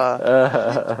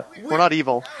 we're not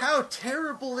evil. How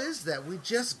terrible is that? We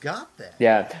just got that.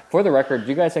 Yeah. For the record, do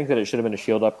you guys think that it should have been a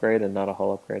shield upgrade and not a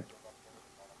hull upgrade?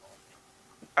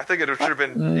 I think it should have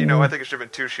been. I think it should have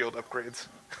been 2 shield upgrades.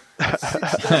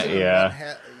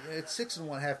 Yeah. It's 6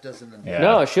 1/2 dozen. Yeah.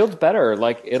 No, shield's better.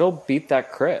 Like it'll beat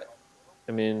that crit.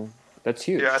 I mean, that's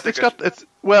huge. Yeah, I think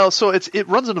it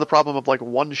runs into the problem of like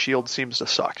 1 shield seems to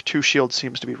suck. 2 shields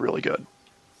seems to be really good.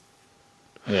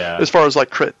 Yeah. As far as like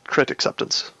crit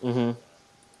acceptance. Mm-hmm.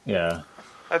 Yeah.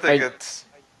 I think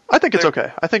it's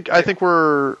okay. I think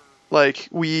we're Like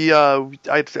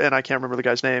I can't remember the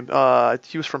guy's name.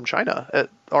 He was from China at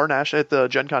at the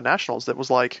Gen Con Nationals. That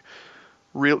was like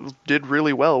did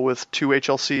really well with 2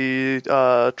 HLC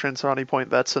Transani Point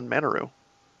Vets and Manaru.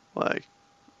 Like,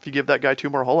 if you give that guy 2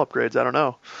 more hull upgrades, I don't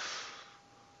know.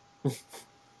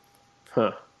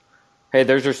 Huh. Hey,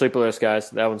 there's your sleeper list, guys.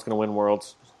 That one's gonna win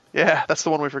Worlds. Yeah, that's the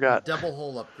one we forgot. Double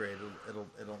hull upgrade. It'll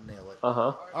nail it.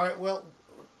 Uh-huh. All right. Well,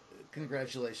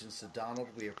 congratulations to Donald.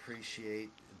 We appreciate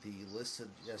the list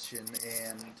suggestion,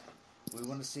 and we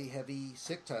want to see heavy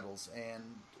sick titles, and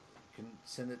can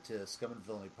send it to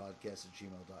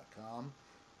scumandvillainy@gmail.com,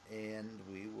 and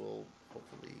we will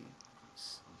hopefully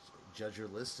judge your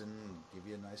list and give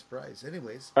you a nice prize.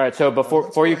 Anyways. All right, so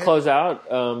before you close out,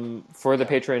 for the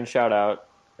Patreon shout out,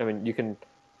 I mean, you can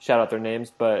shout out their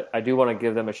names, but I do want to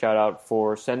give them a shout out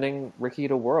for sending Ricky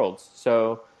to Worlds.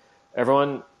 So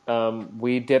everyone,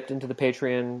 we dipped into the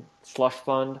Patreon slush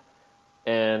fund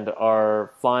and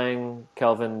are flying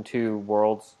Kelvin to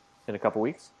Worlds in a couple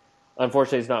weeks.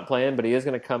 Unfortunately, he's not playing, but he is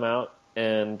going to come out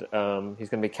and he's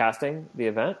going to be casting the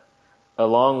event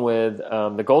along with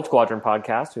the Gold Squadron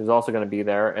podcast, who's also going to be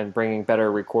there and bringing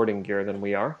better recording gear than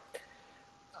we are.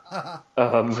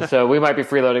 So we might be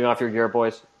freeloading off your gear,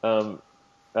 boys. Or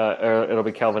it'll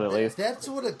be Kelvin at least. That's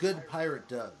what a good pirate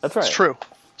does. That's right. It's true.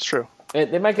 It's true.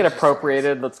 They might get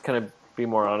appropriated. Let's kind of be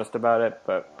more honest about it.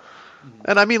 But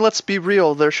and I mean, let's be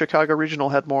real. Their Chicago Regional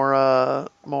had more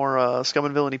Scum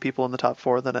and Villainy people in the top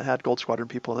 4 than it had Gold Squadron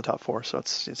people in the top 4. So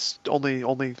it's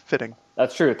only fitting.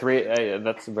 That's true. 3.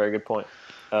 That's a very good point.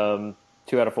 2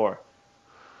 out of 4.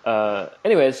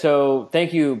 Anyways, so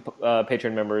thank you,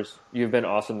 Patreon members. You've been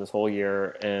awesome this whole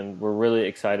year, and we're really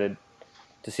excited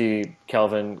to see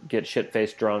Kelvin get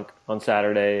shit-faced drunk on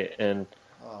Saturday and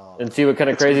see what kind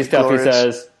of crazy stuff glorious. He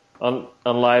says on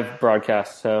live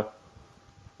broadcast. So,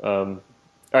 all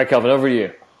right, Kelvin, over to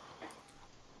you.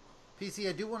 PC,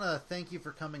 I do want to thank you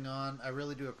for coming on. I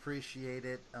really do appreciate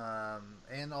it,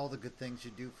 and all the good things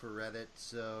you do for Reddit.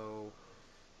 So,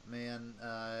 man,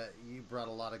 you brought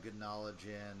a lot of good knowledge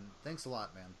in. Thanks a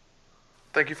lot, man.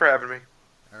 Thank you for having me.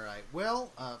 All right.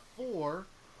 Well, for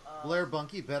Blair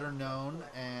Bunky, better known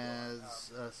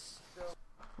as...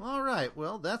 all right.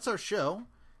 Well, that's our show.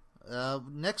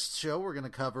 Next show, we're going to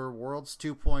cover Worlds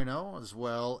 2.0, as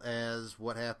well as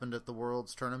what happened at the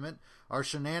Worlds Tournament. Our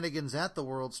shenanigans at the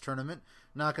Worlds Tournament.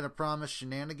 Not going to promise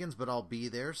shenanigans, but I'll be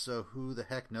there, so who the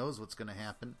heck knows what's going to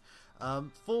happen.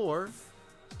 For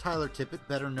Tyler Tippett,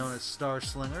 better known as Star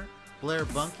Slinger. Blair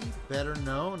Bunky, better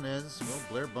known as, well,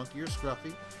 Blair Bunky or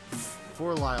Scruffy.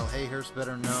 For Lyle Hayhurst,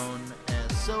 better known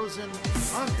as Sozin.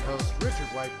 I'm your host, Richard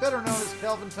White, better known as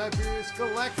Kelvin Tiberius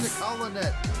Galactic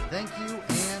Holonet. Thank you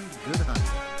and good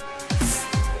hunting.